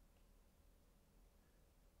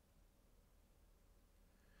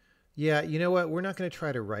 Yeah, you know what? We're not going to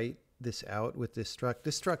try to write this out with this struct.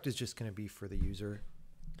 This struct is just going to be for the user.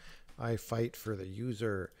 I fight for the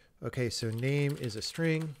user. Okay, so name is a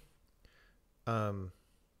string.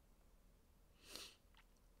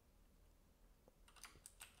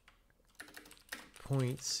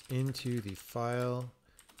 Points into the file.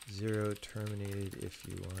 0 terminated if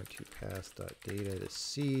you want to pass .data to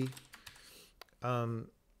C.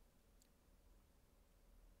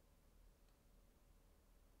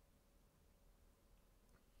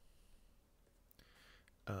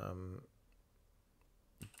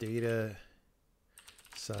 Data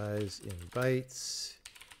size in bytes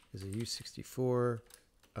is a U64.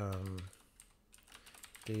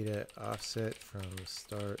 Data offset from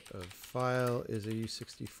start of file is a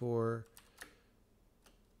U64.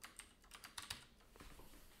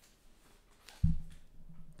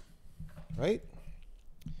 Right?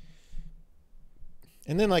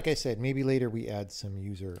 And then, like I said, maybe later we add some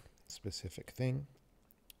user specific thing.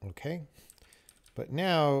 Okay. But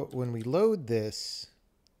now when we load this,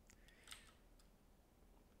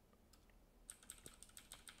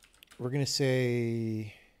 we're going to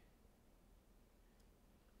say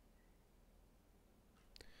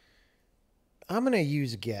I'm going to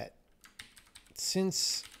use get.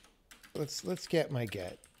 Since let's get my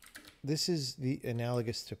get. This is the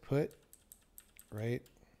analogous to put, right?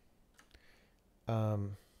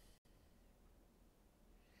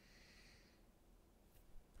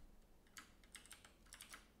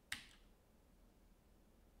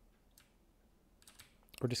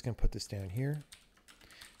 We're just going to put this down here.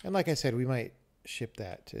 And like I said, we might ship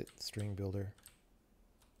that to String Builder.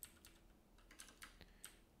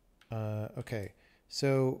 Okay,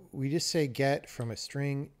 so we just say get from a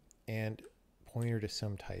string and pointer to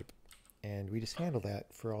some type. And we just handle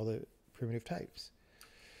that for all the primitive types.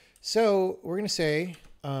 So we're going to say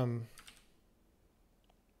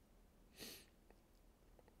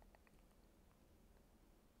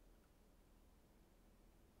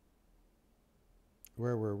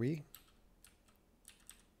where were we?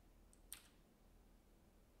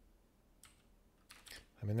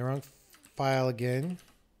 I'm in the wrong file again.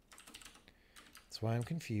 That's why I'm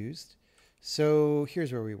confused. So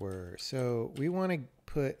here's where we were. So we want to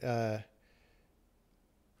put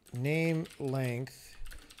name length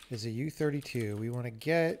is a U32. We want to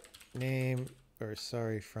get name, or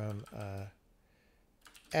sorry, from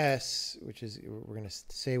S, which is, we're going to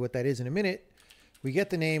say what that is in a minute. We get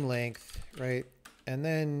the name length, right? And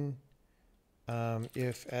then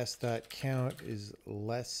if s.count is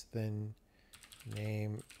less than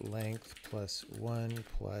name length plus 1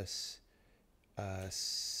 plus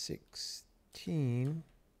 16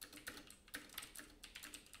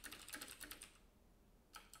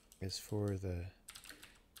 is for the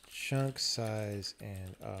chunk size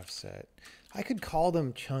and offset. I could call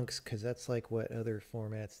them chunks because that's like what other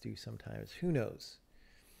formats do sometimes. Who knows?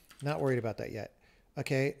 Not worried about that yet.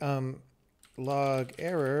 Okay, log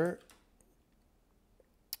error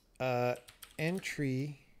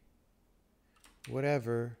entry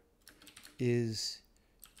whatever is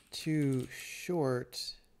too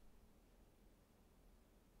short.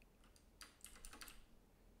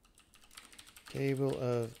 Table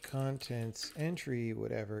of contents entry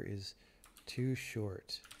whatever is too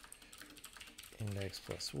short. Index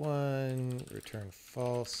plus 1, return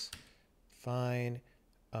false. Fine.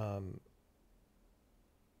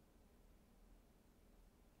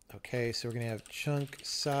 Okay, so we're going to have chunk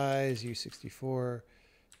size U64,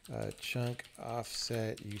 chunk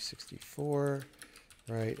offset U64,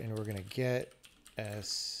 right? And we're going to get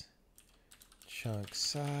S chunk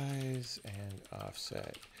size and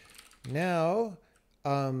offset. Now,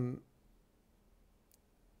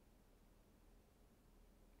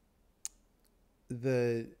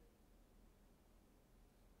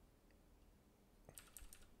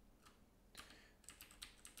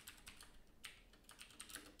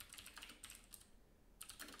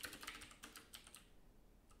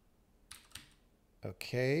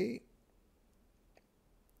 okay.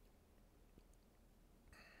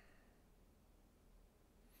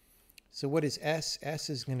 So what is S?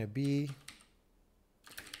 S is going to be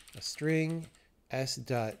a string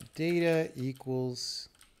s.data equals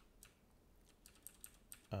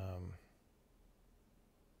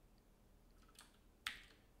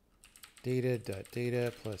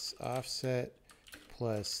data.data plus offset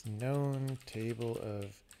plus known table of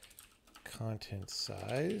content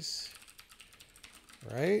size,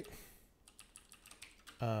 right?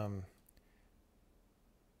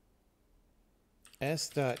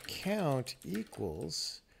 S.count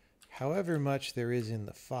equals however much there is in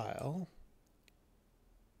the file,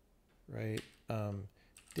 right?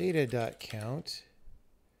 Data.count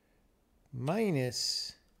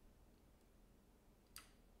minus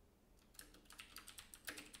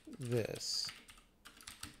this.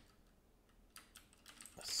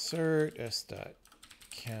 Assert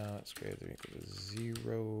s.count is greater than or equal to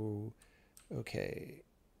 0. Okay.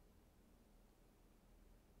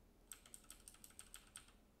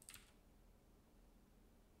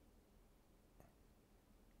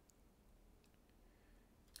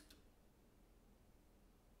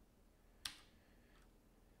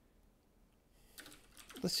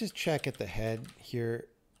 Let's just check at the head here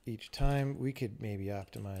each time. We could maybe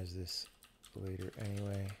optimize this later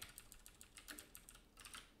anyway.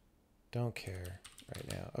 Don't care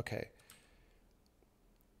right now. Okay.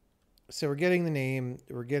 So we're getting the name,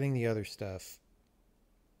 we're getting the other stuff.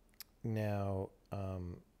 Now,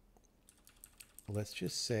 let's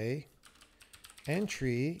just say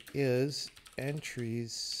entry is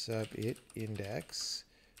entries sub it index,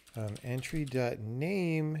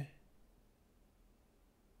 entry.name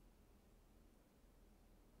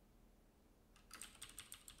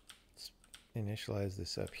initialize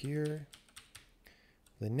this up here.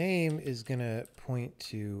 The name is going to point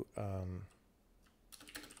to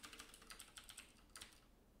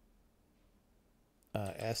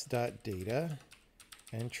s.data.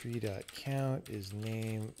 Entry.count is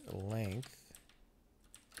name length.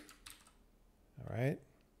 All right.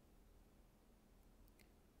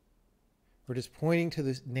 We're just pointing to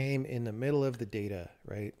this name in the middle of the data,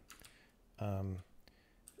 right?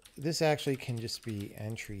 This actually can just be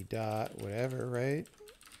entry dot whatever, right?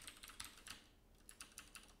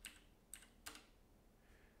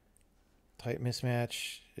 Type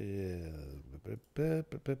mismatch.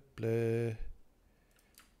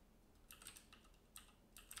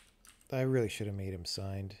 I really should have made him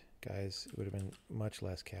signed, guys. It would have been much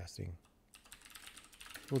less casting.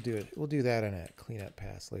 We'll do it. We'll do that on a cleanup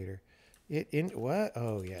pass later. It in what?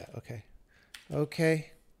 Oh yeah. Okay.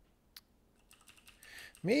 Okay.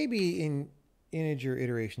 Maybe in integer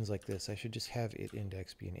iterations like this, I should just have it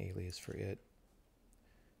index be an alias for it.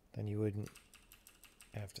 Then you wouldn't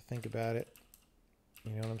have to think about it.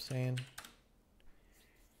 You know what I'm saying?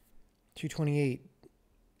 228.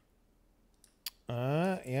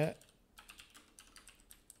 Yeah.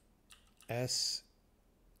 S.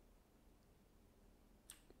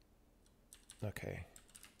 Okay.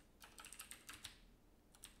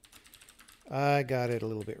 I got it a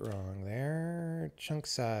little bit wrong there. Chunk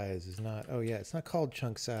size is not, oh yeah, it's not called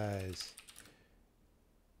chunk size.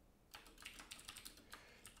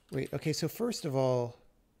 Wait, okay, so first of all,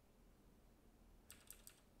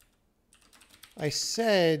 I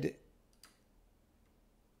said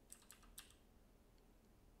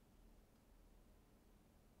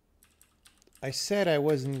I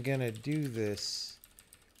wasn't gonna do this,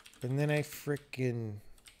 and then I frickin'...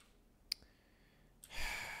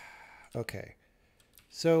 Okay,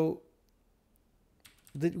 so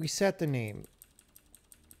we set the name.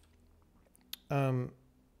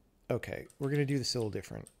 Okay, we're going to do this a little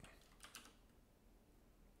different.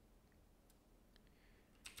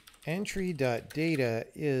 Entry.data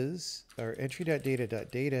is, or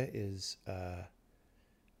entry.data.data is the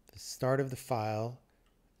start of the file.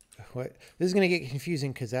 What? This is going to get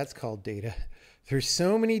confusing because that's called data. There's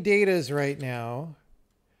so many datas right now.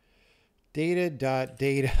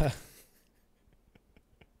 Data.data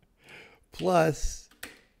plus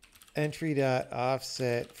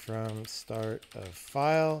entry.offset from start of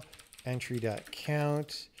file,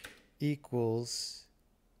 entry.count equals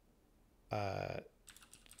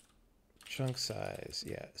chunk size.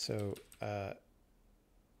 Yeah, so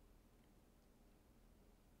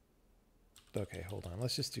okay, hold on.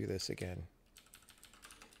 Let's just do this again.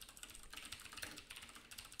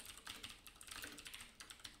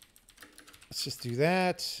 Let's just do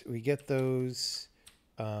that. We get those.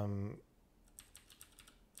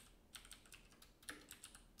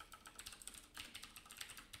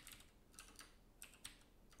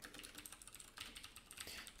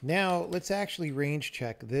 Now, let's actually range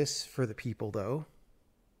check this for the people, though.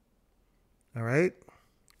 All right.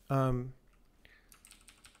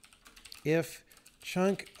 If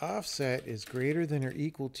chunk offset is greater than or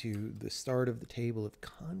equal to the start of the table of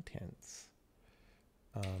contents.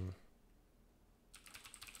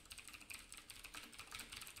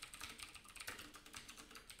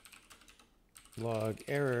 Log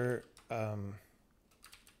error.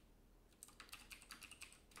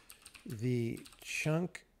 The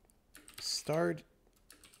chunk start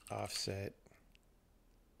offset.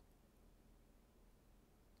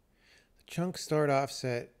 The chunk start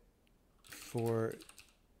offset for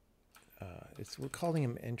we're calling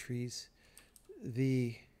them entries.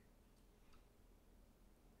 The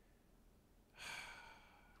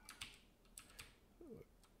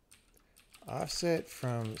offset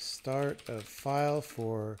from start of file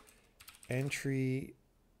for entry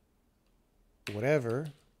whatever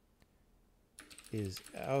is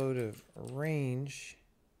out of range.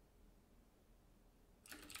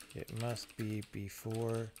 It must be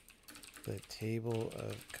before the table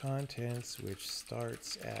of contents, which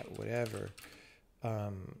starts at whatever.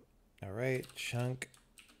 All right, chunk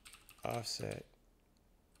offset.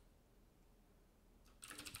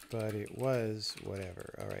 But it was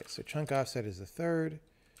whatever. All right, so chunk offset is the third.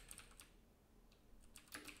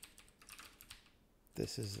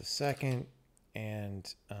 This is the second,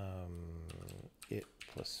 and it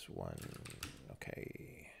plus 1.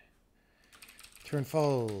 Okay. Turn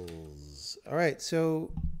false. All right,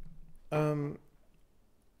 so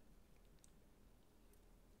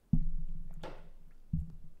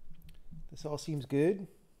this all seems good.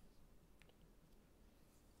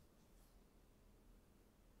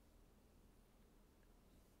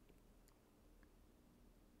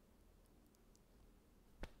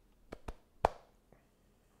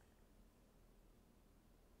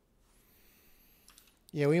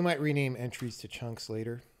 Yeah, we might rename entries to chunks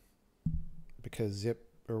later because Zip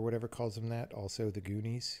or whatever calls them that. Also the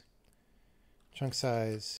Goonies. Chunk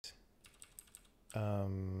size.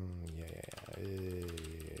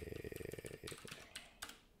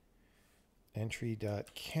 Entry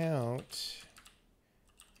dot count.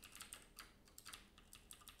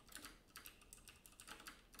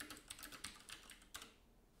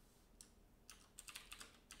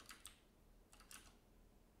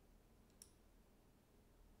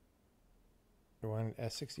 One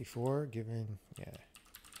S64 given, yeah.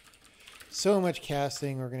 So much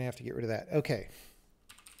casting, we're gonna have to get rid of that. Okay.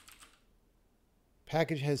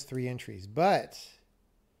 Package has 3 entries, but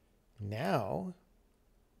now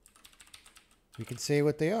we can say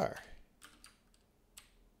what they are.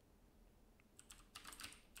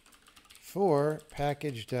 For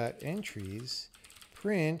package.entries,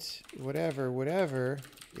 print whatever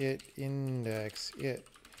it index it.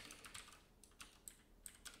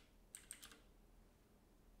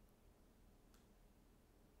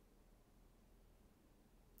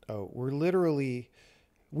 Oh,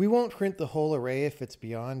 we won't print the whole array if it's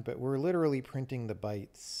beyond, but we're literally printing the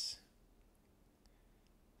bytes.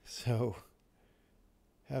 So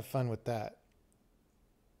have fun with that.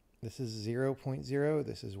 This is 0.0.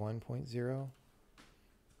 This is 1.0.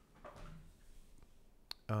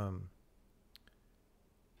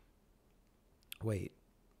 Wait.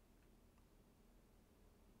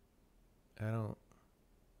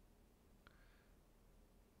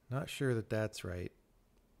 Not sure that that's right.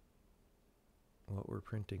 What we're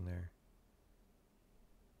printing there.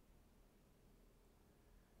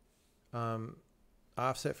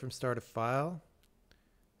 Offset from start of file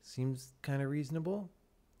seems kind of reasonable.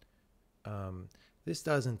 This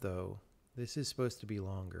doesn't though. This is supposed to be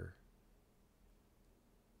longer.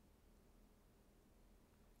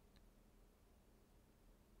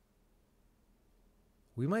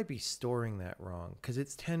 We might be storing that wrong because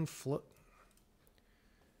it's 10 float.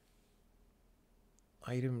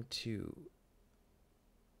 Item 2.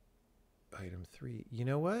 Item 3. You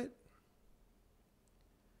know what?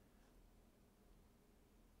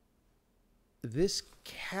 This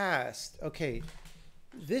cast, okay,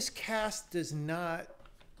 this cast does not,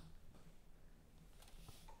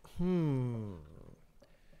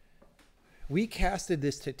 we casted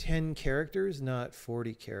this to 10 characters, not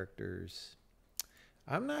 40 characters.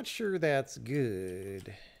 I'm not sure that's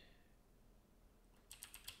good.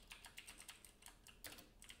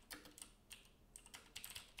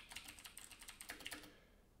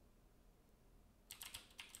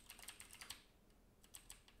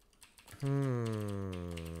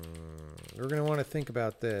 We're going to want to think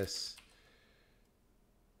about this.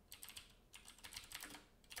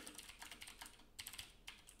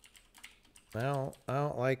 I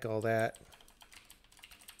don't like all that.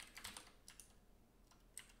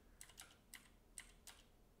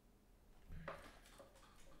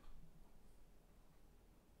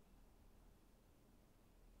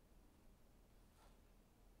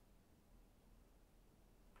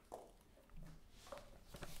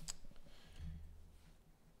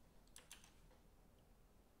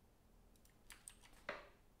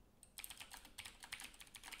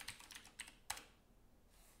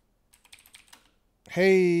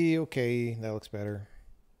 Hey, okay, that looks better.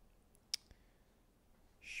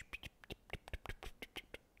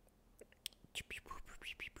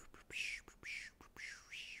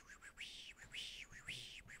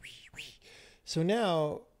 So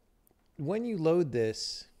now, when you load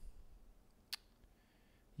this,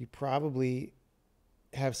 you probably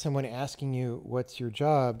have someone asking you, what's your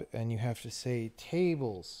job? And you have to say,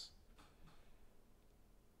 tables.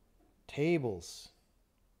 Tables.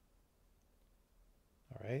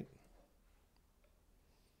 All right.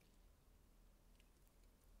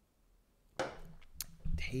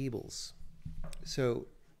 Tables. So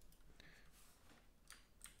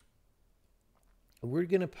we're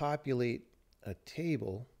going to populate a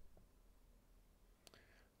table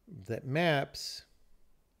that maps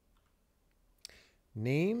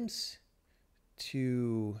names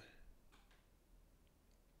to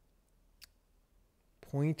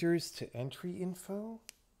pointers to entry info.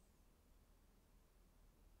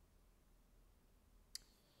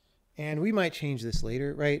 And we might change this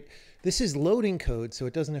later, right? This is loading code, so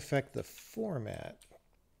it doesn't affect the format.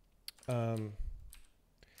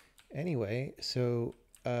 Anyway, so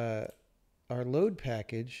our load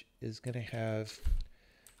package is going to have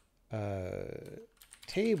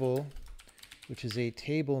table, which is a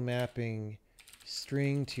table mapping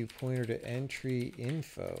string to pointer to entry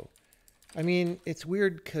info. I mean, it's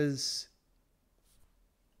weird because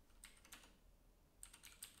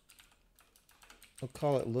we'll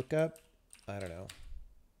call it lookup. I don't know.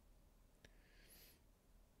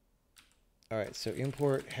 All right, so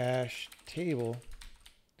import hash table.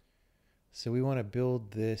 So we want to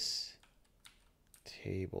build this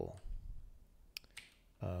table.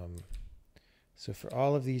 So for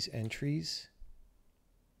all of these entries,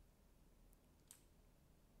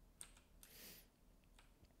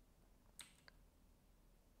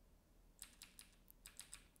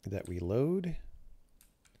 that we load,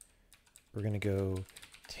 we're going to go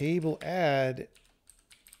table add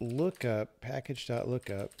lookup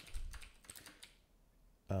package.lookup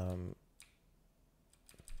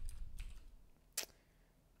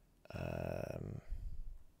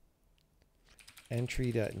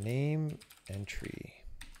entry.name entry,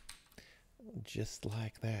 just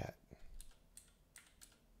like that.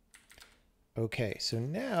 Okay, so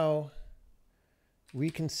now we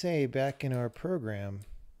can say back in our program,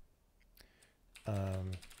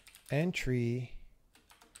 entry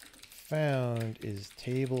found is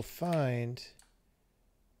table find.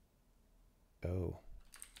 Oh,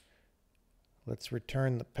 let's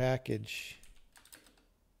return the package.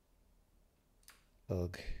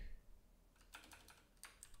 Ugh.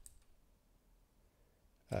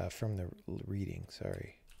 From the reading,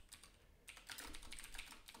 sorry.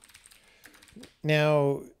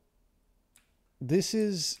 Now, this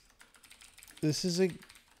is a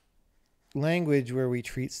language where we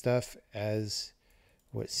treat stuff as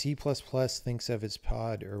what C++ thinks of as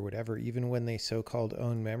pod or whatever, even when they so-called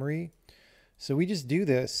own memory. So we just do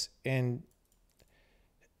this, and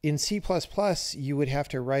in C++, you would have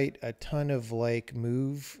to write a ton of like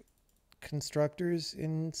move constructors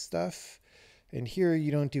and stuff. And here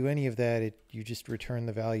you don't do any of that. You just return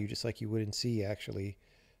the value just like you would in C, actually.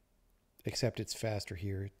 Except it's faster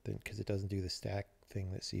here because it doesn't do the stack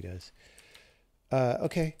thing that C does.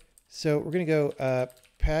 Okay, so we're going to go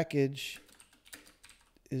package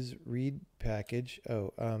is read package.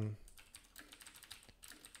 Oh,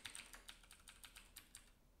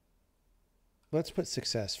 let's put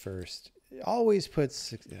success first. Always put,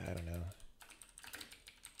 I don't know.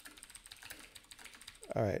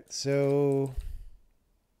 All right, so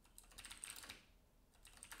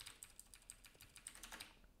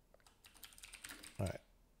all right,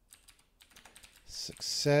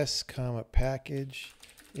 success comma package.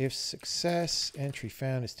 If success entry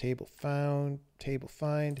found is table found, table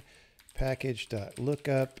find, package dot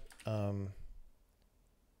lookup.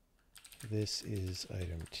 This is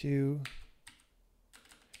item 2.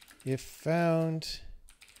 If found,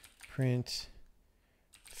 print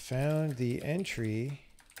found the entry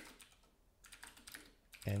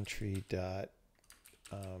dot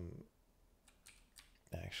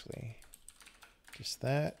actually just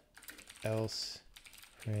that, else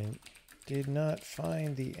print did not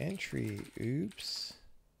find the entry. Oops.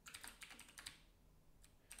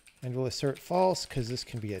 And we'll assert false because this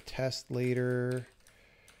can be a test later.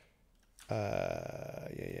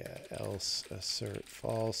 Yeah, else assert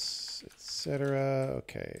false, etc.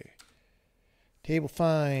 Okay. Table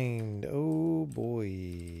find. Oh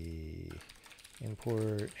boy.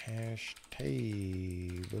 Import hash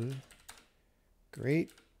table.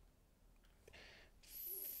 Great.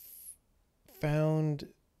 Found.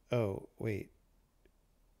 Oh, wait.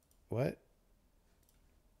 What?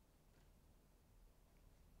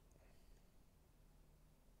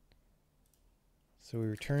 So we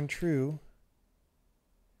return true.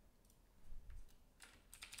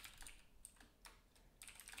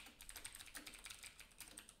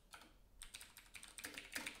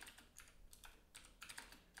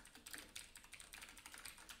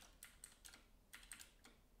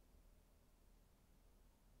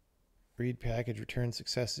 Read package, return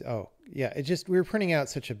success. Oh, yeah. It just, we were printing out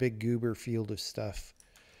such a big goober field of stuff.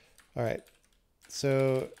 All right.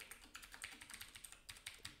 So,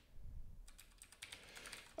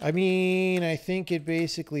 I mean, I think it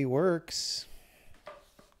basically works.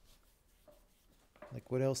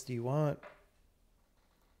 Like, what else do you want?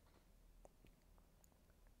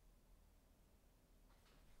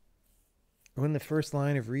 When the first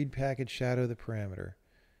line of read package shadow the parameter.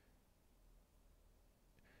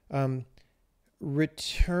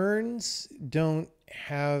 Returns don't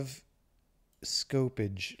have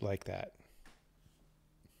scopage like that.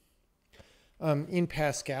 In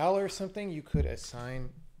Pascal or something, you could assign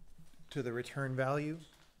to the return value.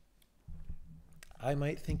 I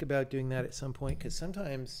might think about doing that at some point because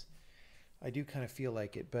sometimes I do kind of feel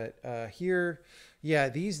like it. But here, yeah,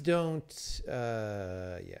 these don't,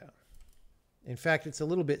 yeah. In fact, it's a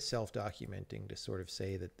little bit self-documenting to sort of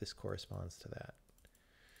say that this corresponds to that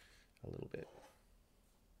a little bit.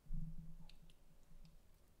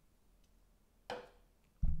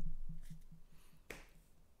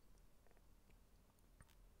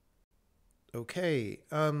 Okay,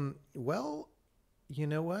 well, you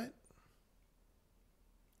know what?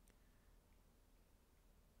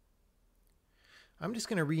 I'm just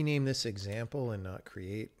going to rename this example and not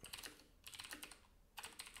create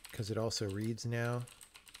because it also reads now.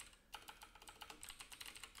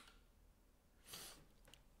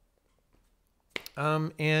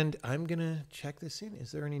 And I'm going to check this in.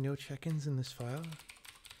 Is there any no check-ins in this file?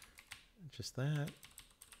 Just that.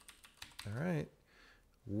 All right.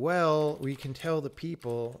 Well, we can tell the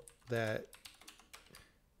people that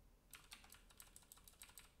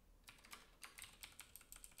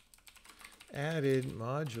added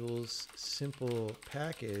modules simple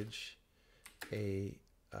package a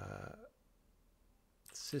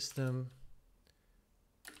system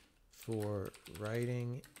for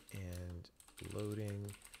writing and loading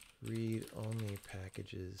read-only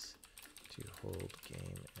packages to hold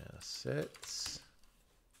game assets.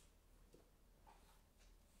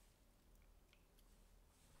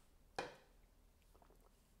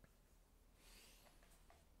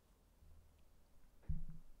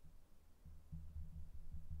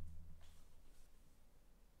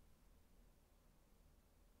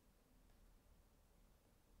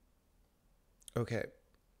 Okay.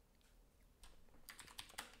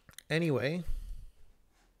 Anyway,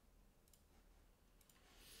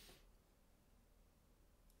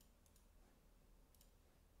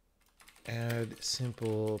 add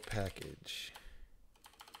simple package.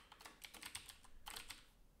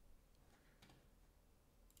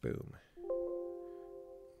 Boom.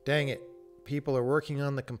 Dang it. People are working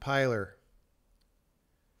on the compiler.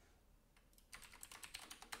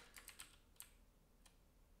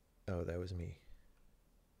 Oh, that was me.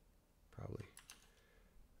 Probably.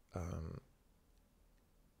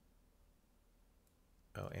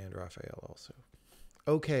 Oh, and Raphael also.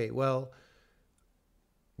 Okay, well,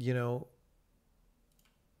 you know.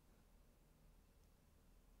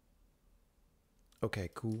 Okay,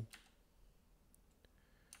 cool.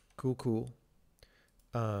 Cool.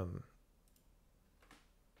 Now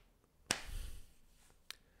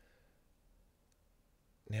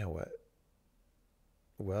what?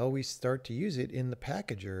 Well, we start to use it in the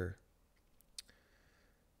packager.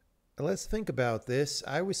 Let's think about this.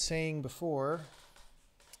 I was saying before,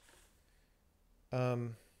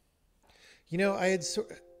 you know, I had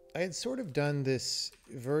sort of done this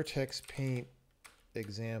Vertex Paint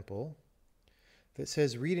example that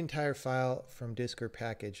says read entire file from disk or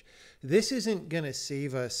package. This isn't going to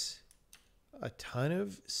save us a ton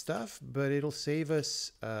of stuff, but it'll save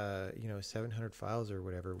us, you know, 700 files or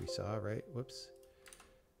whatever we saw, right? Whoops.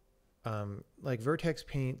 Like Vertex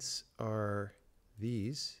Paints are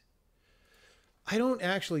these. I don't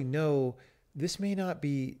actually know. This may not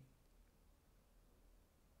be.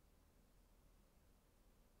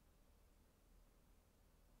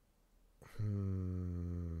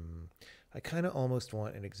 I kind of almost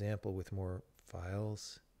want an example with more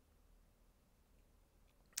files.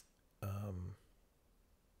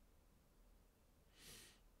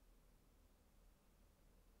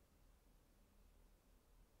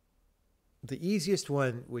 The easiest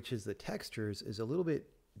one, which is the textures, is a little bit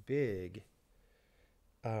big.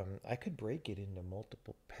 I could break it into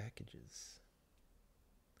multiple packages.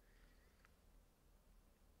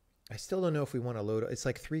 I still don't know if we want to load. It's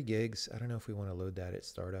like 3 gigs. I don't know if we want to load that at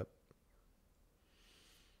startup.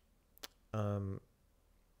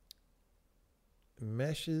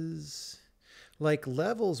 Meshes, like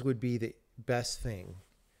levels would be the best thing,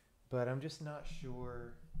 but I'm just not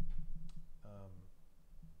sure.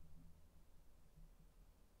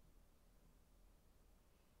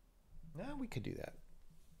 No, we could do that.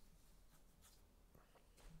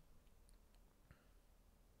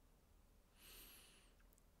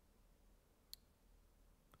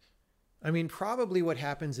 I mean, probably what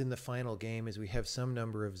happens in the final game is we have some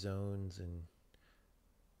number of zones and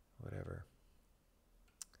whatever.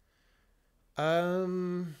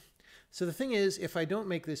 So the thing is, if I don't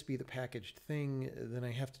make this be the packaged thing, then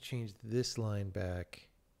I have to change this line back.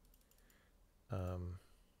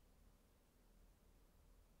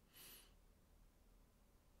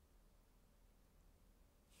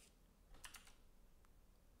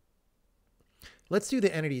 Let's do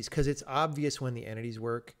the entities because it's obvious when the entities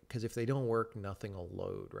work, because if they don't work, nothing will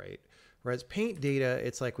load, right? Whereas paint data,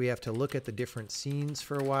 it's like we have to look at the different scenes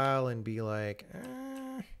for a while and be like,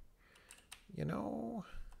 you know.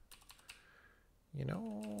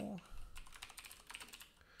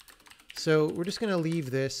 So we're just going to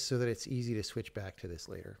leave this so that it's easy to switch back to this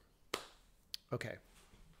later. Okay.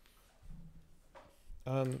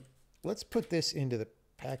 Let's put this into the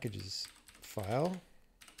packages file.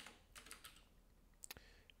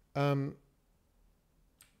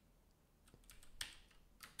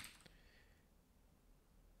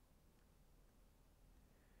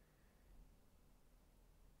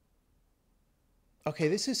 Okay,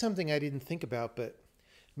 this is something I didn't think about, but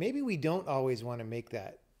maybe we don't always want to make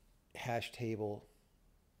that hash table.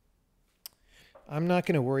 I'm not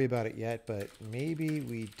going to worry about it yet, but maybe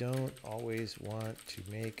we don't always want to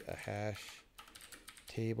make a hash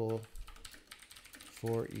table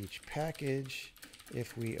for each package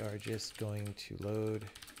if we are just going to load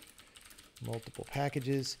multiple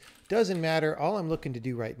packages. Doesn't matter. All I'm looking to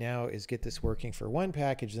do right now is get this working for one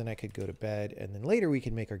package, then I could go to bed, and then later we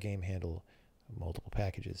can make our game handle multiple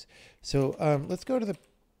packages. So let's go to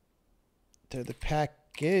the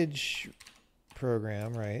package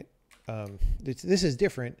program, right? This is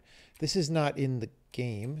different. This is not in the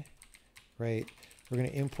game, right? We're going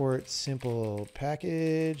to import simple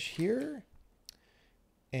package here.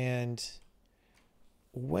 And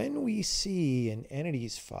when we see an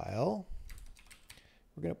entities file,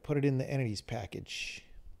 we're going to put it in the entities package.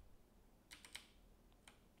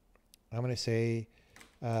 I'm going to say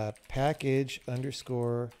package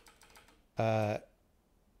underscore, let's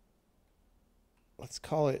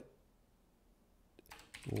call it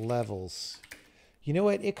levels. You know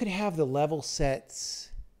what? It could have the level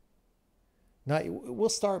sets. We'll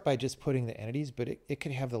start by just putting the entities, but it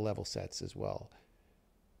could have the level sets as well,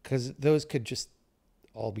 because those could just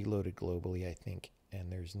all be loaded globally, I think,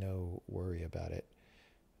 and there's no worry about it.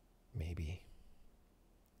 Maybe.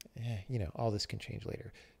 You know, all this can change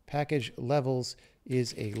later. Package levels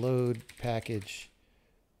is a load package,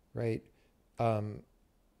 right?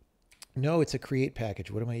 No, it's a create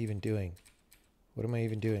package. What am I even doing?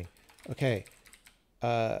 Okay.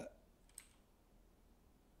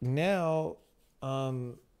 Now,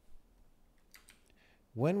 when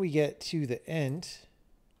we get to the end,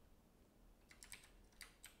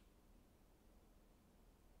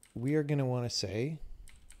 we are going to want to say,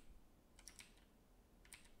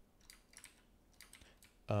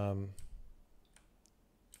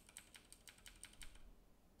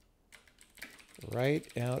 write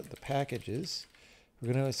out the packages.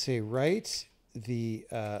 We're going to say write the,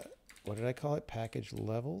 what did I call it? Package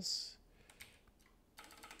levels.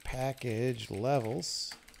 Package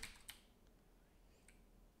levels.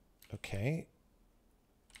 Okay.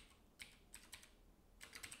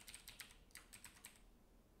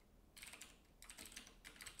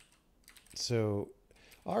 So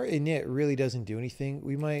our init really doesn't do anything.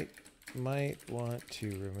 We might want to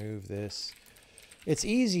remove this. It's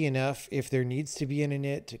easy enough if there needs to be an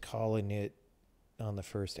init to call init on the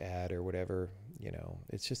first add or whatever. You know,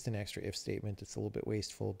 it's just an extra if statement. It's a little bit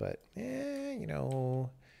wasteful, but you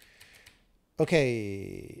know.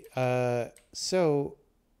 Okay, so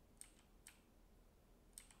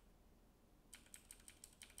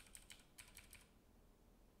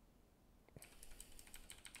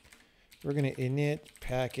we're going to init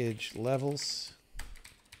package levels.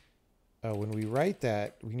 When we write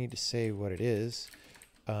that, we need to say what it is.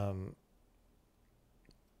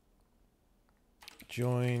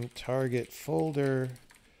 Join target folder,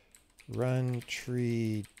 run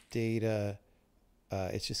tree data.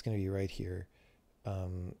 It's just going to be right here.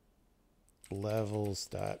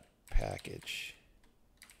 Levels.package,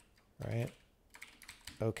 right?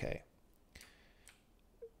 Okay.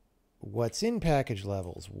 What's in package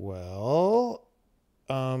levels? Well,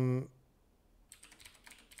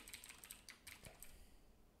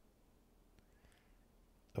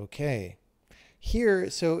 okay. Here,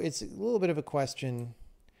 so it's a little bit of a question.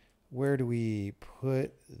 Where do we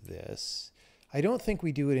put this? I don't think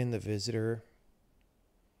we do it in the visitor.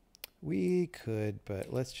 We could,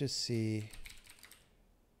 but let's just see.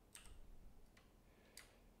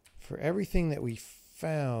 For everything that we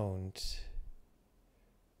found,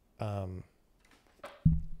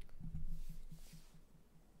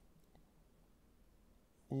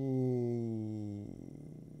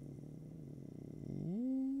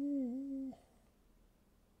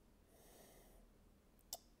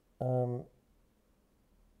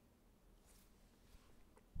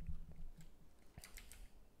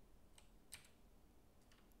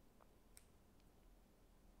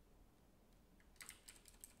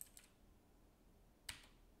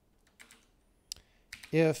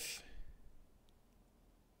 if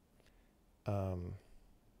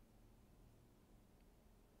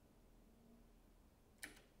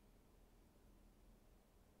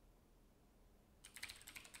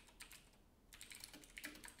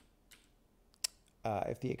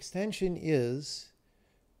if the extension is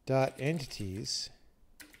dot entities,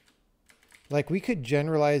 like we could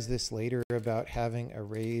generalize this later about having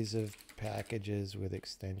arrays of packages with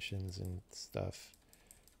extensions and stuff.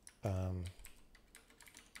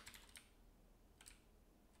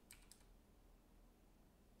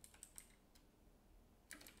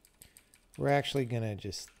 We're actually going to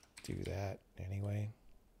just do that anyway.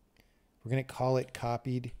 We're going to call it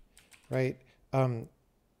copied, right?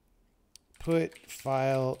 Put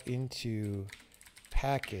file into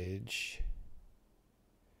package,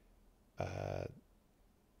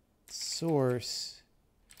 source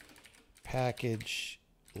package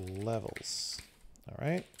levels. All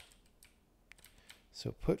right.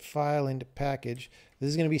 So put file into package. This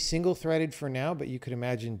is going to be single threaded for now, but you could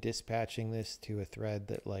imagine dispatching this to a thread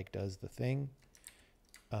that like does the thing.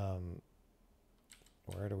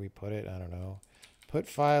 Where do we put it? I don't know. Put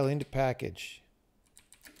file into package.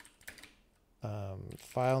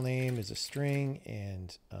 File name is a string,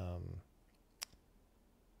 and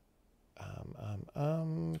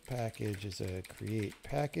package is a create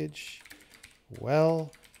package.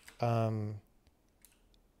 Well,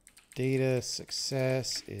 data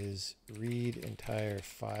success is read entire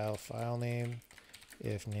file name.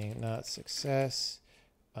 If name not success,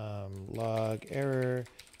 log error,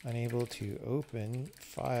 unable to open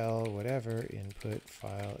file, whatever, input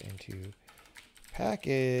file into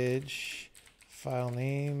package, file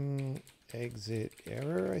name, exit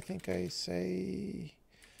error, I think I say,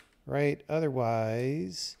 right?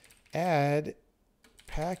 Otherwise, add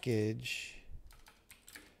package.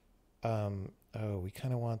 Oh, we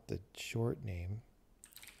kind of want the short name.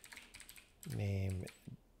 Name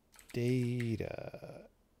data.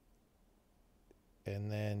 And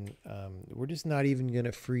then we're just not even going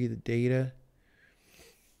to free the data.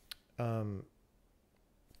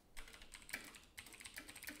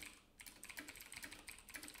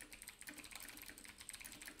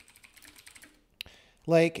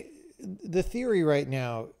 Like the theory right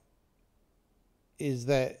now is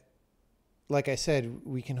that, like I said,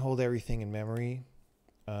 we can hold everything in memory.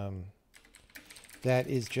 That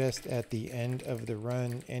is just at the end of the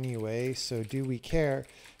run anyway. So do we care?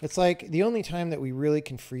 It's like the only time that we really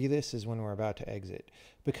can free this is when we're about to exit,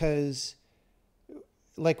 because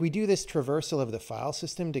like we do this traversal of the file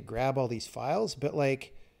system to grab all these files, but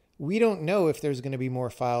like we don't know if there's going to be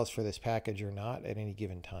more files for this package or not at any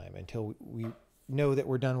given time until we know that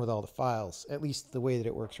we're done with all the files, at least the way that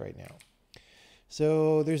it works right now.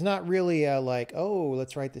 So there's not really a like, oh,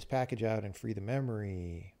 let's write this package out and free the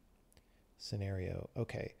memory scenario.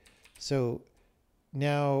 Okay, so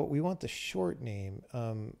now we want the short name.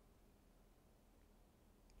 I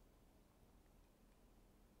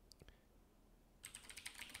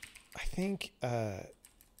think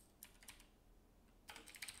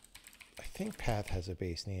path has a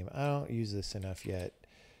base name. I don't use this enough yet.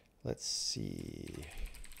 Let's see.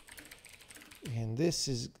 And this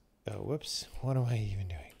is, oh, whoops. What am I even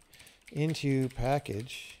doing? Into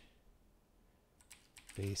package.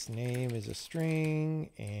 Base name is a string,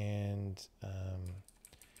 and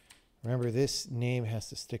remember this name has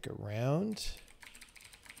to stick around.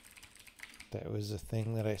 That was a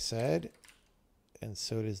thing that I said, and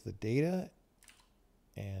so does the data,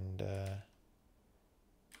 and the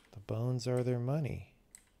bones are their money.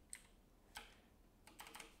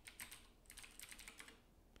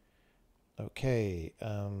 Okay.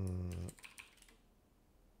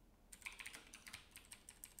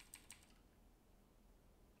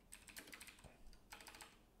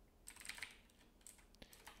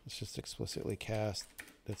 Let's just explicitly cast.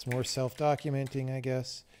 That's more self-documenting, I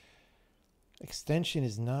guess. Extension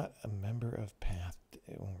is not a member of path.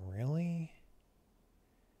 Really?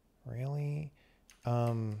 Really?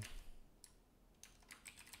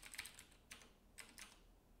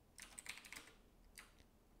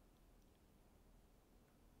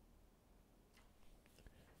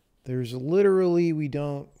 There's literally, we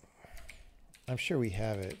don't, I'm sure we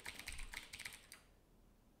have it.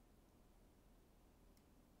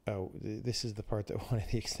 Oh, this is the part that wanted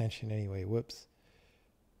the extension anyway. Whoops.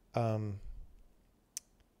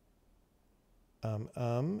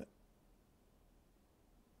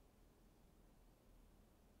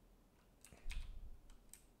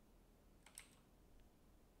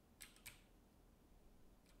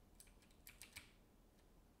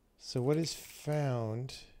 So what is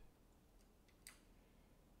found?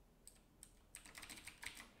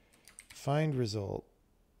 Find result.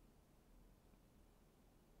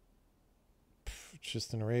 It's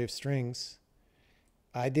just an array of strings.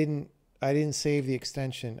 I didn't save the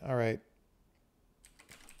extension. All right.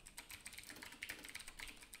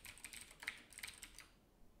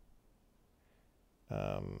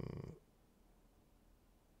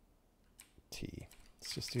 T.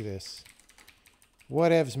 Let's just do this.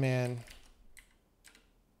 Whatevs, man.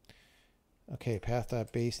 Okay,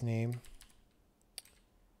 path.base name.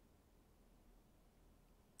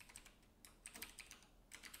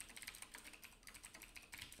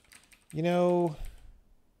 You know,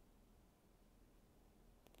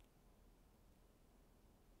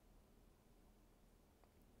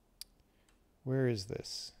 where is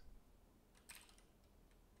this?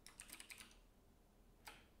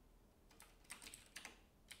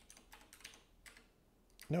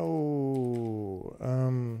 No.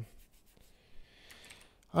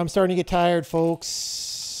 I'm starting to get tired,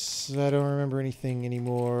 folks. I don't remember anything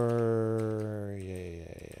anymore. Yeah.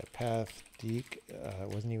 Path dec.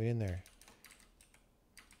 It wasn't even in there.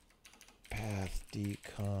 Path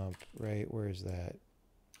decomp. Right. Where is that?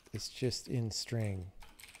 It's just in string.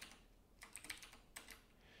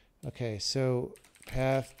 Okay. So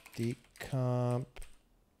path decomp.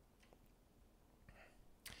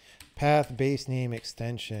 Path base name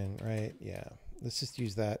extension, right? Yeah, let's just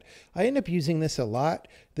use that. I end up using this a lot.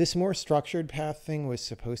 This more structured path thing was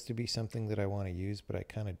supposed to be something that I want to use, but I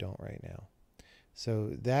kind of don't right now.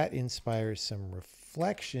 So that inspires some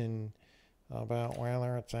reflection about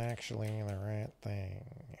whether it's actually the right thing.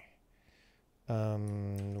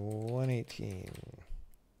 118.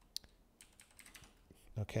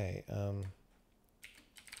 Okay.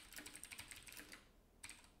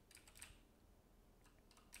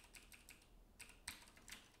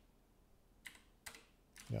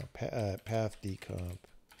 No, path decomp.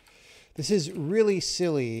 This is really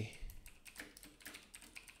silly.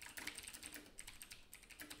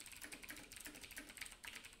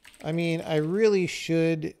 I mean, I really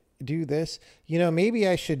should do this. You know, maybe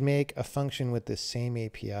I should make a function with this same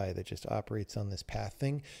API that just operates on this path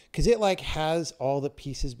thing, because it like has all the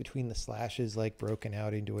pieces between the slashes like broken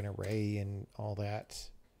out into an array and all that.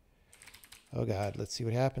 Oh God, let's see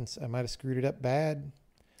what happens. I might have screwed it up bad.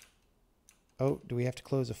 Oh, do we have to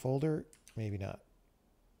close a folder? Maybe not.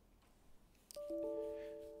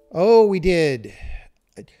 Oh, we did.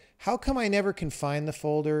 How come I never can find the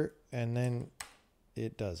folder and then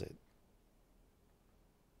it does it?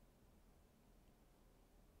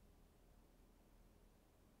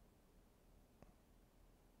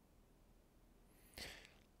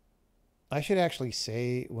 I should actually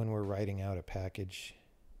say when we're writing out a package.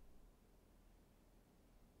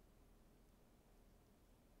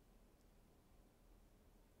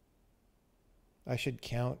 I should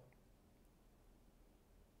count.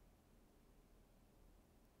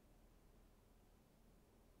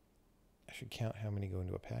 I should count how many go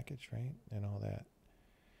into a package, right? And all that.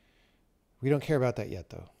 We don't care about that yet,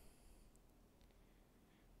 though.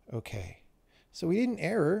 Okay. So we didn't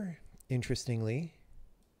error, interestingly.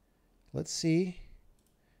 Let's see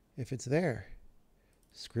if it's there.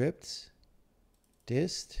 Scripts,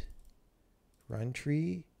 dist, run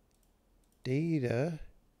tree, data,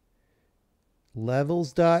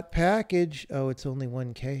 levels.package. Oh, it's only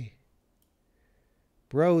 1K.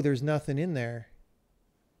 Bro, there's nothing in there.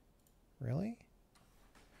 Really?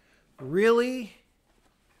 Really?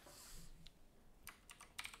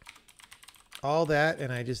 All that,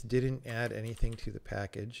 and I just didn't add anything to the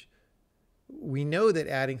package. We know that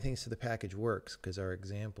adding things to the package works because our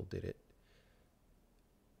example did it.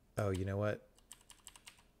 Oh, you know what?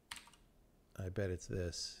 I bet it's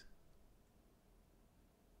this.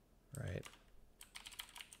 Right.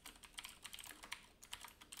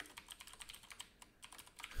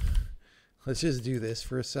 Let's just do this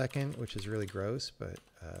for a second, which is really gross, but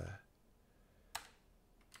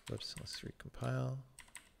whoops, let's recompile.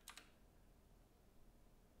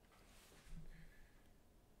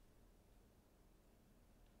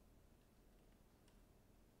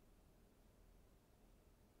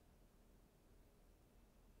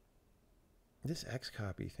 This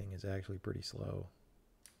Xcopy thing is actually pretty slow.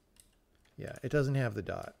 Yeah, it doesn't have the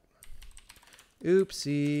dot.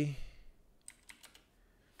 Oopsie.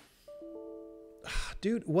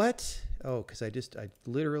 Dude, what? Oh, because I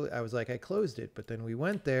was like, I closed it, but then we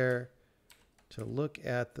went there to look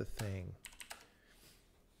at the thing.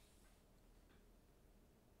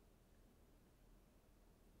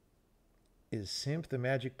 Is simp the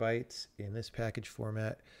magic bytes in this package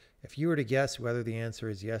format? If you were to guess whether the answer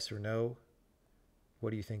is yes or no, what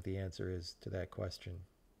do you think the answer is to that question?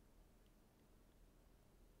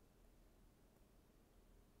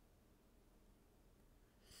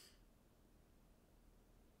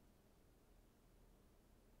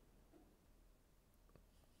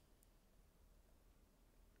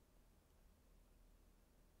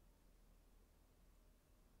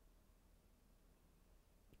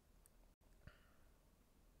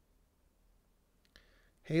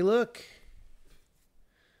 Hey, look.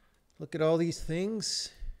 Look at all these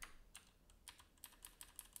things.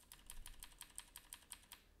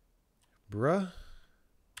 Bruh.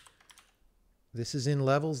 This is in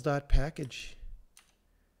levels.package.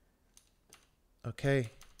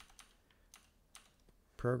 Okay.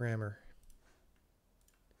 Programmer.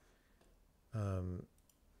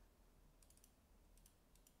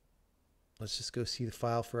 Let's just go see the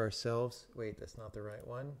file for ourselves. Wait, that's not the right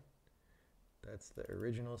one. That's the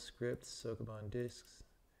original script, Sokoban disks,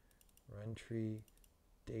 run tree,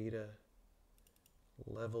 data,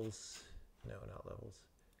 levels. No, not levels.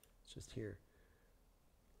 It's just here.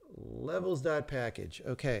 Levels.package.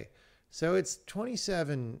 Okay, so it's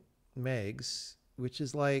 27 megs, which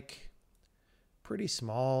is like pretty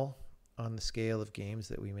small on the scale of games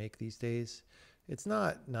that we make these days. It's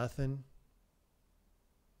not nothing.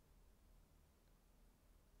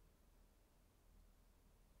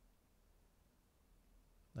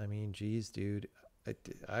 I mean, geez, dude,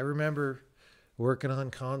 I remember working on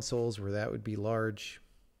consoles where that would be large.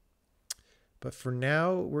 But for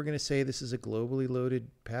now, we're going to say this is a globally loaded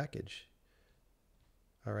package.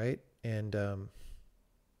 All right. And I'm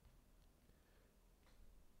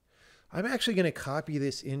actually going to copy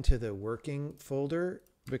this into the working folder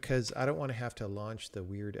because I don't want to have to launch the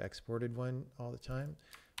weird exported one all the time.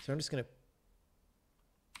 So I'm just going to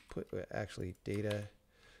put actually data.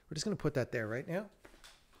 We're just going to put that there right now.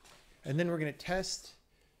 And then we're going to test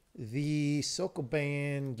the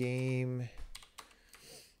Sokoban game.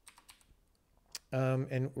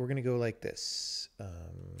 And we're going to go like this.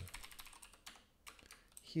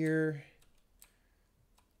 Here.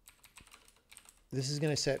 This is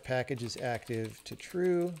going to set packages active to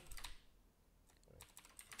true.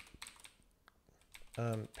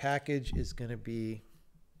 Package is going to be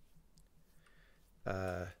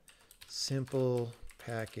simple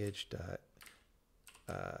package dot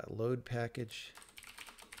load package,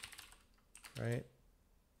 right?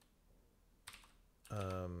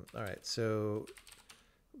 All right, so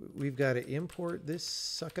we've got to import this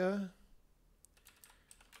sucker,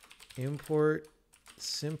 import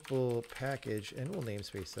simple package, and we'll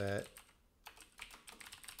namespace that.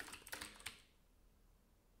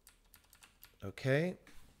 Okay,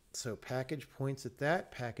 so package points at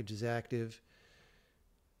that. Package is active.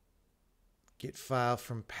 Get file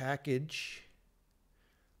from package.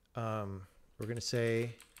 We're going to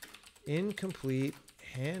say incomplete,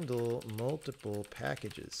 handle multiple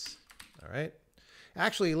packages. All right.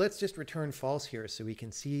 Actually, let's just return false here so we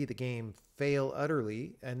can see the game fail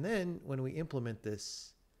utterly. And then when we implement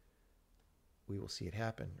this, we will see it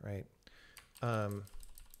happen, right?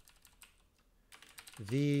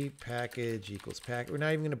 The package equals package. We're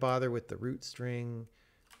not even going to bother with the root string.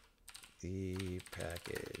 The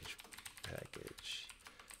package.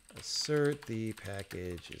 Assert the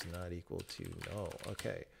package is not equal to null.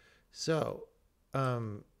 Okay, so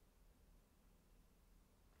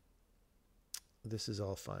this is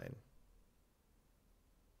all fine,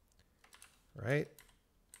 right?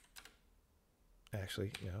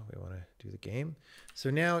 Actually, no, we want to do the game. So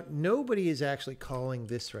now nobody is actually calling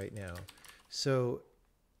this right now. So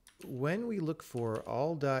when we look for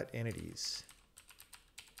all dot entities,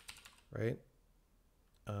 right?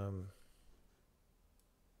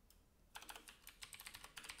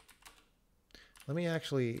 Let me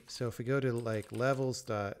actually, so if we go to like levels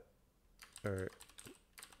dot, or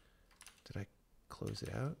did I close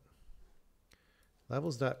it out?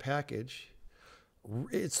 Levels dot package.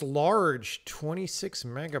 It's large, 26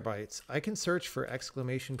 megabytes. I can search for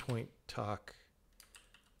exclamation point talk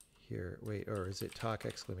here. Wait, or is it talk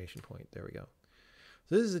exclamation point? There we go.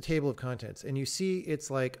 So this is a table of contents, and you see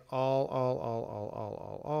it's like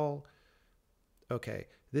all. Okay,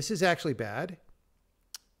 this is actually bad.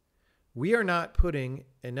 We are not putting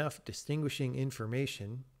enough distinguishing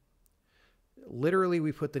information. Literally,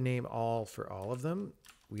 we put the name all for all of them.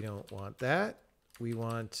 We don't want that. We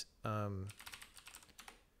want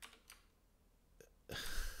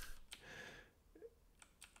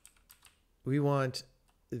we want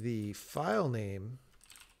the file name,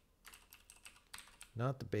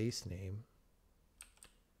 not the base name.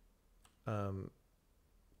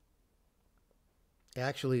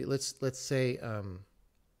 Actually, let's say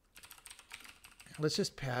let's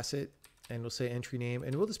just pass it, and we'll say entry name,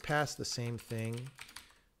 and we'll just pass the same thing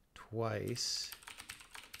twice.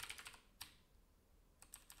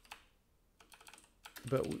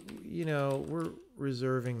 But you know, we're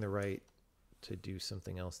reserving the right to do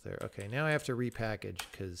something else there. Okay, now I have to repackage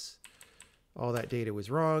because all that data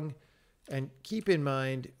was wrong. And keep in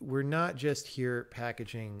mind, we're not just here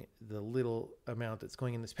packaging the little amount that's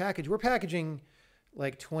going in this package. We're packaging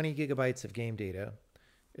like 20 gigabytes of game data.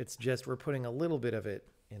 It's just we're putting a little bit of it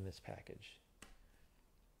in this package.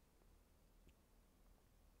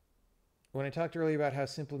 When I talked earlier about how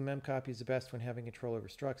simple memcopy is the best when having control over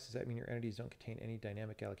structs, does that mean your entities don't contain any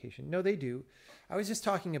dynamic allocation? No, they do. I was just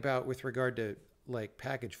talking about with regard to like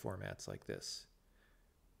package formats like this.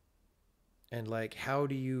 And like, how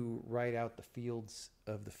do you write out the fields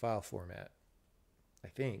of the file format? I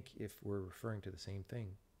think, if we're referring to the same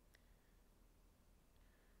thing.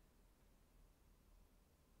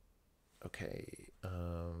 Okay.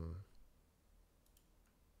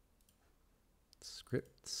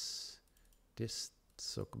 Scripts, dist,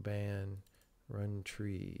 sockban, run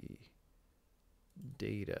tree,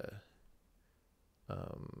 data.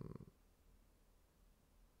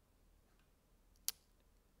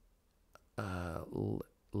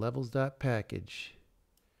 Levels.package.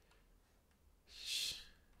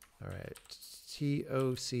 All right.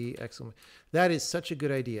 TOC exclamation. That is such a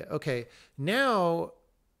good idea. Okay. Now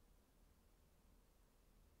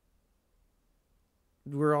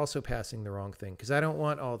we're also passing the wrong thing because I don't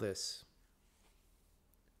want all this.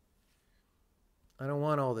 I don't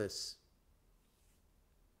want all this.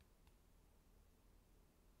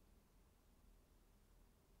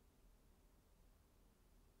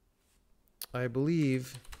 I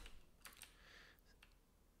believe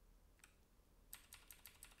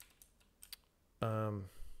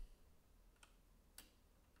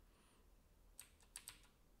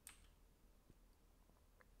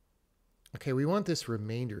okay, we want this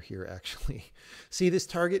remainder here, actually. See, this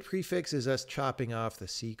target prefix is us chopping off the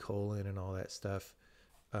C colon and all that stuff.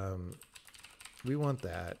 We want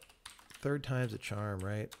that. Third time's a charm,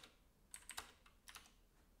 right?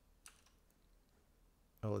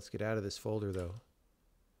 Oh, let's get out of this folder, though.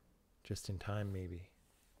 Just in time, maybe.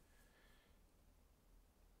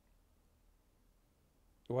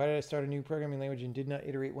 Why did I start a new programming language and did not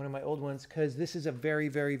iterate one of my old ones? Because this is a very,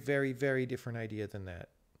 very, very, very different idea than that.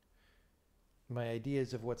 My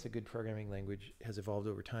ideas of what's a good programming language has evolved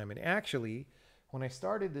over time. And actually, when I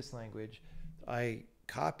started this language, I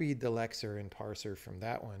copied the lexer and parser from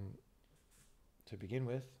that one to begin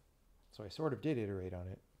with. So I sort of did iterate on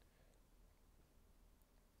it.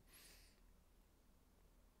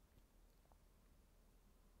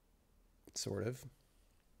 Sort of.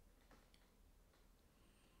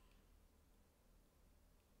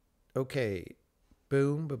 Okay.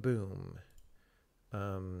 Boom, ba-boom.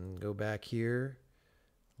 Go back here.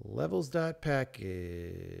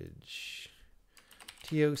 Levels.package.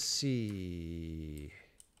 TOC.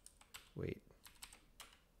 Wait.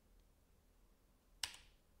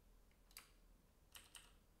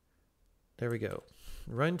 There we go.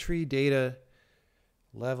 Run tree data,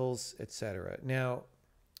 levels, etc. Now,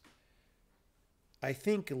 I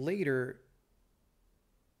think later.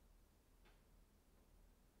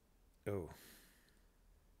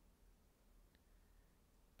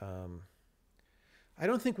 I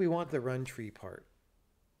don't think we want the run tree part.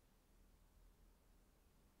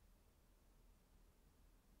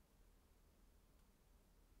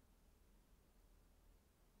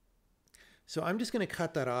 So I'm just going to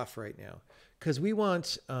cut that off right now because we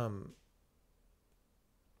want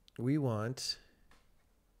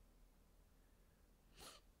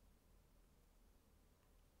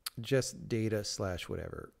just data /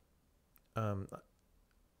 whatever.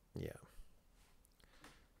 Yeah.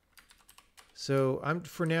 So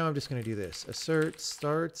for now I'm just going to do this. Assert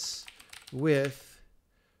starts with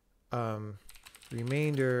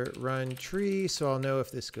remainder run tree, so I'll know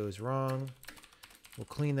if this goes wrong. We'll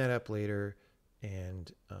clean that up later.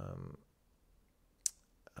 And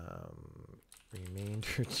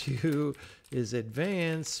remainder 2 is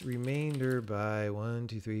advance remainder by 1,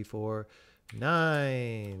 2, 3, 4,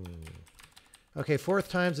 9. Okay, 4th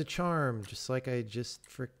time's a charm, just like I just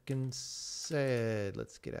frickin' said.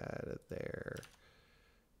 Let's get out of there.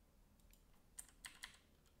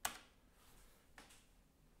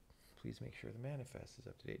 Please make sure the manifest is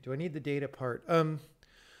up to date. Do I need the data part?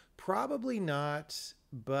 Probably not,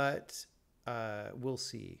 but we'll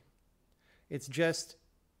see. It's just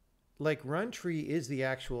like run tree is the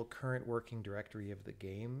actual current working directory of the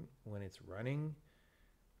game when it's running.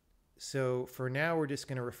 So for now, we're just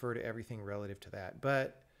going to refer to everything relative to that.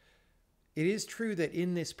 But it is true that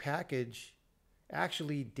in this package,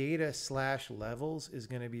 actually data/levels is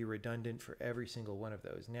going to be redundant for every single one of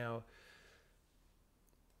those. Now,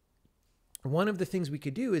 one of the things we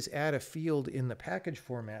could do is add a field in the package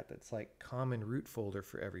format that's like common root folder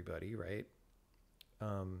for everybody, right?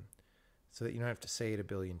 So that you don't have to say it a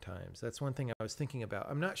billion times. That's one thing I was thinking about.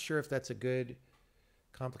 I'm not sure if that's a good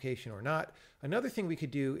complication or not. Another thing we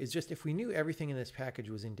could do is just if we knew everything in this package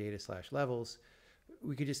was in data/levels,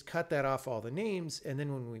 we could just cut that off all the names, and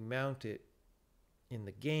then when we mount it in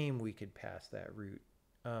the game, we could pass that root.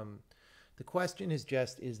 The question is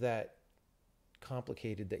just, is that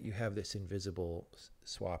complicated that you have this invisible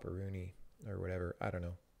swapperoonie or whatever? I don't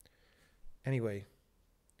know. Anyway.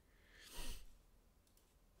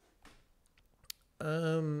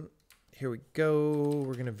 Here we go.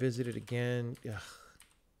 We're going to visit it again. Ugh.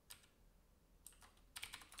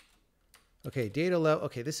 Okay, data level.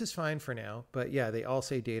 Okay, this is fine for now, but yeah, they all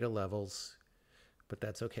say data levels, but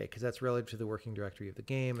that's okay because that's relative to the working directory of the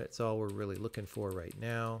game. That's all we're really looking for right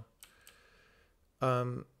now.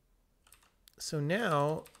 So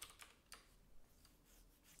now,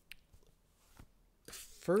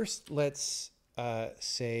 first let's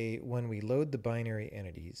say when we load the binary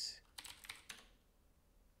entities,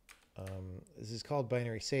 this is called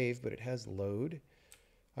binary save, but it has load.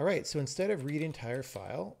 All right, so instead of read entire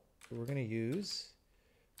file, we're going to use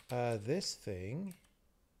this thing,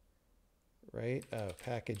 right?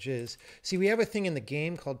 Packages. See, we have a thing in the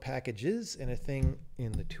game called packages and a thing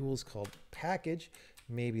in the tools called package.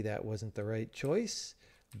 Maybe that wasn't the right choice.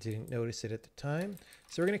 Didn't notice it at the time.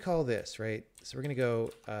 So we're going to call this, right? So we're going to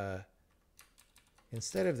go,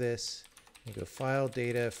 instead of this, we go file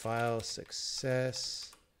data, file success,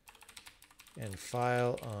 and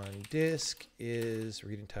file on disk is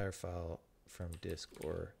read entire file from disk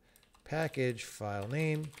or package, file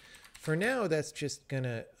name. For now, that's just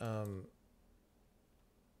gonna, I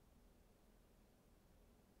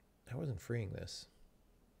wasn't freeing this.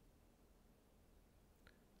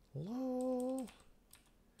 Lol.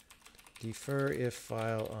 Defer if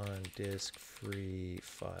file on disk free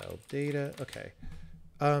file data. Okay.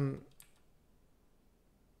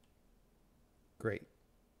 Great.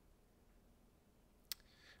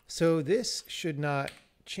 So this should not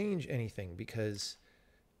change anything because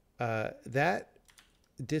that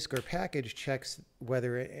disk or package checks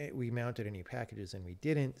whether we mounted any packages, and we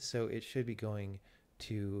didn't, so it should be going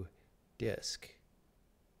to disk,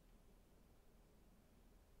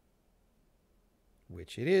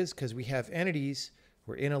 which it is because we have entities.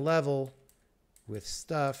 We're in a level with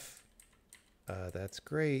stuff. That's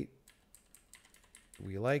great.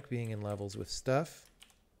 We like being in levels with stuff.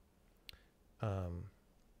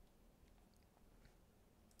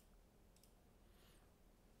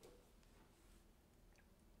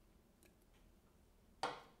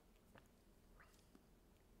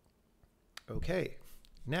 Okay,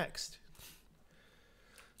 next.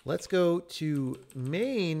 Let's go to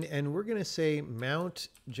main, and we're going to say mount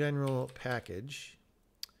general package.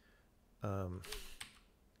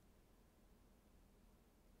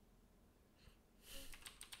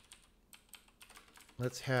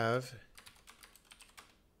 Let's have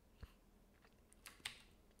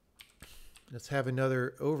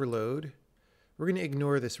another overload. We're going to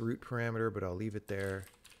ignore this root parameter, but I'll leave it there.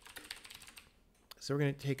 So we're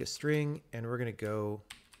going to take a string and we're going to go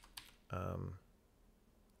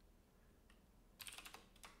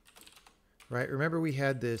right. Remember we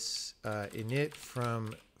had this init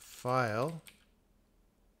from file.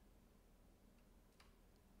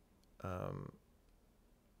 Let's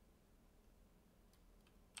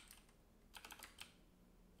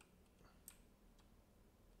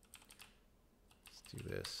do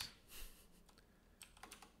this.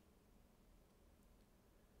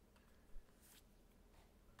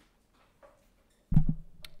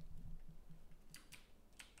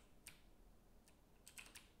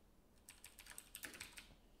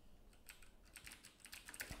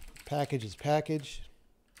 package is package,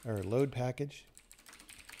 or load package.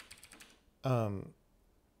 Init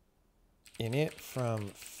from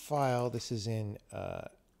file, this is in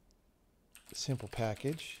simple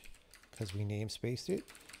package because we namespaced it.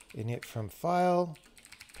 Init from file,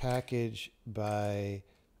 package by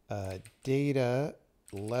data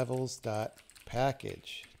levels dot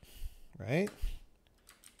package, right?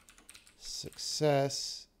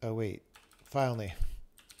 Success, oh wait, file name.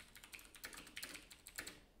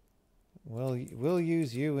 We'll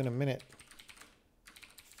use you in a minute.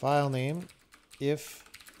 File name, if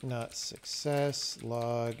not success,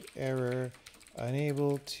 log error,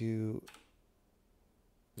 unable to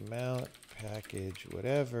mount package,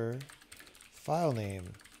 whatever, file name.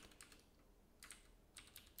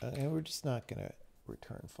 And we're just not going to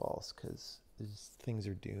return false because these things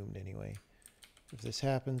are doomed anyway if this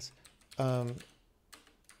happens.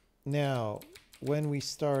 Now, when we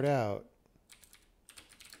start out,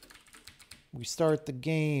 we start the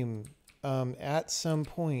game at some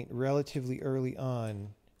point relatively early on.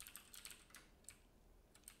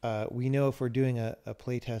 We know if we're doing a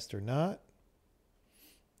playtest or not.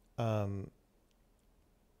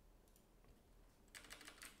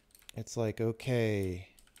 It's like, okay.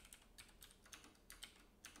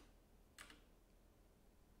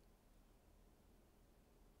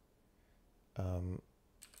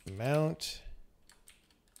 Mount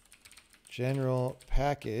general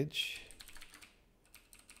package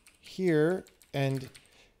here, and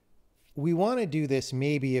we want to do this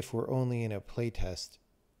maybe if we're only in a playtest.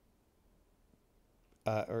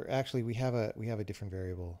 Or actually, we have a different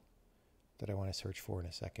variable that I want to search for in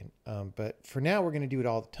a second. But for now, we're going to do it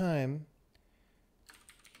all the time.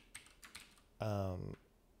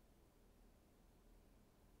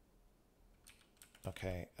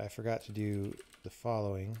 Okay, I forgot to do the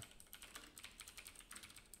following.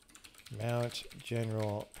 Mount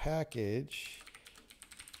general package,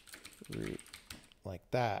 like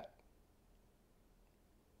that.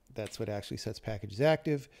 That's what actually sets packages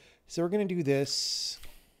active. So we're going to do this.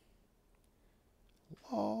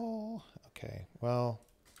 Lol. Okay, well,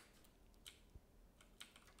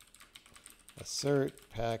 assert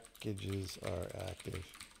packages are active.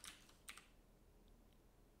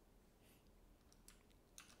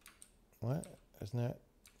 What? Isn't that?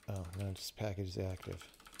 Oh, no, just package is active.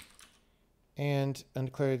 And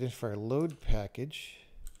undeclared identifier load package.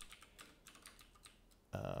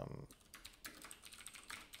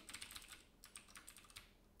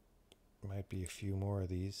 Might be a few more of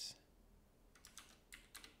these.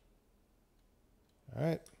 All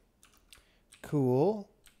right. Cool.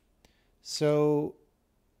 So,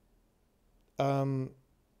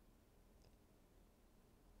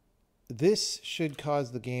 this should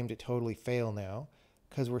cause the game to totally fail now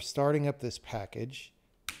because we're starting up this package,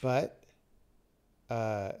 but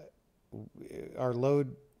our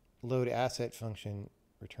load asset function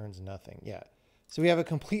returns nothing. Yeah. So we have a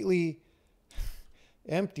completely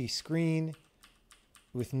empty screen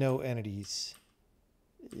with no entities.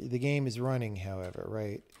 The game is running, however,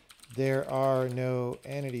 right? There are no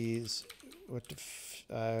entities. What the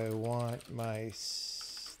I want my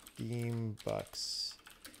Steam bucks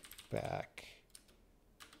back.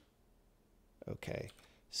 Okay.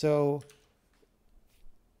 So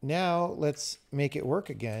now let's make it work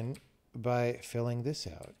again by filling this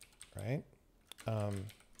out, right?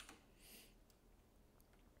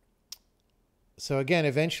 So again,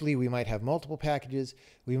 eventually we might have multiple packages.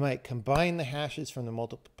 We might combine the hashes from the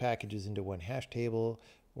multiple packages into one hash table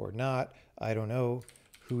or not. I don't know.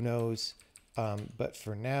 Who knows? But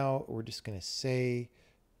for now, we're just going to say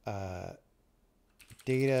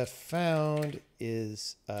data found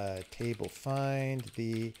is table find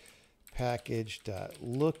the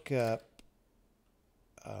package.lookup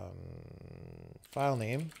file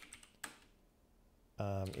name.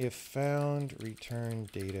 If found, return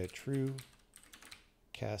data true.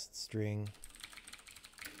 Cast string.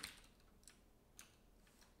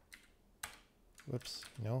 Whoops,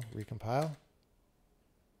 no, recompile.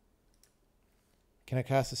 Can I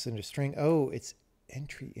cast this into string? Oh, it's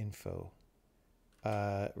entry info.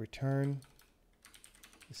 Return.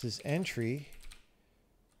 This is entry.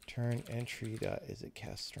 Return entry dot, is it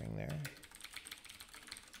cast string there?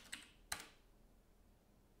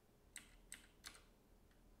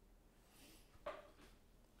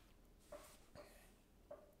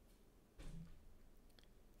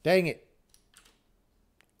 Dang it.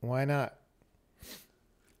 Why not?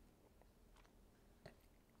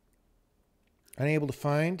 Unable to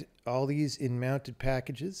find all these in mounted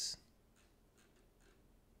packages.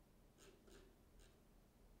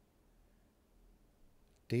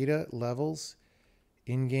 Data levels,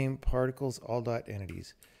 in-game particles, all dot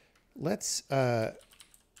entities. let's I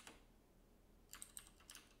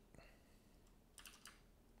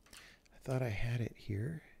thought I had it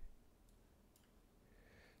here.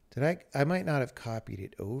 Did I might not have copied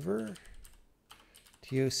it over.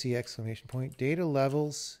 TOC exclamation point. Data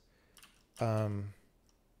levels. Well,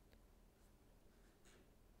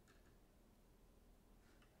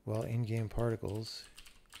 in-game particles.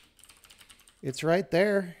 It's right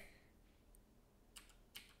there.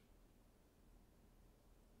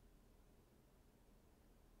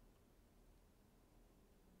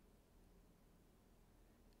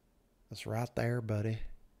 It's right there, buddy.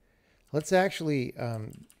 Let's actually,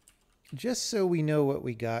 just so we know what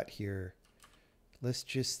we got here, let's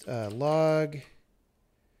just log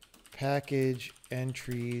package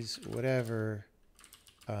entries, whatever,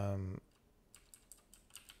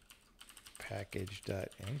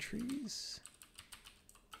 package.entries,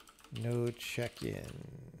 no check-in.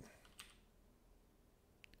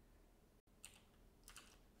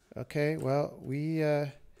 Okay, well, we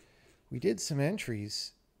did some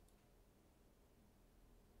entries.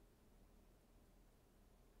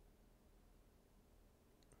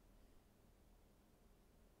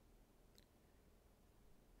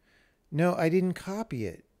 No, I didn't copy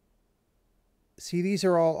it. See, these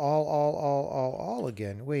are all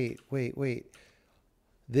again. Wait.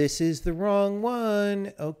 This is the wrong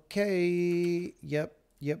one. Okay. Yep.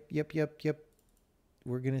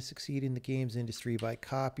 We're going to succeed in the games industry by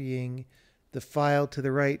copying the file to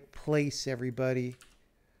the right place, everybody.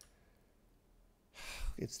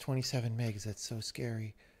 It's 27 megs. That's so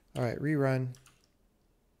scary. All right, rerun.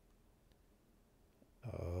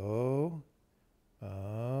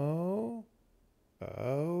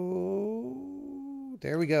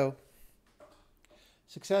 There we go.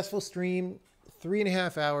 Successful stream,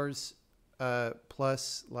 3.5 hours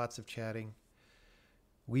plus lots of chatting.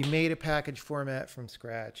 We made a package format from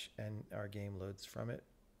scratch and our game loads from it.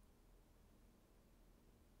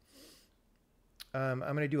 I'm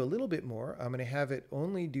going to do a little bit more. I'm going to have it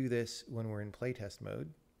only do this when we're in playtest mode.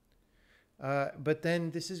 But then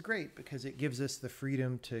this is great because it gives us the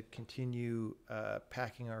freedom to continue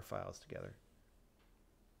packing our files together.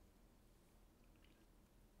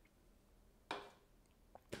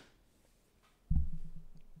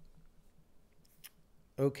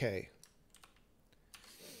 Okay.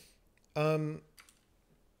 I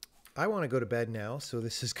want to go to bed now, so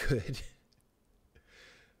this is good.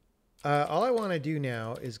 All I want to do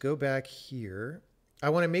now is go back here. I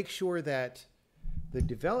want to make sure that the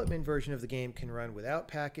development version of the game can run without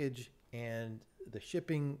package and the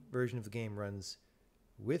shipping version of the game runs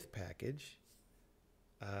with package.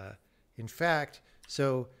 In fact,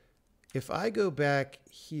 so if I go back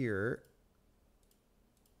here,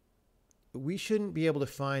 we shouldn't be able to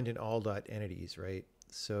find an all.entities, right?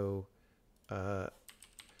 So,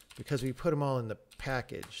 because we put them all in the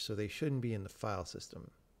package, so they shouldn't be in the file system.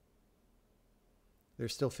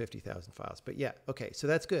 There's still 50,000 files, but yeah, okay, so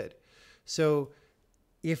that's good. So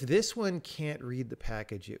if this one can't read the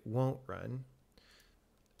package, it won't run.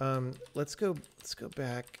 Let's go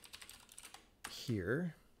back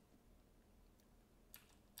here.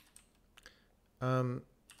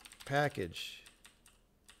 Package.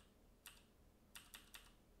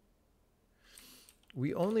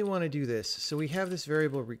 We only want to do this. So we have this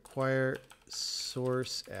variable require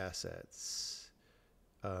source assets.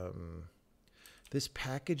 This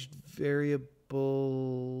packaged variable,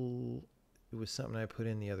 it was something I put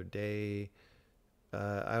in the other day.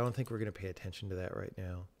 I don't think we're going to pay attention to that right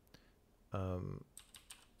now.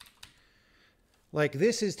 Like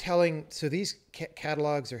this is telling, so these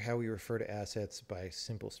catalogs are how we refer to assets by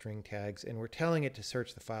simple string tags, and we're telling it to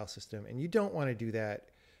search the file system. And you don't want to do that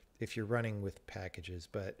if you're running with packages,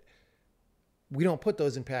 but we don't put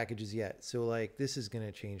those in packages yet. So like this is going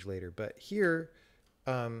to change later, but here,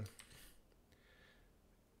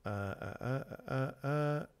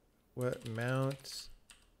 what mount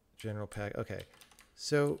general pack? Okay.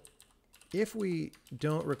 So if we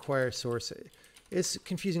don't require source, it's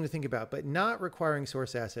confusing to think about, but not requiring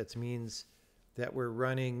source assets means that we're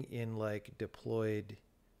running in like deployed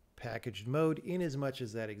packaged mode in as much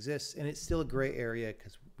as that exists. And it's still a gray area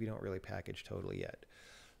because we don't really package totally yet.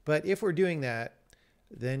 But if we're doing that,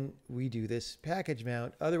 then we do this package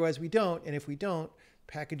mount. Otherwise we don't. And if we don't,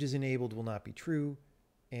 packages enabled will not be true.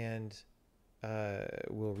 And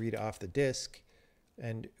we'll read off the disk.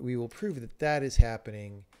 And we will prove that that is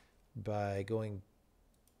happening by going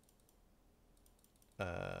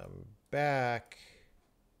back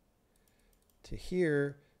to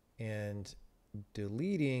here and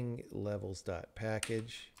deleting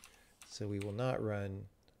levels.package. So we will not run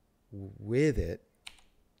with it,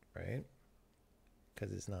 right?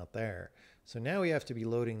 because it's not there. So now we have to be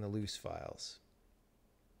loading the loose files,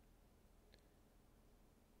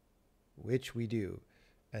 which we do.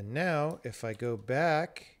 And now if I go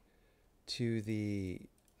back to the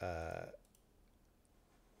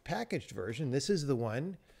packaged version, this is the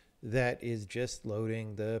one that is just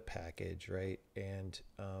loading the package, right? And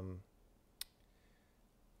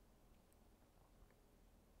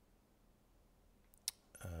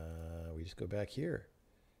we just go back here.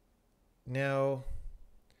 Now,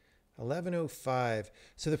 1105.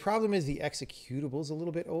 So the problem is the executable is a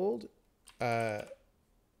little bit old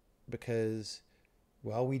because,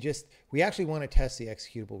 well, we actually want to test the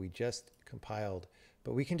executable we just compiled,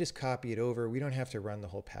 but we can just copy it over. We don't have to run the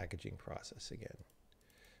whole packaging process again.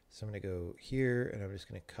 So I'm going to go here, and I'm just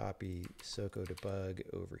going to copy Soko debug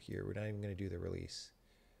over here. We're not even going to do the release.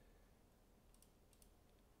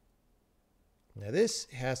 Now this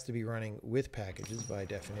has to be running with packages by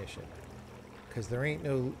definition, because there ain't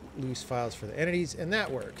no loose files for the entities, and that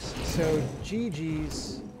works. So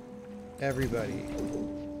GG's, everybody.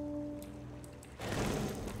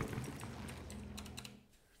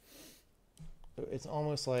 It's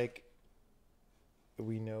almost like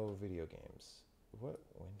we know video games. What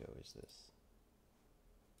window is this?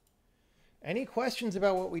 Any questions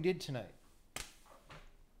about what we did tonight?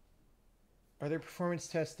 Are there performance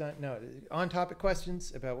tests done? No. On-topic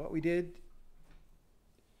questions about what we did?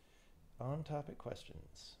 On-topic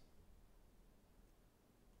questions.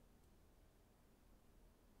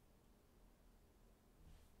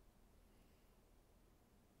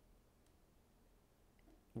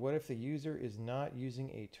 What if the user is not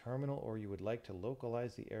using a terminal or you would like to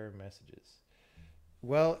localize the error messages?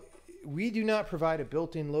 Well, we do not provide a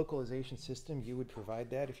built-in localization system. You would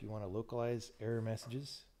provide that if you want to localize error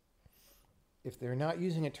messages. If they're not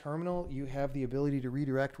using a terminal, you have the ability to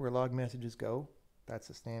redirect where log messages go. That's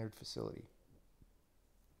a standard facility.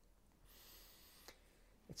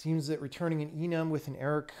 It seems that returning an enum with an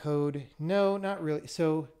error code, no, not really.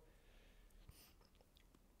 So,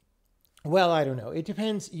 well, I don't know. It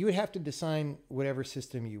depends. You would have to design whatever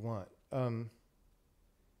system you want.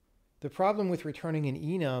 The problem with returning an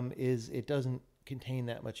enum is it doesn't contain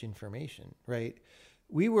that much information, right?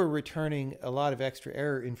 We were returning a lot of extra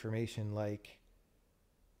error information, like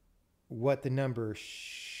what the number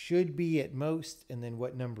should be at most, and then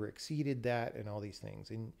what number exceeded that, and all these things.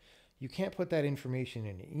 And you can't put that information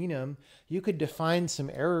in an enum. You could define some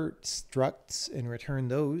error structs and return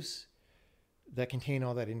those that contain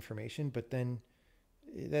all that information, but then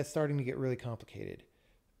that's starting to get really complicated.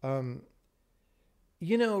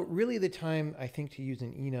 You know, really the time I think to use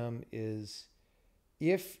an enum is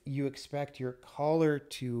if you expect your caller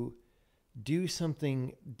to do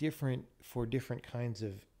something different for different kinds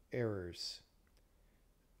of errors,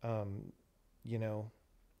 you know,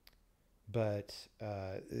 but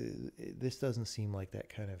this doesn't seem like that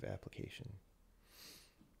kind of application.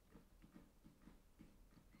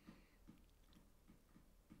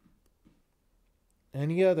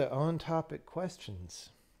 Any other on-topic questions?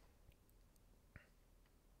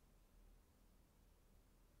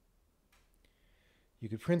 You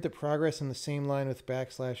could print the progress on the same line with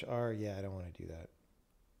 \r. Yeah, I don't want to do that.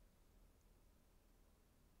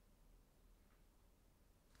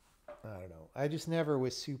 I don't know. I just never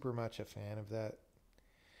was super much a fan of that.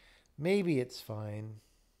 Maybe it's fine.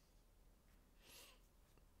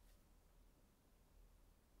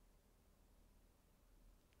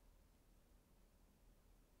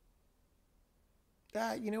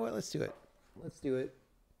 You know what? Let's do it. Let's do it.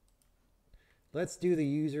 Let's do the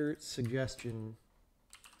user suggestion.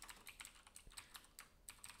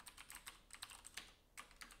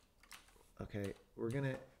 Okay, we're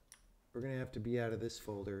gonna have to be out of this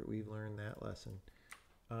folder. We've learned that lesson.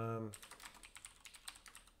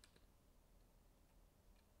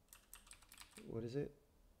 What is it?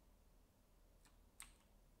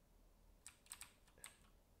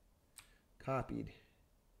 Copied.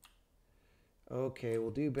 Okay,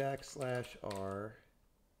 we'll do \r,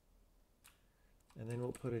 and then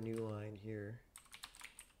we'll put a new line here.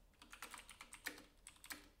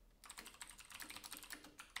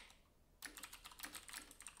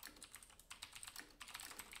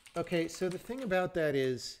 Okay, so the thing about that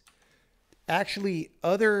is actually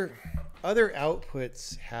other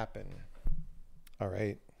outputs happen. All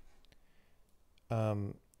right.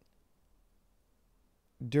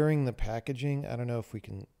 During the packaging, I don't know if we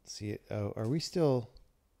can see it. Oh, are we still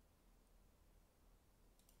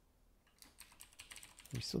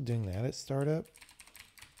doing that at startup?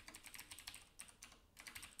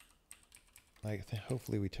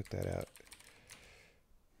 Hopefully we took that out.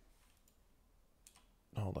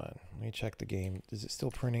 Hold on. Let me check the game. Is it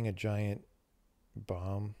still printing a giant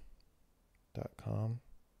bomb.com.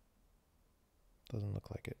 Doesn't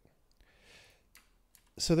look like it.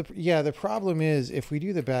 So the problem is if we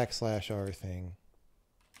do the \r thing,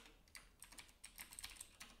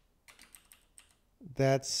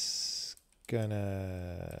 that's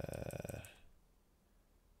gonna,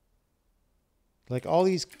 like, all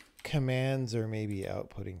these commands are maybe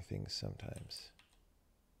outputting things sometimes.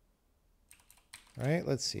 Right?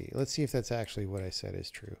 Let's see. Let's see if that's actually what I said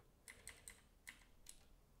is true.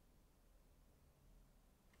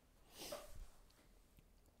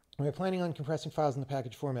 We're planning on compressing files in the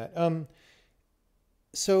package format.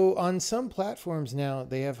 So on some platforms now,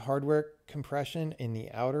 they have hardware compression in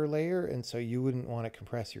the outer layer, and so you wouldn't want to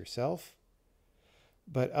compress yourself.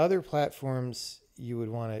 But other platforms, you would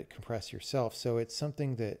want to compress yourself. So it's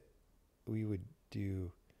something that we would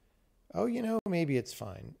do. Oh, you know, maybe it's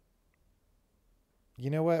fine. You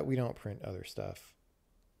know what? We don't print other stuff.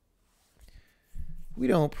 We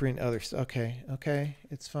don't print other stuff. Okay, okay,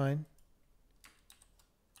 it's fine.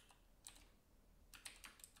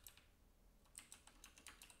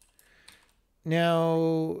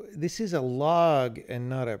 Now, this is a log and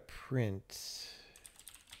not a print.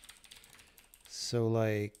 So,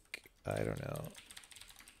 like, I don't know.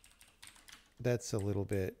 That's a little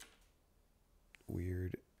bit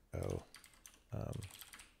weird. Oh.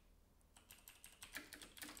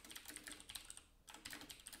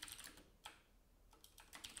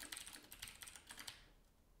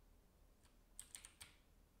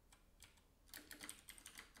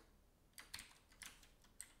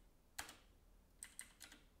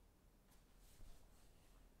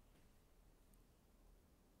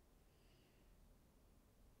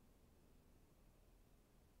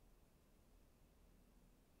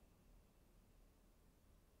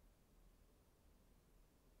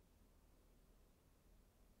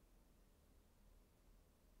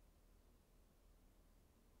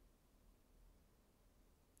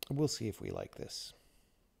 We'll see if we like this.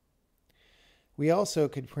 We also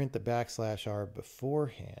could print the \r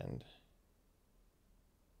beforehand.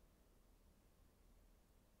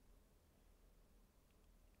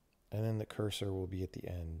 And then the cursor will be at the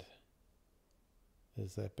end.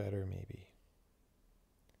 Is that better? Maybe.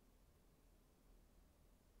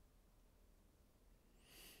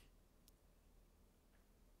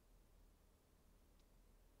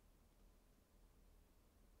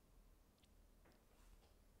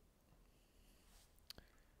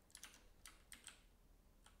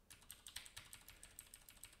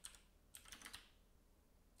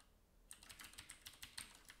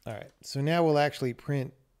 All right, so now we'll actually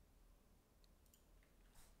print.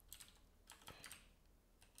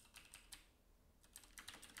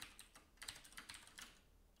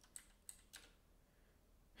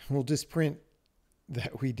 We'll just print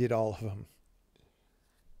that we did all of them.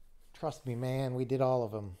 Trust me, man, we did all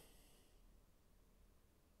of them.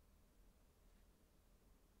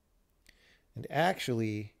 And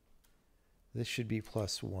actually, this should be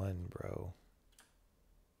 +1, bro.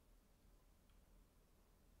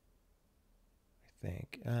 I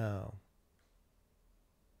think. Oh.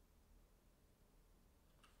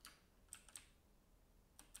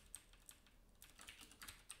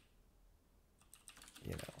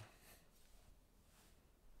 You know.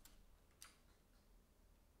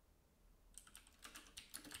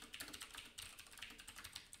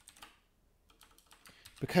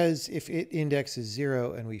 Because if it indexes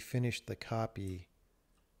 0 and we finish the copy,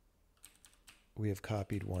 we have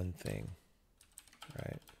copied one thing,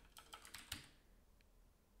 right?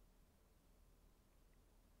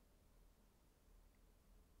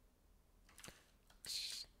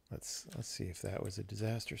 Let's see if that was a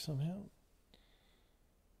disaster somehow.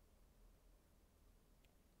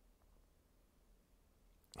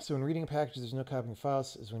 So when reading a package, there's no copying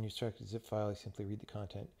files. Is when you extract a zip file, you simply read the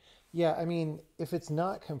content. Yeah, I mean, if it's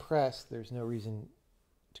not compressed, there's no reason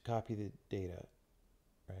to copy the data,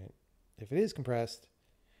 right? If it is compressed,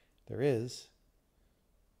 there is.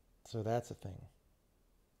 So that's a thing.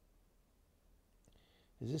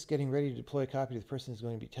 Is this getting ready to deploy a copy to the person who's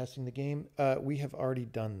going to be testing the game? We have already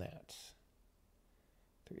done that.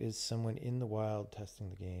 There is someone in the wild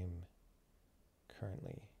testing the game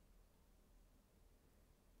currently.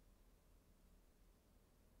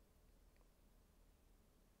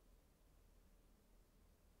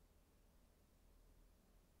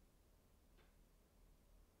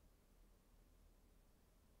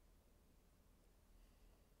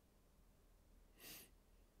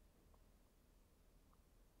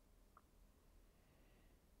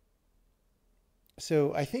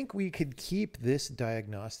 So I think we could keep this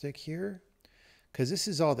diagnostic here because this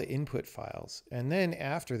is all the input files. And then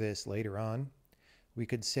after this, later on, we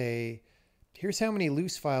could say, here's how many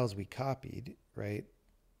loose files we copied, right?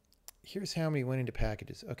 Here's how many went into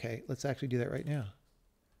packages. Okay, let's actually do that right now.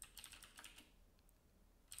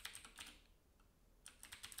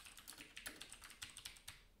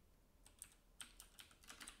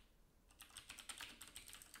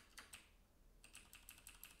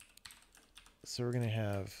 So we're going to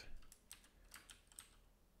have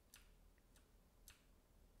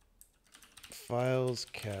files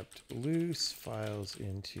kept loose, files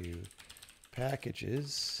into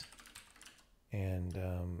packages, and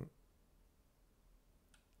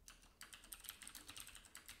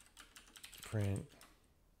print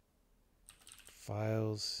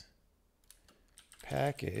files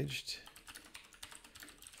packaged,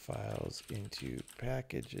 files into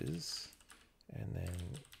packages, and then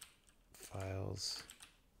files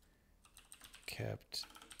kept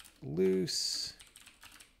loose,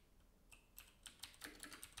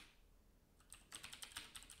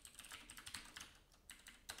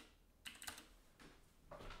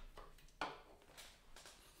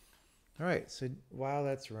 all right, so while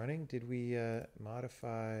that's running, did we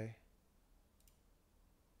modify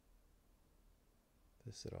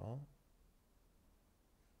this at all?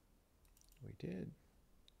 We did.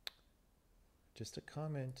 Just a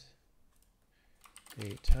comment.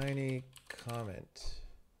 A tiny comment.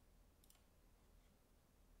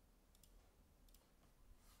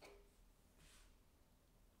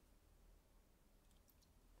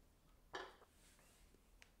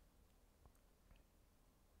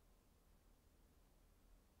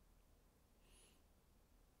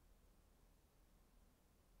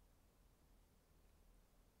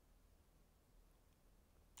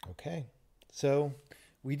 Okay, so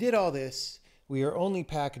we did all this. We are only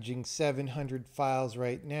packaging 700 files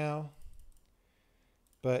right now,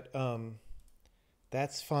 but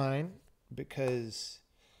that's fine because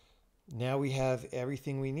now we have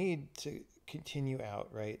everything we need to continue out,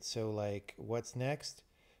 right? So like what's next?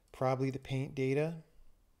 Probably the paint data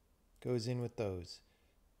goes in with those.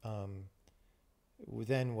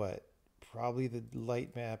 Then what? Probably the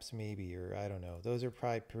light maps maybe, or I don't know. Those are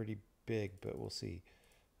probably pretty big, but we'll see.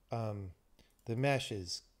 The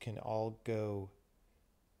meshes can all go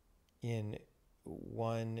in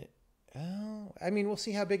one. I mean, we'll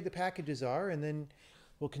see how big the packages are, and then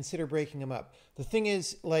we'll consider breaking them up. The thing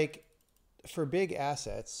is, like, for big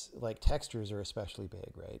assets, like textures are especially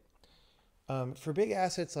big, right? For big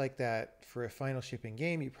assets like that, for a final shipping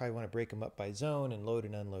game, you probably want to break them up by zone and load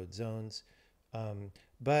and unload zones.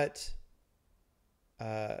 But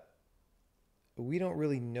we don't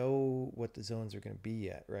really know what the zones are going to be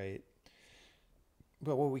yet, right?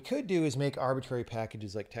 But what we could do is make arbitrary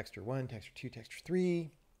packages like texture 1, texture 2, texture 3,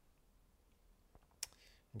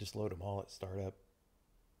 and just load them all at startup.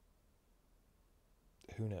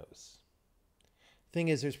 Who knows? Thing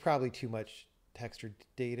is, there's probably too much texture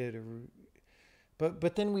data to...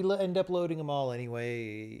 But then we end up loading them all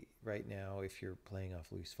anyway right now if you're playing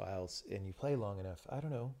off loose files and you play long enough. I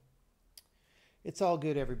don't know. It's all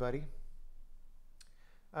good, everybody.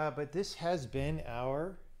 But this has been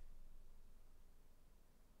our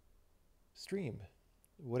stream,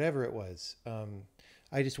 whatever it was.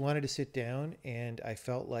 I just wanted to sit down, and I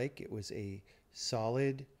felt like it was a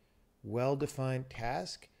solid, well-defined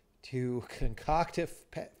task to concoct a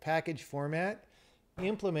package format,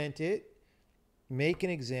 implement it, make an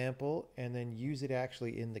example, and then use it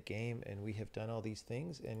actually in the game. And we have done all these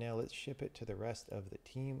things, and now let's ship it to the rest of the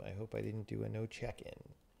team. I hope I didn't do a no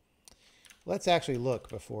check-in. Let's actually look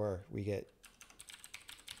before we get...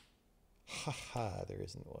 Haha, there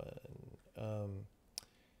isn't one.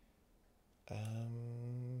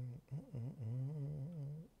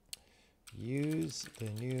 Use the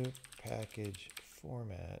new package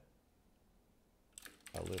format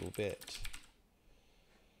a little bit.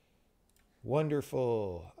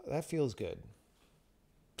 Wonderful. That feels good.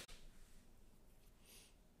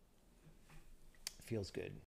 Feels good.